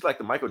 she's like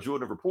the Michael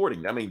Jordan of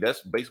reporting.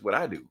 That's basically what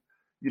I do.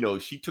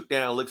 She took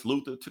down Lex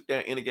Luthor, took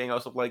down Intergang, or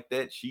stuff like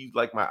that. She's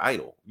like my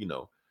idol,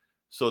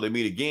 So they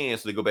meet again.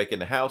 So they go back in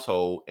the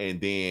household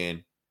and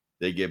then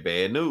they get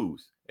bad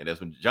news. And that's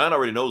when John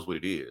already knows what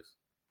it is.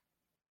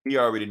 He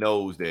already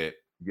knows that,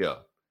 yeah,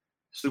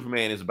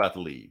 Superman is about to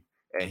leave.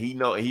 And he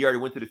already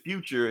went to the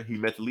future. He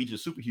met the Legion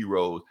of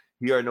Superheroes.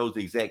 He already knows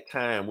the exact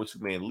time when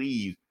Superman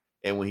leaves.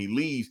 And when he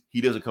leaves,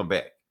 he doesn't come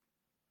back.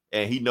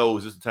 And he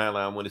knows this is the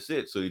timeline when it's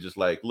it. So he's just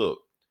like, look,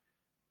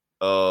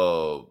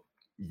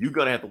 you're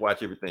going to have to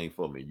watch everything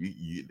for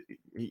me.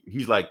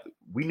 He's like,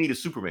 we need a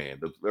Superman.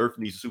 The Earth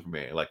needs a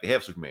Superman. Like they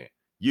have Superman.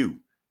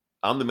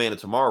 I'm the man of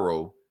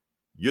tomorrow.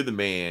 You're the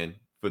man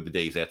for the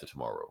days after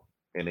tomorrow.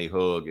 And they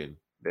hug and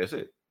that's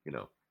it,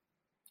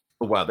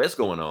 But while that's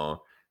going on,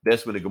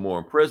 that's when the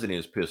Gomorran president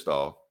is pissed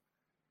off.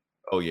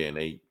 Oh, yeah. And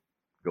they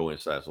go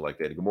inside. So like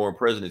that. The Gomorran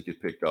president gets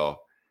picked off.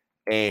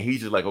 And he's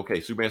just like, okay,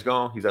 Superman's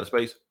gone. He's out of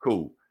space.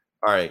 Cool.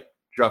 All right.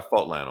 Drop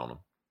fault line on him.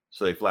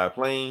 So they fly a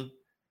plane,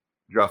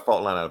 drop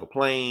fault line out of a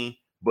plane,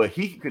 but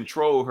he can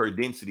control her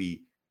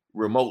density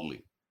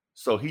remotely.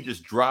 So he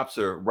just drops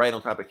her right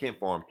on top of Kent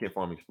Farm. Kent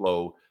Farm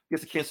explode.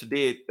 Guess the Kents are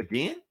dead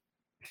again?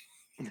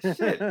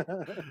 Shit.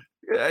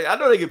 I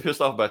know they get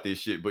pissed off about this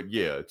shit, but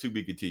yeah, to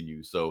be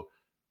continued. So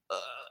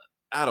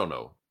I don't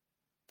know.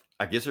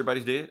 I guess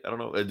everybody's dead. I don't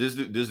know.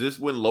 Does this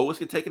when Lois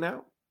get taken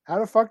out? How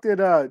the fuck did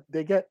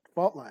they get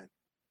fault line?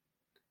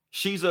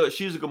 She's a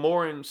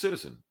Gomorran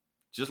citizen,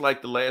 just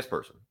like the last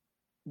person.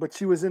 But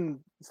she was in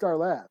Star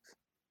Labs.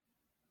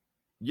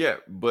 Yeah,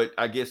 but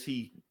I guess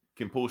he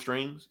can pull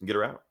strings and get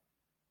her out.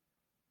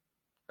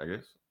 I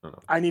guess. I don't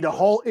know. I need a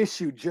whole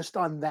issue just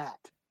on that.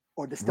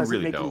 Or this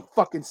doesn't make any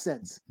fucking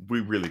sense. We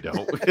really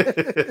don't.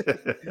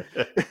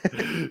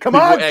 Come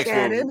on,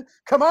 Cannon.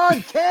 Come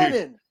on,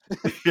 Cannon.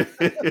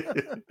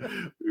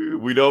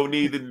 We don't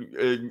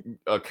need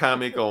a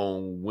comic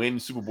on when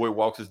Superboy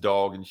walks his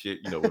dog and shit.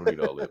 We don't need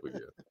all that. But yeah.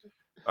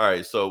 All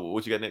right. So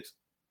what you got next?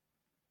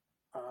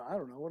 I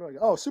don't know. What do I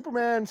got? Oh,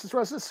 Superman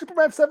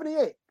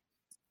 78.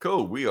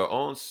 Cool. We are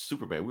on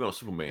Superman. We're on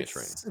Superman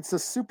train. It's a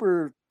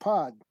super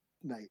pod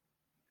night.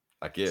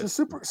 I guess.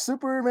 So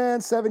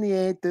Superman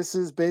 78. This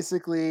is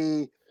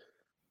basically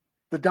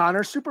the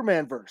Donner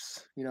Superman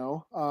verse,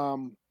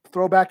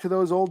 throwback to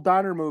those old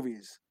Donner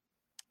movies.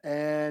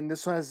 And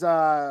this was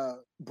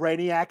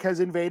Brainiac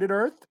has invaded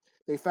Earth.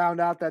 They found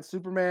out that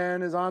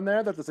Superman is on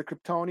there, that there's a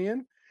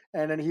Kryptonian,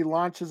 and then he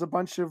launches a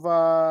bunch of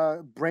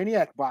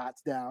Brainiac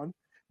bots down.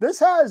 This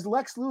has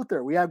Lex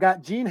Luthor. We have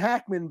got Gene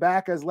Hackman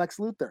back as Lex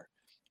Luthor,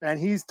 and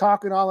he's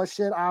talking all this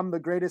shit. I'm the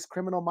greatest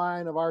criminal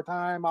mind of our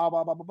time, blah,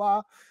 blah, blah,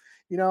 blah,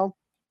 blah,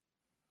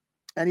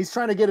 and he's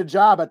trying to get a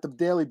job at the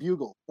Daily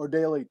Bugle or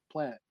Daily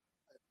Planet.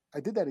 I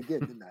did that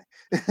again, didn't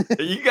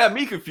I? You got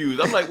me confused.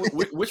 I'm like,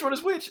 which one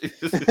is which?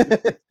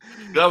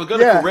 I was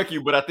going to correct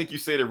you, but I think you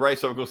said it right,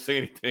 so I'm going to say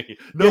anything.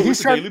 No,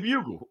 it's the Daily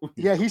Bugle.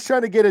 Yeah, he's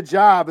trying to get a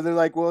job, and they're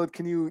like, well,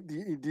 do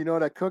you know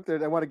what I cooked?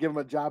 I want to give him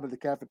a job at the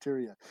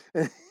cafeteria.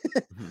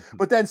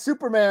 But then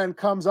Superman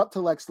comes up to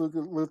Lex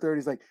Luthor, and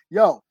he's like,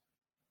 yo,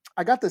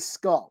 I got this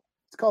skull.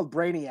 It's called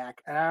Brainiac,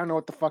 and I don't know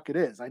what the fuck it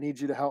is. I need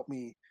you to help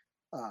me,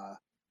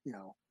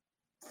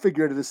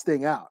 figure this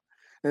thing out.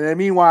 And then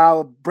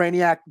meanwhile,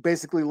 Brainiac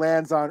basically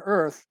lands on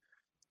Earth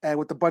and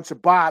with a bunch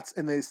of bots,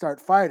 and they start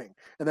fighting.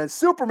 And then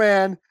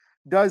Superman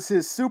does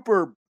his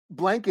super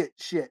blanket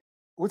shit.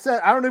 What's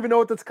that? I don't even know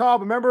what that's called.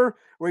 Remember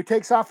where he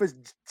takes off his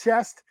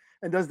chest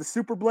and does the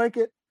super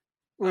blanket?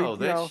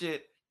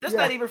 Shit. That's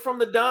not even from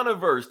the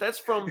Donnerverse. That's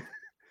from...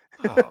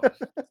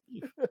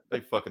 they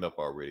fucking up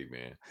already,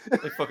 man.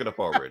 They fucking up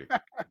already.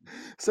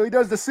 So he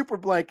does the super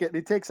blanket, and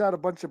he takes out a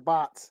bunch of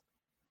bots.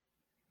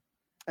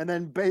 And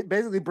then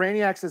basically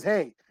Brainiac says,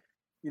 hey,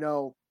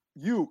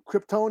 you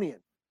Kryptonian,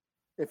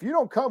 if you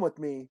don't come with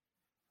me,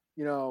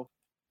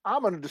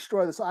 I'm going to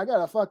destroy this. I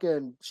got a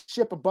fucking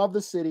ship above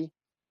the city,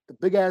 the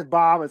big ass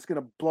bomb. It's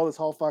going to blow this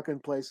whole fucking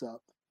place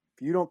up.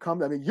 If you don't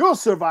come, you'll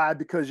survive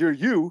because you're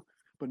you,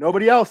 but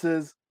nobody else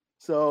is.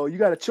 So you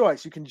got a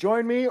choice. You can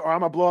join me or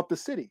I'm going to blow up the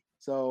city.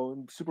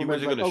 So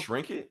Superman's going to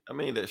shrink it. I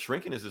mean, that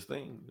shrinking is his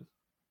thing.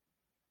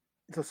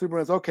 So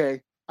Superman's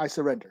okay. I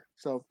surrender.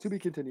 So to be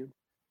continued.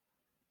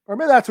 Or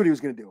maybe that's what he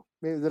was going to do.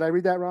 Maybe, did I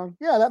read that wrong?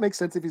 Yeah, that makes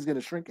sense if he's going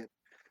to shrink it.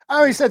 I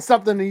already said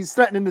something. He's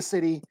threatening the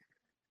city.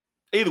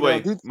 Either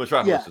way,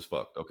 Metropolis is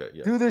fucked. Okay,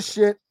 yeah. Do this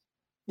shit,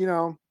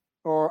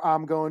 or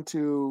I'm going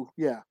to,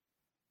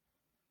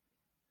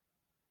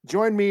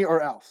 join me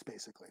or else,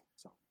 basically.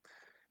 So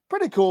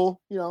pretty cool.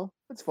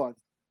 It's fun.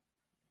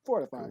 4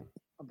 out of 5. Cool.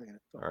 I'm thinking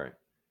it. So. All right.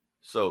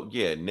 So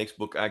next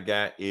book I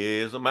got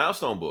is a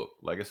milestone book.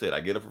 Like I said,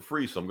 I get it for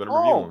free, so I'm going to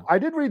review them. I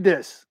did read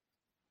this.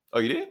 Oh,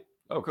 you did?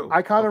 Oh, cool.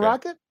 Icon and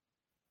Rocket?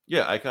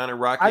 Yeah, Icon and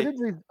Rocket.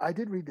 I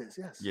did read this,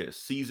 yes. Yeah,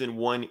 season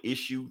 1,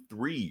 issue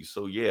 3.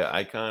 So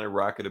Icon and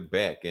Rocket are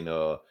back. And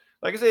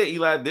like I said,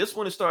 Eli, this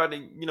one is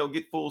starting to,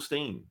 get full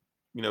steam,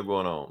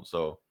 going on.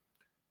 So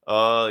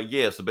so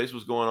basically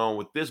what's going on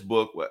with this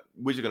book,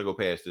 we're just gonna go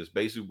past this.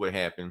 Basically what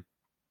happened,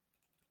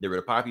 they were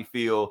at a poppy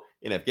field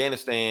in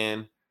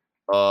Afghanistan,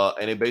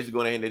 and they basically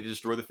going ahead and they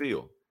destroy the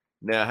field.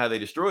 Now, how they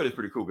destroyed it is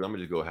pretty cool, because I'm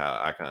gonna just go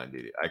how Icon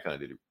did it. Icon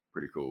did it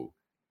pretty cool.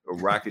 A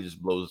rocket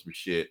just blows some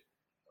shit.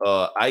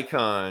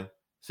 Icon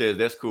says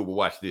that's cool, but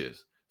watch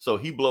this. So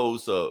he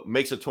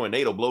makes a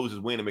tornado, blows his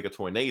wind to make a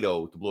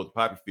tornado to blow up the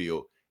poppy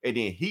field, and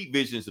then heat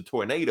visions the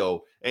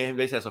tornado, and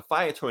basically has a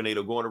fire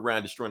tornado going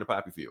around destroying the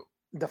poppy field.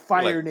 The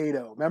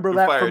fire-nado. Remember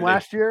that from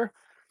last year?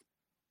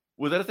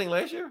 Was that a thing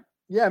last year?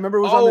 Yeah, remember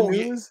it was on the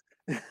news?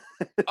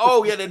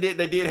 Yeah,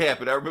 that did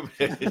happen. I remember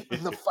that.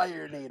 The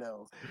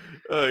fire-nado.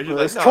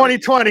 It's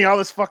 2020, all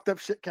this fucked up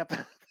shit kept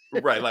happening.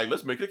 Right, like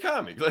let's make a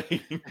comic.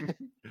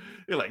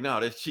 They're like,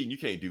 no, that's cheating. You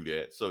can't do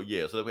that. So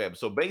so that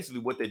happens. So basically,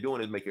 what they're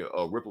doing is making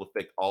a ripple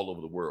effect all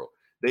over the world.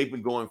 They've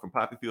been going from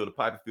poppy field to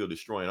poppy field,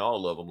 destroying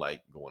all of them,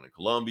 like going to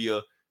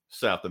Colombia,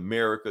 South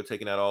America,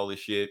 taking out all this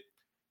shit.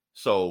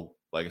 So,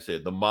 like I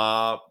said, the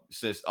mob,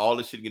 since all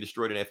this shit get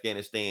destroyed in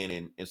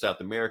Afghanistan and South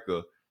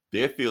America,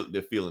 they're feeling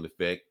the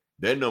effect.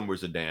 Their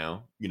numbers are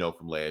down,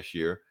 from last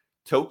year.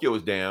 Tokyo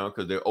is down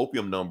because their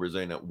opium numbers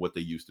ain't what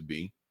they used to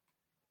be,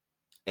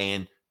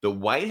 and the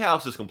White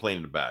House is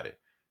complaining about it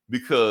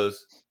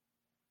because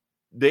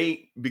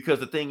the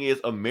thing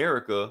is,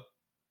 America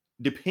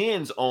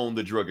depends on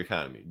the drug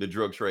economy, the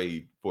drug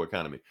trade for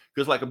economy,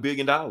 because like $1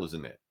 billion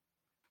in that.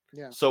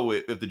 Yeah. So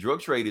if the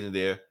drug trade isn't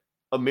there,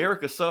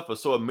 America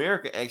suffers. So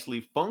America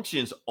actually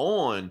functions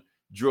on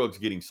drugs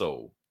getting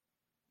sold.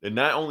 And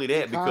not only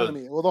that, because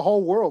the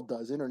whole world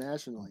does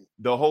internationally.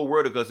 The whole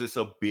world, because it's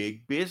a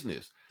big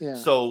business. Yeah.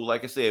 So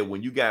like I said,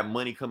 when you got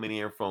money coming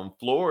in from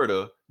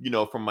Florida,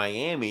 from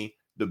Miami,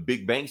 the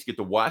big banks get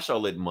to wash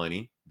all that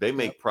money. They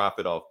make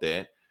profit off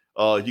that.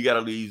 You got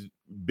all these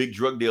big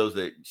drug dealers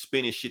that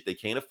spending shit they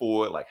can't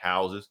afford, like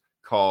houses,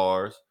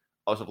 cars,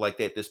 or stuff like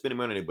that. They're spending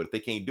money on it, but if they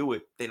can't do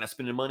it, they're not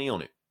spending money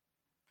on it.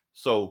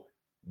 So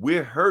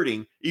we're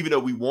hurting, even though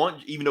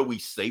we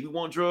say we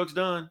want drugs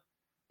done,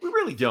 we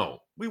really don't.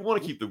 We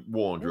want to keep the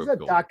war on drugs going.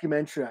 There's a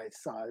documentary I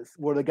saw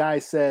where the guy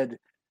said,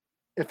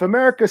 if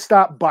America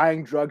stopped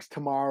buying drugs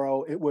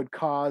tomorrow, it would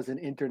cause an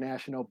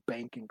international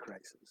banking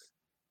crisis.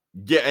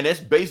 Yeah, and that's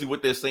basically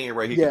what they're saying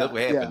right here. That's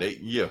what happened.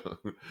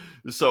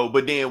 So,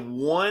 but then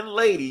one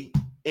lady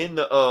in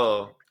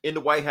the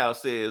White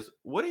House says,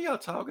 "What are y'all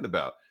talking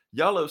about?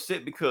 y'all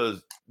upset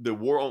because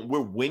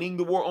we're winning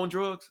the war on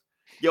drugs.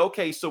 Yeah,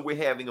 okay, so we're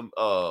having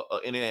a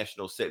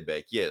international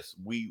setback. Yes,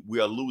 we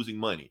are losing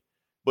money.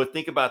 But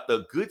think about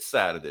the good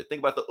side of it. Think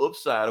about the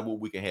upside of what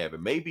we can have.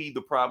 And maybe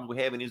the problem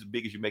we're having is as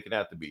big as you make it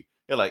out to be.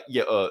 They're like,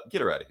 yeah,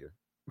 get her out of here.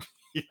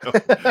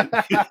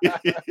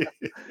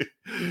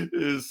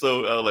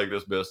 So I like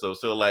this best stuff.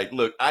 So like,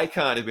 look,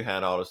 Icon is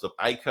behind all this stuff.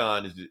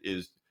 Icon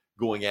is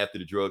going after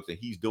the drugs and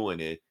he's doing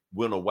it.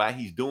 We don't know why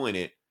he's doing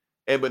it.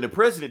 But the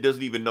president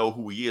doesn't even know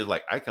who he is.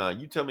 Like, Icon,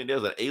 you tell me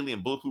there's an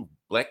alien bulletproof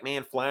black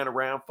man flying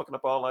around fucking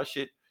up all our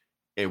shit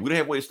and we don't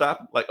have a way to stop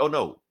him? Like, oh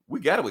no, we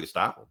got a way to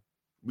stop him.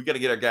 We got to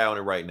get our guy on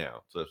it right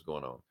now. So that's what's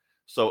going on.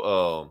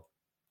 So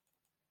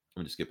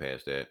let me just skip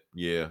past that.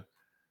 Yeah.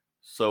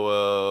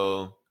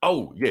 So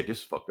oh yeah, this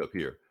is fucked up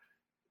here.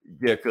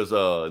 Yeah, because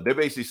they're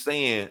basically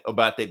saying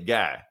about that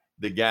guy,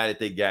 the guy that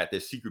they got,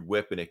 that secret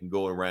weapon that can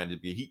go around.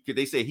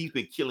 They say he's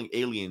been killing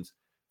aliens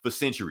for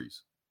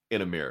centuries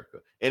in America.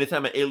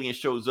 Anytime an alien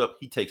shows up,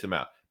 he takes him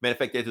out. Matter of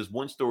fact, there's this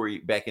one story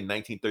back in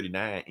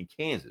 1939 in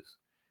Kansas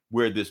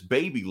where this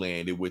baby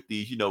landed with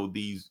these,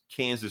 these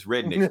Kansas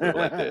rednecks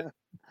like that.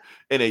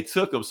 And they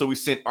took him. So we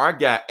sent our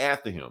guy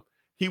after him.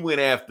 He went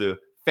after,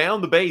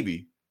 found the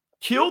baby,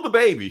 killed the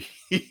baby.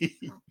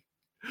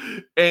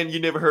 And you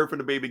never heard from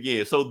the baby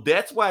again. So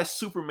that's why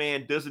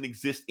Superman doesn't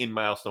exist in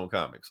Milestone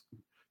Comics,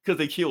 because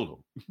they killed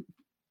him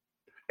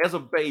as a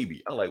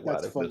baby. I'm like, wow,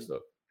 that's messed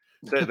up.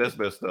 That's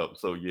messed up.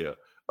 So yeah.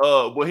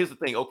 Well, here's the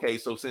thing. Okay,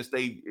 so since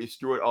they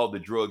destroyed all the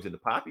drugs in the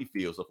poppy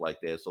field, stuff like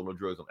that, so no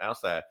drugs on the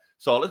outside.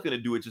 So all it's gonna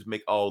do is just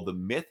make all the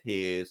meth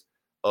heads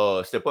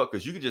step up,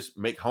 because you can just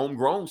make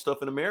homegrown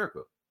stuff in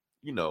America.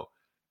 The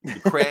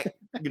crack,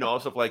 all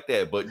stuff like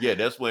that. But yeah,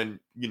 that's when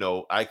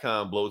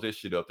Icon blows that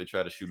shit up. They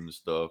try to shoot him and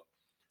stuff.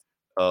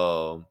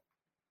 And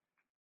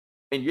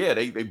yeah,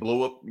 they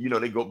blow up,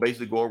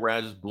 they go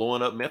around just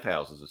blowing up meth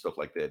houses and stuff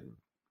like that and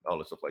all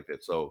that stuff like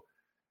that. So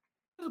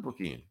there's a book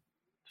in. I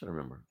should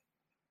remember.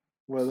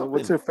 Well,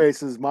 what's her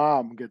face's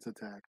mom gets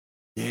attacked.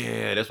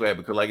 Yeah, that's what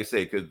happened. Because like I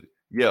said,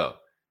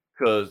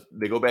 because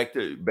they go back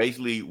to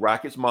basically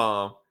Rocket's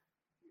mom.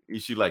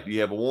 She's like, do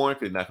you have a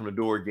warrant? They knock on the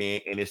door again,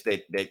 and it's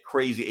that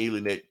crazy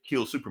alien that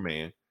killed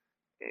Superman,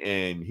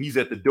 and he's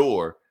at the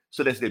door.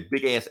 So that's that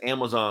big ass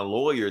Amazon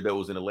lawyer that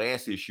was in the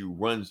last issue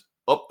runs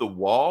up the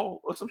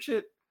wall or some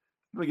shit.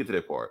 Let me get to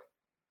that part.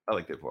 I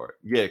like that part.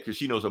 Yeah, because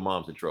she knows her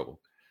mom's in trouble.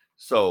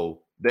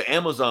 So the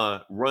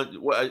Amazon runs.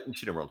 Well,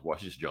 she didn't run the wall.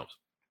 She just jumps.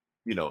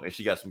 And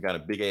she got some kind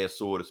of big ass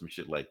sword or some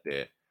shit like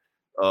that.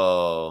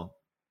 And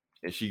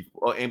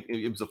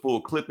it was a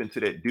full clip into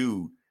that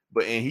dude.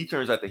 And he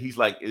turns out that he's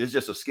like, it's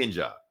just a skin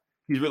job.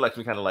 He's really like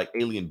some kind of like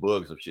alien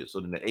bugs or shit. So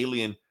then the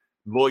alien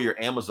lawyer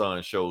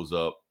Amazon shows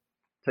up,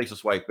 takes a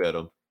swipe at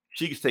him.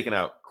 She gets taken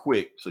out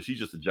quick, so she's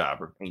just a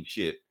jobber, ain't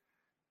shit.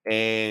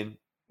 And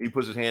he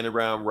puts his hand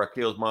around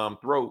Raquel's mom's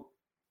throat,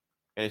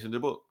 and it's in the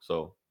book.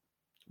 So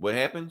what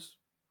happens?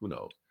 Who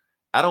knows?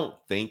 I don't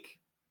think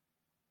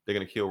they're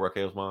gonna kill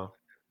Raquel's mom.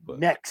 But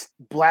next,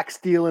 Black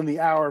Steel in the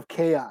Hour of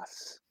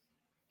Chaos.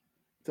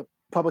 It's a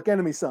Public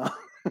Enemy song.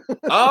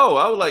 Oh,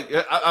 I was like,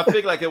 I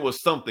figured like it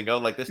was something. I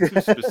was like, that's too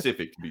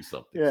specific to be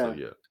something. Yeah. So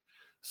yeah.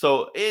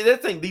 So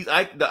that thing,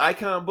 the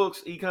Icon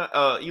books,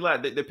 Eli,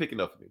 they're picking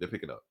up for me. They're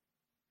picking up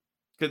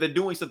because they're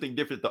doing something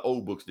different the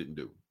old books didn't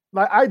do.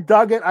 Like, I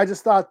dug it. I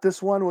just thought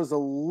this one was a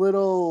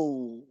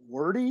little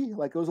wordy.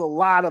 Like, it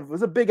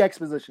was a big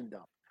exposition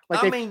dump.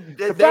 Like,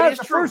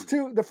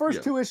 the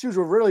first two issues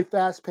were really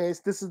fast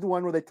paced. This is the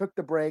one where they took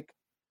the break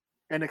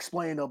and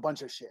explained a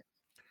bunch of shit.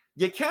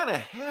 You kind of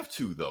have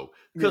to, though,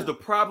 because the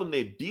problem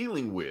they're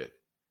dealing with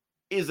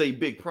is a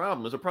big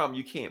problem. It's a problem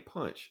you can't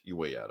punch your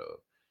way out of.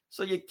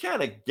 So you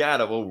kind of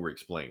gotta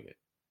over-explain it.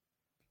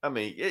 I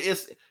mean,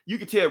 you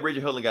can tell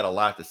Richard Hudlin got a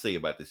lot to say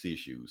about this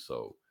issue,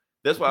 so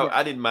that's why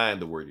I didn't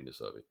mind the wordiness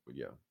of it. But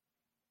yeah,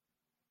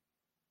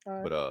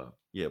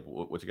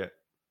 what you got?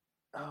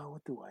 Oh,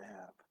 what do I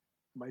have?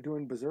 Am I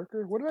doing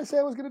Berserker? What did I say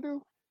I was gonna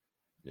do?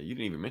 Yeah, you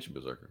didn't even mention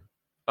Berserker.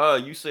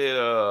 You said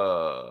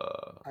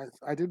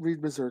I did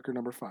read Berserker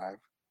number 5.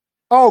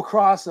 Oh,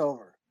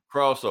 crossover.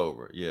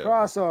 Yeah.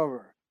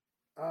 Crossover.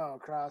 Oh,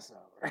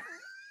 crossover.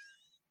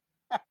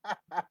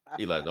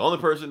 Eli, the only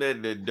person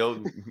that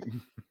don't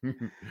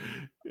then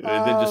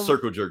just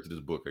circle jerk to this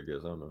book, I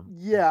guess. I don't know.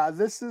 Yeah,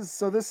 this is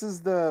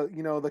the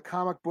the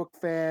comic book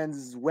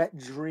fans' wet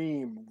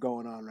dream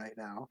going on right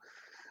now.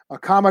 A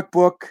comic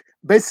book,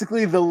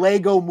 basically the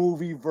Lego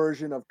movie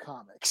version of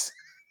comics.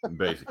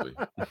 Basically.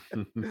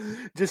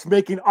 Just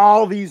making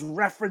all these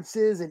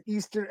references and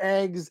Easter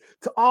eggs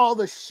to all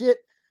the shit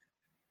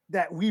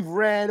that we've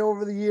read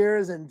over the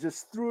years and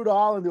just threw it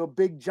all into a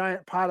big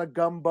giant pot of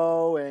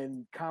gumbo,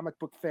 and comic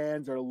book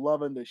fans are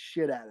loving the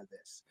shit out of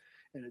this.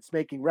 And it's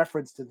making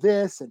reference to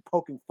this and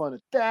poking fun at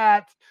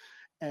that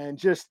and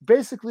just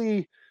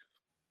basically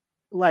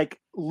like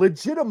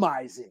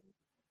legitimizing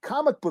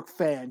comic book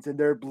fans and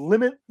their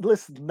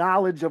limitless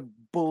knowledge of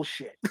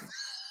bullshit.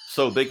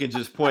 So they can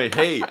just point,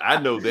 hey, I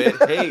know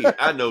that. Hey,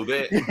 I know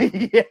that.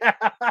 Yeah.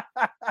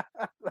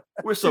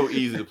 We're so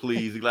easy to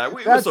please. Like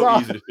we're That's so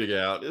all. easy to figure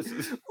out. This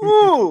is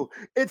Ooh,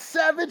 it's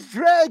Savage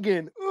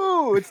Dragon.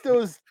 Ooh, it's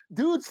those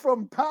dudes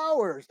from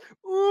Powers.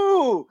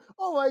 Ooh,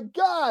 oh my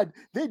God.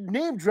 They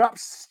name drop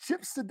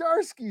Chip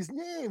Zdarsky's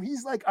name.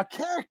 He's like a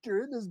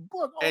character in this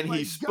book. Oh and my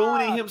he's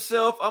spooning God.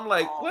 himself. I'm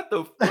like, Oh. what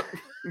the fuck?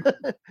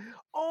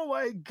 Oh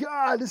my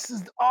God, this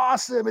is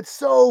awesome. It's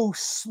so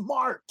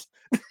smart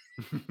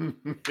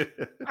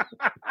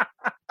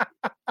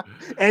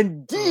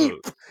and deep.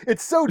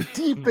 It's so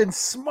deep and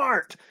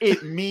smart.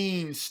 It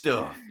means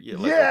stuff. Yeah,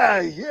 like, Yeah,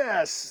 okay.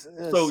 yes.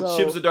 So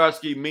Chip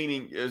Zdarsky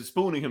meaning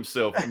spooning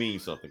himself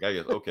means something. I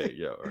guess. Okay,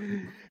 yeah. All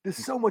right. There's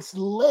so much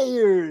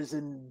layers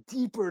and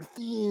deeper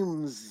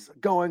themes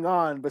going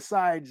on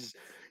besides,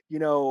 you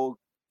know,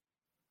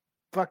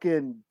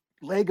 fucking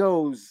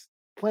Legos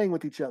playing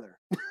with each other.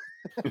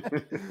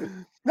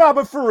 No,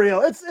 but for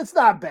real, it's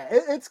not bad.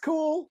 It's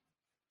cool.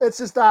 It's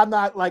just I'm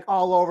not like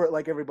all over it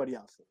like everybody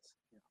else is.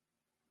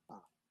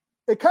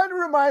 It kind of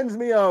reminds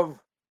me of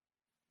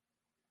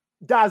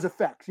Das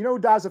Effects. You know who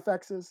Das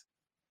Effects is?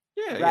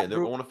 Yeah,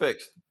 their own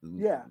effects.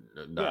 Yeah.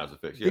 Das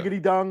Effects. Yeah. Diggity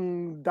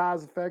dung,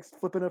 Das Effects,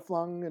 flipping and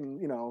flung,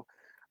 and you know,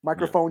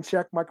 microphone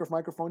check,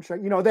 microphone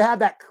check. You know, they had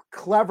that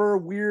clever,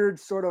 weird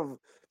sort of,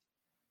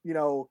 you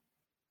know,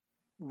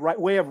 right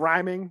way of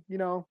rhyming. You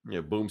know.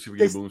 Yeah, boom,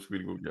 sweetie, boom,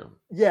 sweetie, boom. Yeah.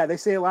 Yeah, they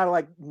say a lot of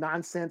like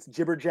nonsense,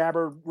 jibber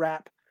jabber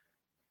rap.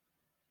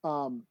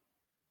 Fun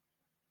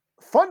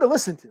to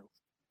listen to.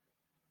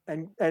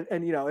 And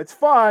you know, it's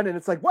fun, and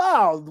it's like,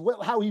 wow,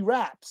 how he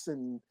raps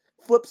and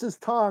flips his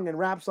tongue and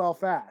raps all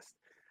fast.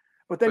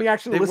 But then you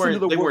actually listen to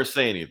the words. They weren't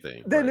saying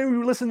anything. Then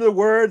you listen to the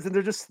words, and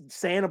they're just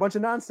saying a bunch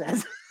of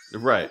nonsense.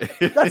 Right.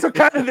 That's what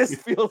kind of this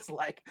feels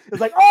like. It's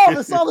like, oh,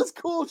 this all this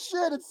cool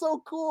shit. It's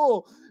so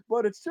cool,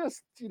 but it's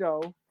just, you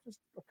know, just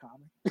a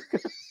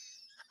comic.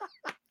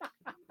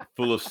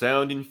 Full of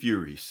sound and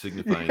fury,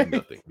 signifying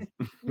nothing.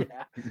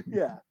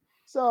 Yeah.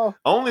 So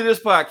only this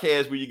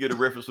podcast where you get a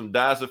reference from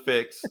Das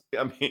Effects,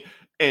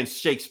 and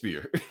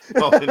Shakespeare,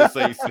 all in the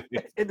same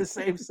sentence. In the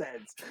same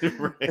sense.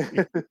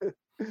 Right.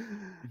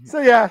 So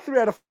yeah, 3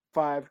 out of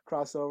 5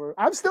 crossover.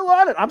 I'm still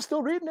on it. I'm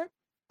still reading it.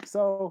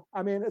 So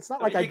I mean, it's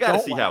not like I gotta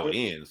don't see like how it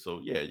ends. So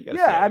yeah, you gotta.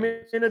 Yeah, I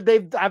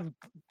mean, I've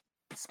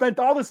spent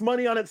all this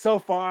money on it so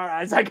far.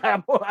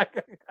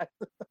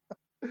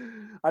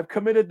 I've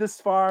committed this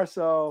far,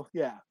 so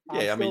yeah.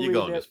 Yeah, I mean, you're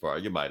going this far.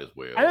 You might as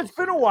well. And it's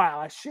been a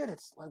while. It's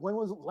like, when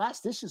was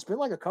last issue? It's been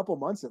like a couple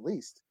months at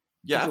least.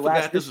 Yeah, I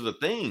forgot this was a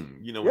thing.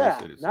 You know,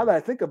 yeah. Now that I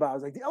think about it, I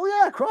was like, oh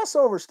yeah,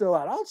 crossover's still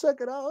out. I'll check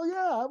it out. Oh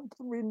yeah, I'm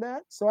reading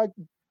that.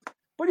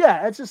 But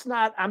yeah, it's just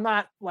not. I'm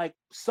not like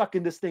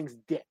sucking this thing's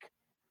dick.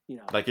 You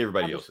know, like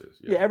everybody else is.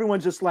 Yeah,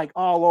 everyone's just like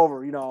all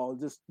over, you know,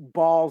 just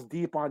balls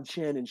deep on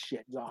chin and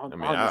shit.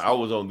 I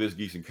was on This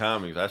Geeks and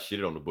Comics. I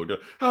shitted on the book.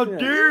 How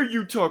dare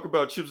you talk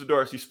about Chip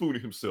Zdarsky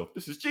spooning himself?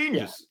 This is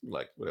genius. Yeah.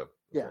 Like, whatever.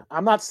 Yeah, okay.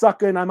 I'm not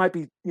sucking. I might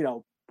be, you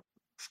know,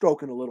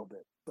 stroking a little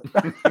bit.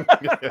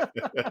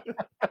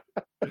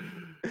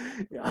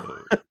 Yeah.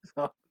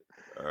 All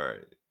right.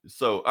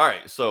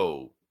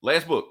 So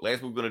last book we're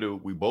gonna do.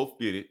 We both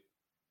did it.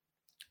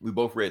 We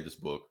both read this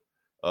book.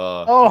 We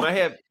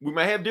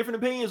might have different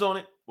opinions on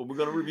it, but we're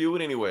gonna review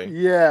it anyway.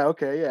 Yeah,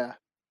 okay, yeah.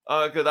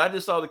 Because I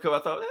just saw the cover, I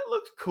thought that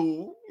looks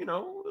cool, you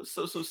know,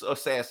 so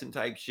assassin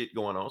type shit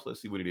going on. So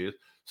let's see what it is.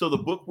 So the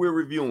book we're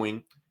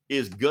reviewing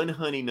is Gun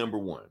Honey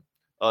 #1.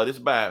 This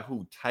is by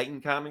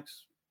Titan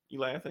Comics,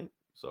 Eli, I think.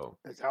 So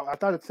I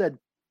thought it said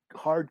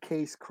Hard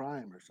Case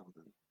Crime or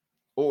something.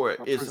 Or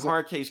it's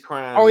Hard Case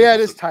Crime. Oh yeah, it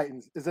is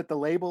Titans. Is it the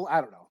label?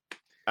 I don't know.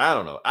 I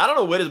don't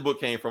know where this book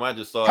came from. I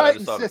just saw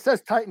Titans, it. It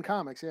says Titan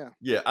Comics, yeah.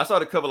 Yeah, I saw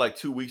the cover like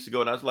 2 weeks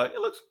ago, and I was like, it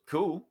looks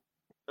cool.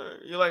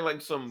 You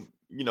like some,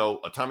 you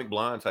know, Atomic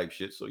Blonde type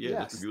shit. So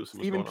yeah, just review.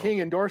 Stephen King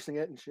endorsing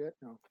it and shit.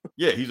 No.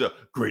 Yeah, he's a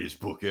greatest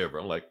book ever.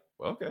 I'm like,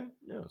 okay,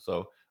 yeah.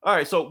 So all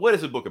right, so what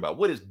is the book about?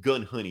 What is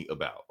Gun Honey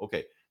about?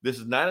 Okay, this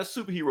is not a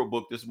superhero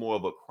book. This is more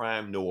of a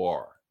crime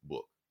noir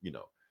book. You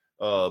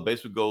know,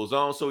 basically goes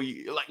on. So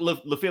like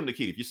La Femme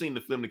Nikita. If you've seen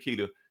La Femme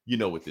Nikita, you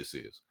know what this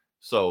is.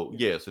 So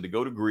yeah, so they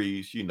go to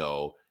Greece, you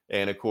know,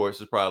 and of course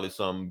it's probably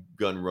some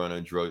gun runner,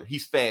 drug.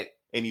 He's fat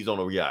and he's on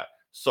a yacht,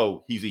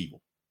 so he's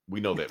evil. We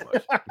know that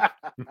much.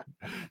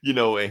 You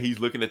know, and he's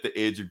looking at the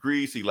edge of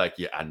Greece. He's like,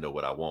 yeah, I know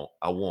what I want.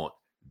 I want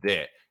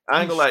that. I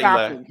ain't gonna lie,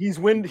 Eli.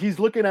 He's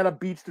looking at a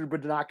beach through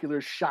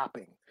binoculars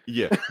shopping.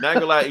 Yeah, not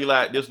gonna lie,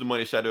 Eli. This is the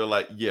money shot. They're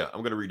like, yeah,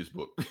 I'm gonna read this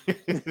book.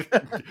 You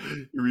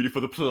read it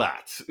for the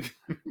plot.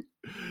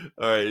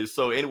 All right.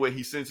 So anyway,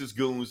 he sends his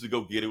goons to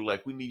go get him.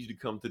 Like, we need you to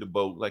come to the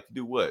boat. Like, to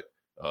do what?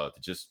 To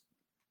just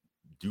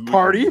do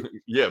party.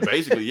 Yeah,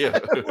 basically, yeah.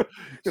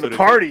 So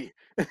party.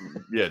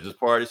 Yeah, just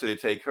party. So they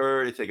take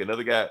her. They take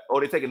another guy. Oh,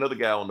 they take another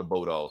guy on the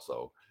boat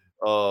also.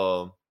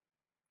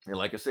 And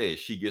like I said,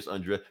 she gets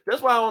undressed.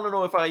 That's why I want to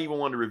know if I even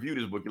want to review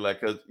this book, like,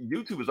 because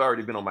YouTube has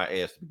already been on my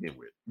ass to begin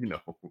with, you know.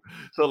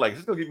 So like,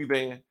 it's gonna get me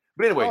banned.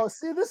 But anyway, oh,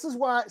 see, this is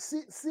why.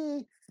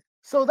 See.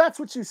 So that's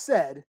what you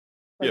said.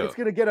 Like, it's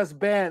gonna get us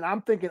banned.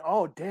 I'm thinking,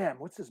 oh damn,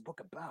 what's this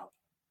book about?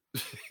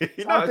 I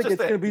don't think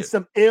it's gonna be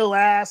some ill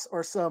ass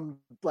or some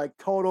like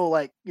total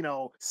like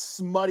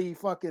smutty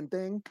fucking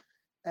thing.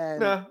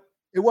 And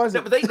it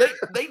wasn't. No,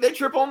 but they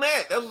trip on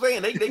that. That's what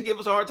I'm saying. They give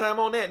us a hard time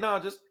on that. No,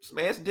 just some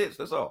ass and tits.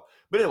 That's all.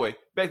 But anyway,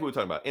 back to what we were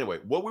talking about. Anyway,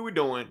 what we were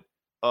doing.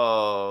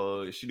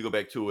 She to go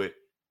back to it.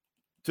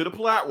 To the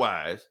plot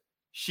wise,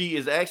 she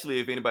is actually,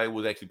 if anybody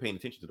was actually paying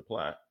attention to the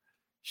plot,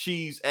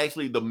 she's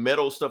actually the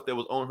metal stuff that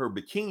was on her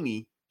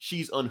bikini.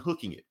 She's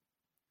unhooking it,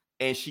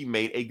 and she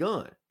made a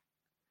gun.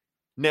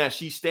 Now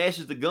she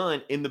stashes the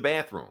gun in the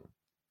bathroom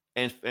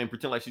and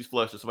pretend like she's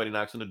flushed. And somebody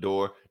knocks on the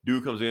door.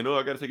 Dude comes in. Oh,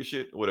 I gotta take a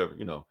shit. Or whatever,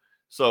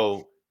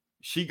 So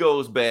she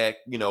goes back,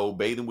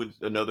 bathing with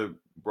another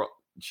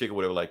chick or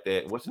whatever like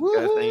that. What's the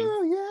guy's name?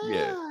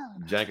 Yeah,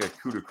 Janka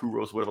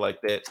Kuros, whatever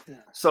like that. Yeah.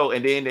 So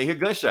and then they hear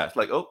gunshots.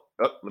 Like, oh,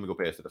 let me go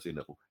past it. I see a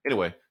nipple.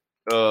 Anyway,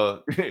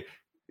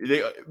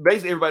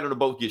 basically everybody on the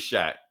boat gets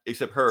shot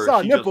except her. Saw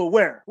a nipple.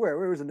 Where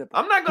was the nipple?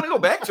 I'm not gonna go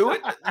back to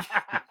it.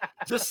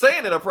 Just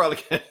saying that I probably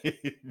can't.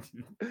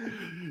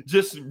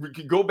 Just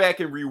go back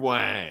and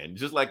rewind,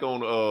 just like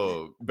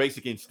on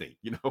Basic Instinct,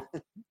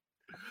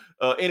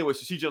 Anyway,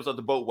 so she jumps off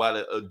the boat while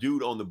a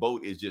dude on the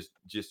boat is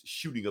just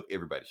shooting up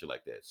everybody, shit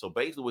like that. So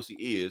basically, what she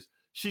is,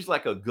 she's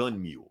like a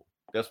gun mule.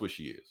 That's what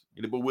she is.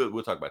 But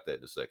we'll talk about that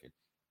in a second.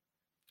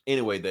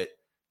 Anyway, that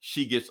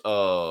she gets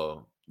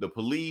the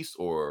police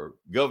or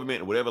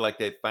government or whatever like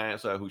that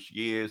finds out who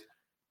she is,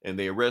 and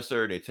they arrest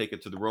her. They take her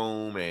to the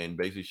room, and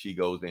basically she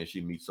goes there and she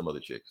meets some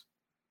other chicks.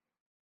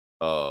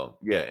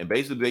 And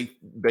basically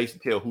they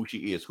tell who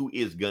she is. Who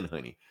is Gun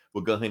Honey?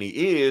 What Gun Honey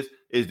is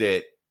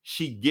that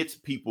she gets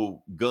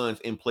people guns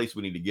in place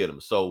we need to get them.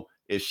 So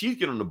if she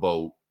get on the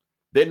boat,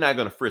 they're not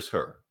going to frisk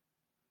her.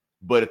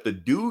 But if the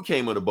dude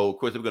came on the boat, of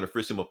course, they're going to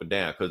frisk him up and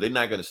down because they're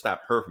not going to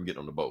stop her from getting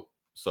on the boat.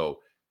 So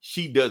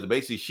she does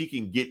basically, she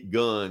can get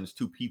guns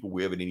to people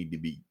wherever they need to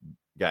be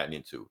gotten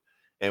into.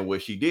 And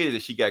what she did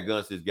is she got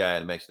guns to this guy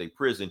in Max State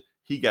Prison.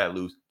 He got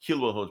loose,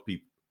 killed a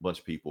bunch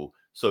of people.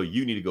 So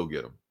you need to go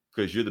get them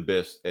because you're the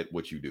best at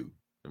what you do.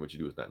 And what you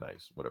do is not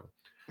nice, whatever.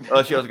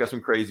 She also got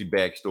some crazy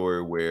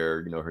backstory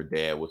where, her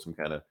dad was some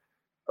kind of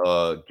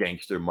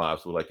gangster mob.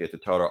 So like that, to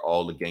taught her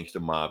all the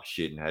gangster mob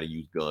shit and how to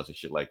use guns and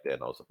shit like that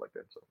and all stuff like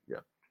that. So, yeah.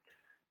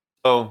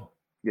 So,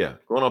 yeah,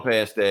 going on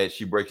past that,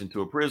 she breaks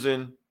into a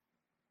prison.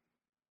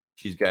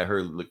 She's got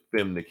her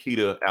Femme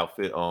Nikita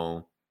outfit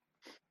on.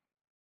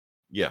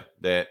 Yeah,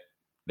 that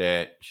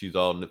she's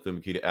all in the Femme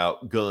Nikita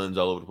out, guns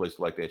all over the place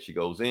like that. She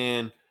goes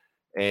in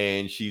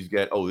and she's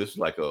got, this is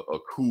like a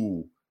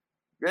cool,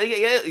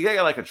 you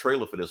got like a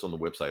trailer for this on the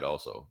website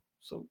also.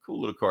 So cool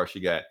little car she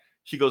got.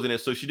 She goes in there,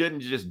 so she doesn't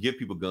just give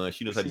people guns.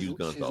 She knows how to use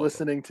guns. She's also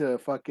listening to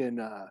fucking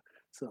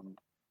some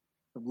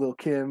Lil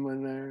Kim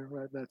in there,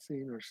 right? That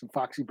scene, or some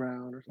Foxy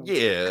Brown or something.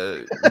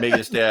 Yeah, Megan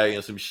Thee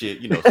Stallion, some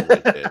shit, something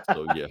like that.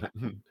 So yeah,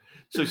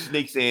 so she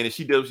sneaks in and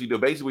she does.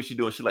 Basically what she's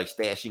doing, she like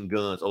stashing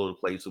guns all over the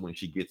place. So when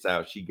she gets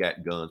out, she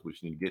got guns which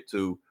she need to get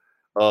to.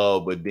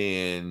 But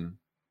then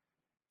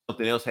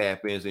something else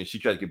happens and she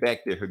tries to get back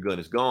there. Her gun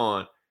is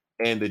gone,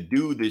 and the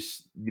dude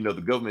this the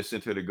government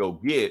sent her to go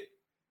get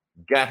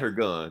got her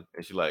gun,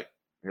 and she's like,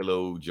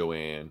 "Hello,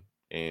 Joanne,"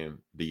 and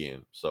the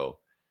end. So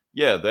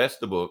yeah, that's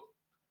the book.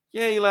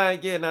 Yeah, you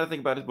like, yeah, now I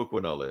think about this book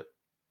and all that.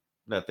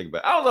 Not think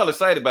about it. I was all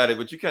excited about it,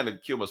 but you kind of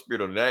killed my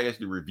spirit on it. I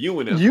actually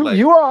reviewing it.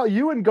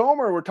 You and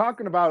Gomer were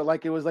talking about it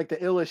like it was like the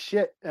illest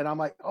shit. And I'm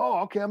like,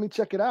 oh, okay, let me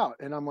check it out.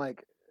 And I'm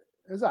like,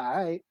 it's all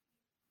right.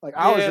 Like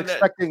I was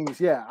expecting,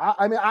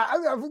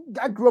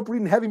 I grew up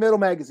reading heavy metal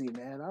magazine,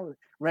 man. I was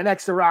Ren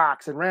X the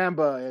Rocks and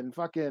Ramba and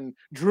fucking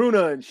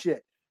Druna and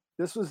shit.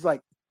 This was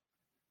like,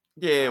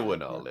 yeah, it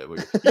wasn't all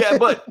that. Yeah,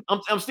 but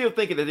I'm still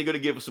thinking that they're gonna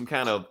give us some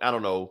kind of, I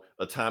don't know,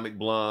 Atomic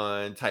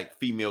Blonde type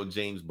female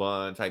James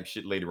Bond type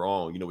shit later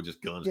on, with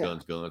just guns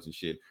and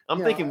shit.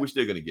 I'm thinking we're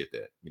still gonna get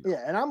that.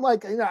 Yeah, and I'm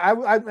like,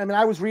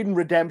 I was reading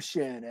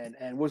Redemption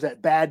and was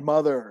that Bad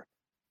Mother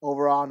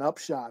over on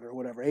Upshot or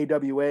whatever,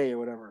 AWA or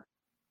whatever.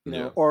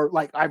 Or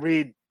like I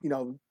read,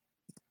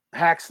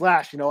 Hack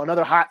Slash,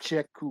 another hot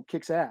chick who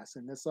kicks ass,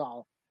 and that's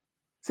all.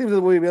 Seems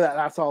to be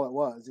that's all it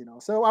was,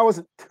 So I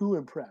wasn't too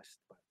impressed.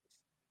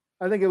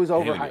 I think it was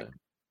overhyped.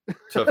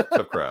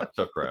 Tough crowd.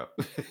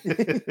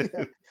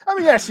 Yeah. I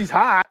mean, yeah, she's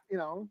hot.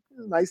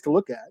 Nice to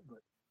look at. But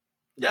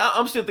yeah,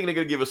 I'm still thinking they're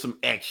gonna give us some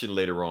action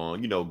later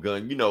on.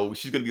 Gun.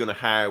 She's gonna be on the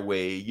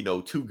highway.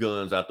 2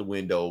 guns out the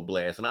window,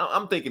 blast, and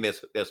I'm thinking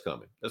that's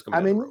coming. That's coming.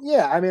 I mean,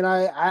 yeah. I mean,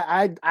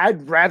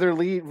 I'd rather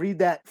read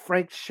that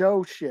Frank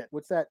Show shit.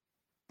 What's that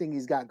thing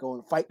he's got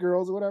going? Fight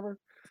Girls or whatever.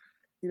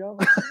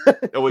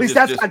 At least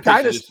that's got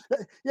dinosaurs.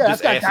 Yeah,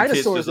 that's got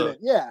dinosaurs in it.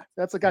 Yeah,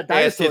 that's got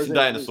dinosaurs.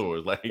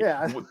 Dinosaurs, like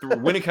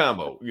winning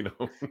combo.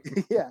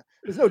 Yeah,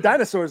 there's no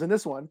dinosaurs in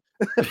this one.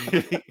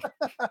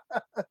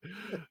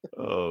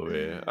 Oh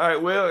man! All right,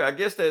 well, I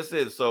guess that's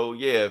it. So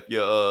yeah, if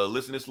you're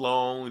listening this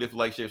long, if you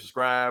like, share,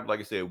 subscribe.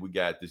 Like I said, we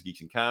got this Geeks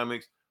and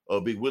Comics.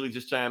 Big Willie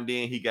just chimed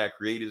in. He got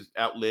Creators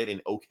Outlet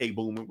and OK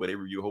Boomer, where they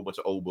review a whole bunch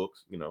of old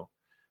books.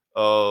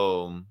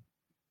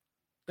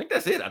 I think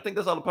that's it. I think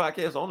that's all the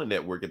podcasts on the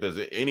network. If there's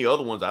any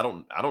other ones, I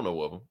don't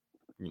know of them.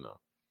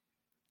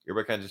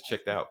 everybody kind of just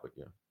checked out. But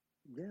yeah,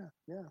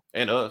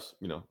 and us,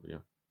 yeah,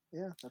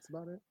 that's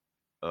about it.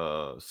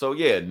 So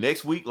yeah,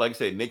 next week, like I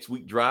said, next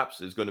week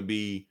drops is going to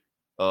be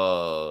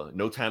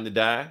No Time to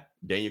Die,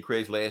 Daniel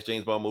Craig's last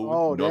James Bond movie.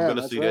 Oh, I'm going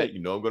to see that.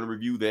 I'm going to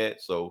review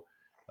that. So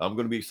I'm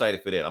going to be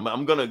excited for that.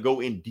 I'm going to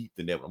go in deep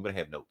in that one. I'm going to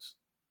have notes.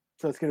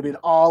 So it's going to be an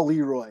all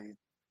Leroy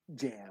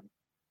jam.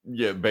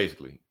 Yeah,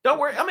 basically. Don't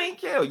worry. I mean,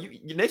 Kel,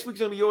 your next week's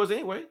going to be yours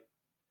anyway.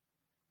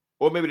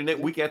 Or maybe the next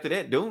week after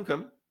that, Dune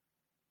coming.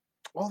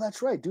 Oh,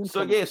 that's right. Dune.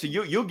 So yeah, so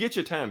you'll get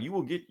your time. You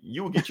will get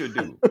your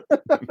due.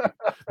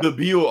 The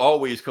bill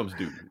always comes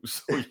due.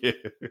 So yeah.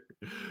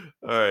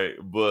 All right.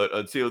 But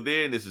until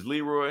then, this is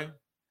Leroy.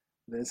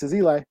 This is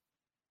Eli.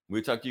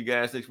 We'll talk to you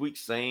guys next week.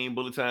 Same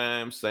bullet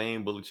time,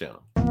 same bullet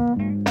channel.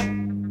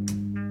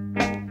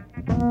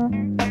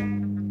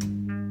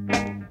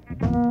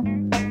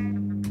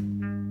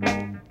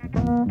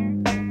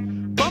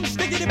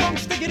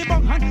 Stiggity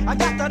bum, hun. I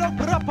got that up,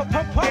 but I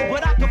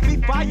could be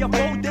fire,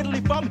 full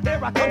diddly bum. Here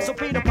I come, so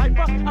Peter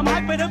Piper. I'm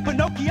hyping up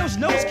Pinocchio's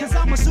nose, cause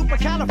I'm a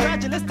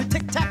supercalifragilistic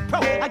tic-tac-pro.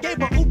 I gave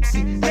her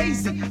oopsie,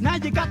 daisy, now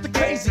you got the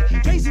crazy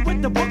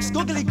with the books,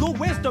 googly goo,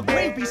 where's the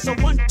gravy? So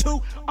 1,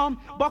 2,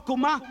 buckle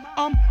my,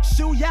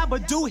 shoe, yabba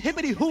do,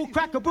 hibbity hoo,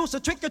 crack a bruise, a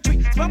trick or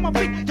treat, smell my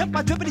feet, yep,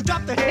 I drippity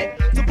drop the hit.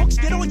 The books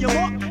get on your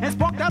walk, and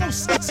spark that old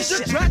sexy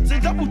shit. Tracks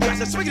and double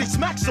dress, and swiggity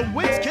smack some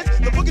wings, kids.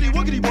 The boogity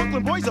woogity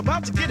Brooklyn boys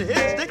about to get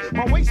his dick.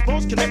 My waist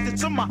bone's connected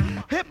to my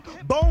hip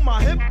bone,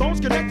 my hip bone's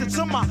connected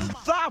to my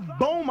thigh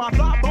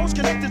bone's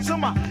connected to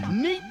my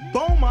knee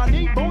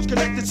bone's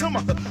connected to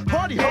my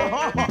party,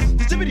 ha.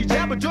 The jibbity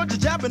jabber, Georgia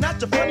jabbing at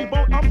the funny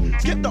bone.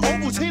 Skip the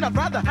Ovaltine, I'd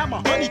rather have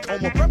my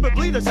honeycomb, or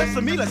preferably the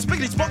sesame. Let's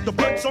spiggity spark the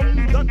blood,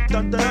 some dun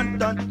dun dun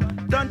dun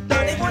dun dun.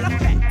 They wanna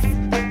pack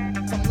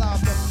some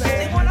love effects.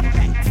 They wanna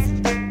pack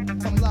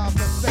some love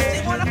effects.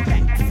 They wanna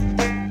pack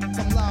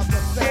some love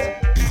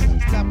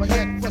effects. Snap a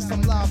head for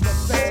some love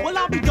effects. Well,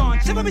 I'll be gone.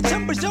 Shiver me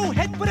timbers, yo,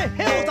 head for the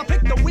hills. I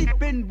picked a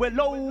weeping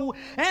willow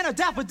and a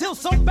daffodil.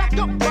 So back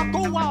up,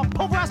 bucko, I'll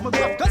pulverize my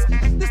gruff. Cause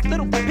this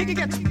little piggy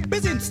gets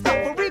busy and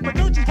stuffery. But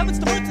don't you heavens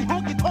to mercy,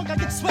 honky tonk, I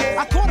get sweat.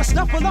 I caught a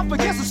snuffle up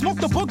against and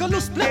smoked a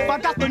boogaloo split. I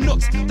got the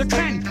nooks, the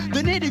cranny,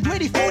 the nitty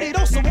gritty, 40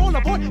 those, so all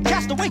aboard,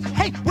 cast away.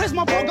 Hey, where's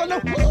my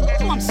boogaloo? Ooh,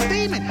 I'm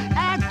steaming,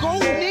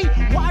 agony.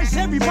 Why is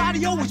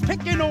everybody always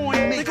picking on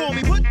me? They call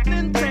me putting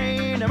in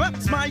pain, and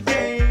that's my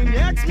game. You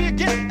ask me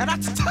again, and I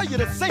just tell you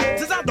the same.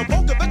 Since I'm the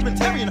vulgar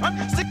vegetarian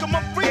hunt, stick 'em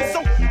up free,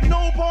 so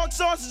no pork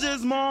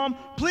sausages, mom.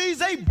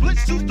 Please, a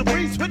blitz shoots the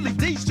breeze, Whitley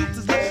D shoots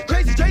his lip.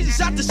 Crazy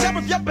shot the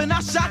sheriff, yep, and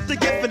I shot the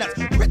gift, and that's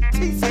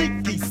pretty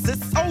sneaky,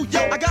 sis. Oh,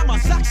 yo, I got my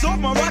socks off,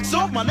 my rocks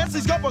off, my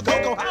Nessie's go for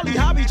Coco, Holly,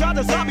 Hobby, tried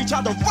to zombie,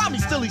 tried to rob me,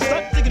 still he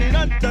stuck, diggity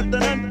dun dun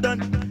dun dun dun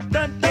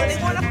dun. They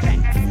wanna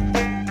pack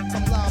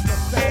some love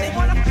effects. They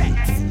wanna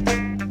pack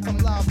some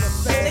love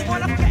effects. They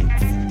wanna pack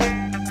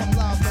some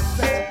love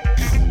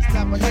effects.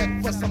 Snap a neck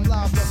for some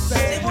love effects.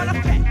 They wanna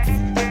pack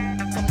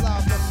some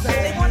love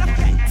effects. They wanna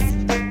pack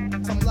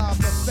some love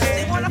effects.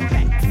 They wanna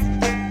pack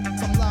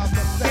some love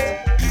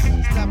effects.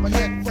 Snap a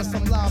neck for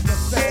some love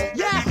effects.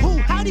 Yeah, who,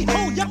 howdy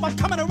ho, yep, I'm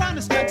coming around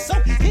the stretch.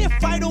 So here,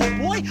 fight, old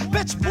boy,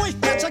 fetch,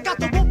 I got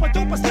the rope, a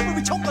dope, a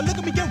slippery choker, look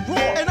at me get raw.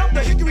 And I'm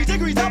the hickory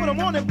dickory top of the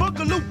morning,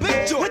 boogaloo,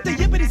 big joy. With the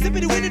yippity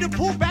zippity winnie the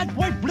pool, bad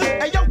boy blue.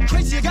 Hey yo,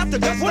 crazy, you got the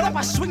dust. What if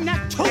I swing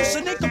that toast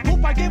and make a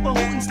poop? I give a hoot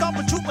and stomp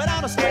a troop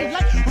without a spray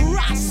like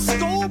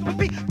Roscoe,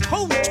 baby,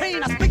 cold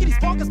train. I spiggity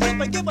spark a slip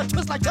and give a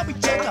twist like Tubby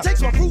Checker. I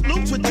takes my Fruit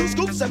Loops with 2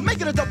 scoops and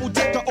make it a double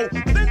decker. Oh,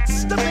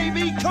 Vince the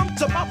baby, come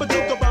to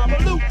Babadook, a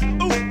Babaloo,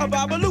 ooh, a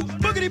Babaloo.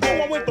 Boogity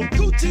boom, I went from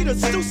Gucci to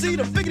Stussy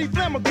to Figgity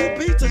Flamma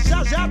Goopy to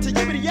Zha Zha to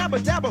Yibbity Yabba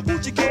Dabba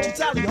Hoochie Coochie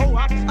Tally Ho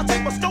Hop. I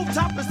take my stove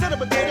top instead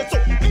of a potato, so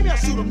maybe I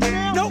shoot him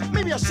now. No,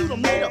 maybe I shoot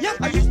him later.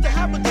 Yep. I used to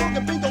have a dog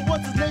and bingo,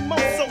 what's his name? Mo,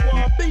 so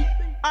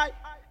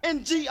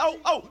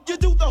B-I-N-G-O-O. You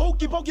do the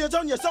hokey pokey, you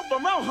turn yourself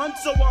around, hunt.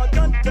 So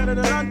dun dun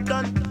dun dun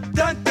dun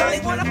dun. They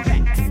wanna pack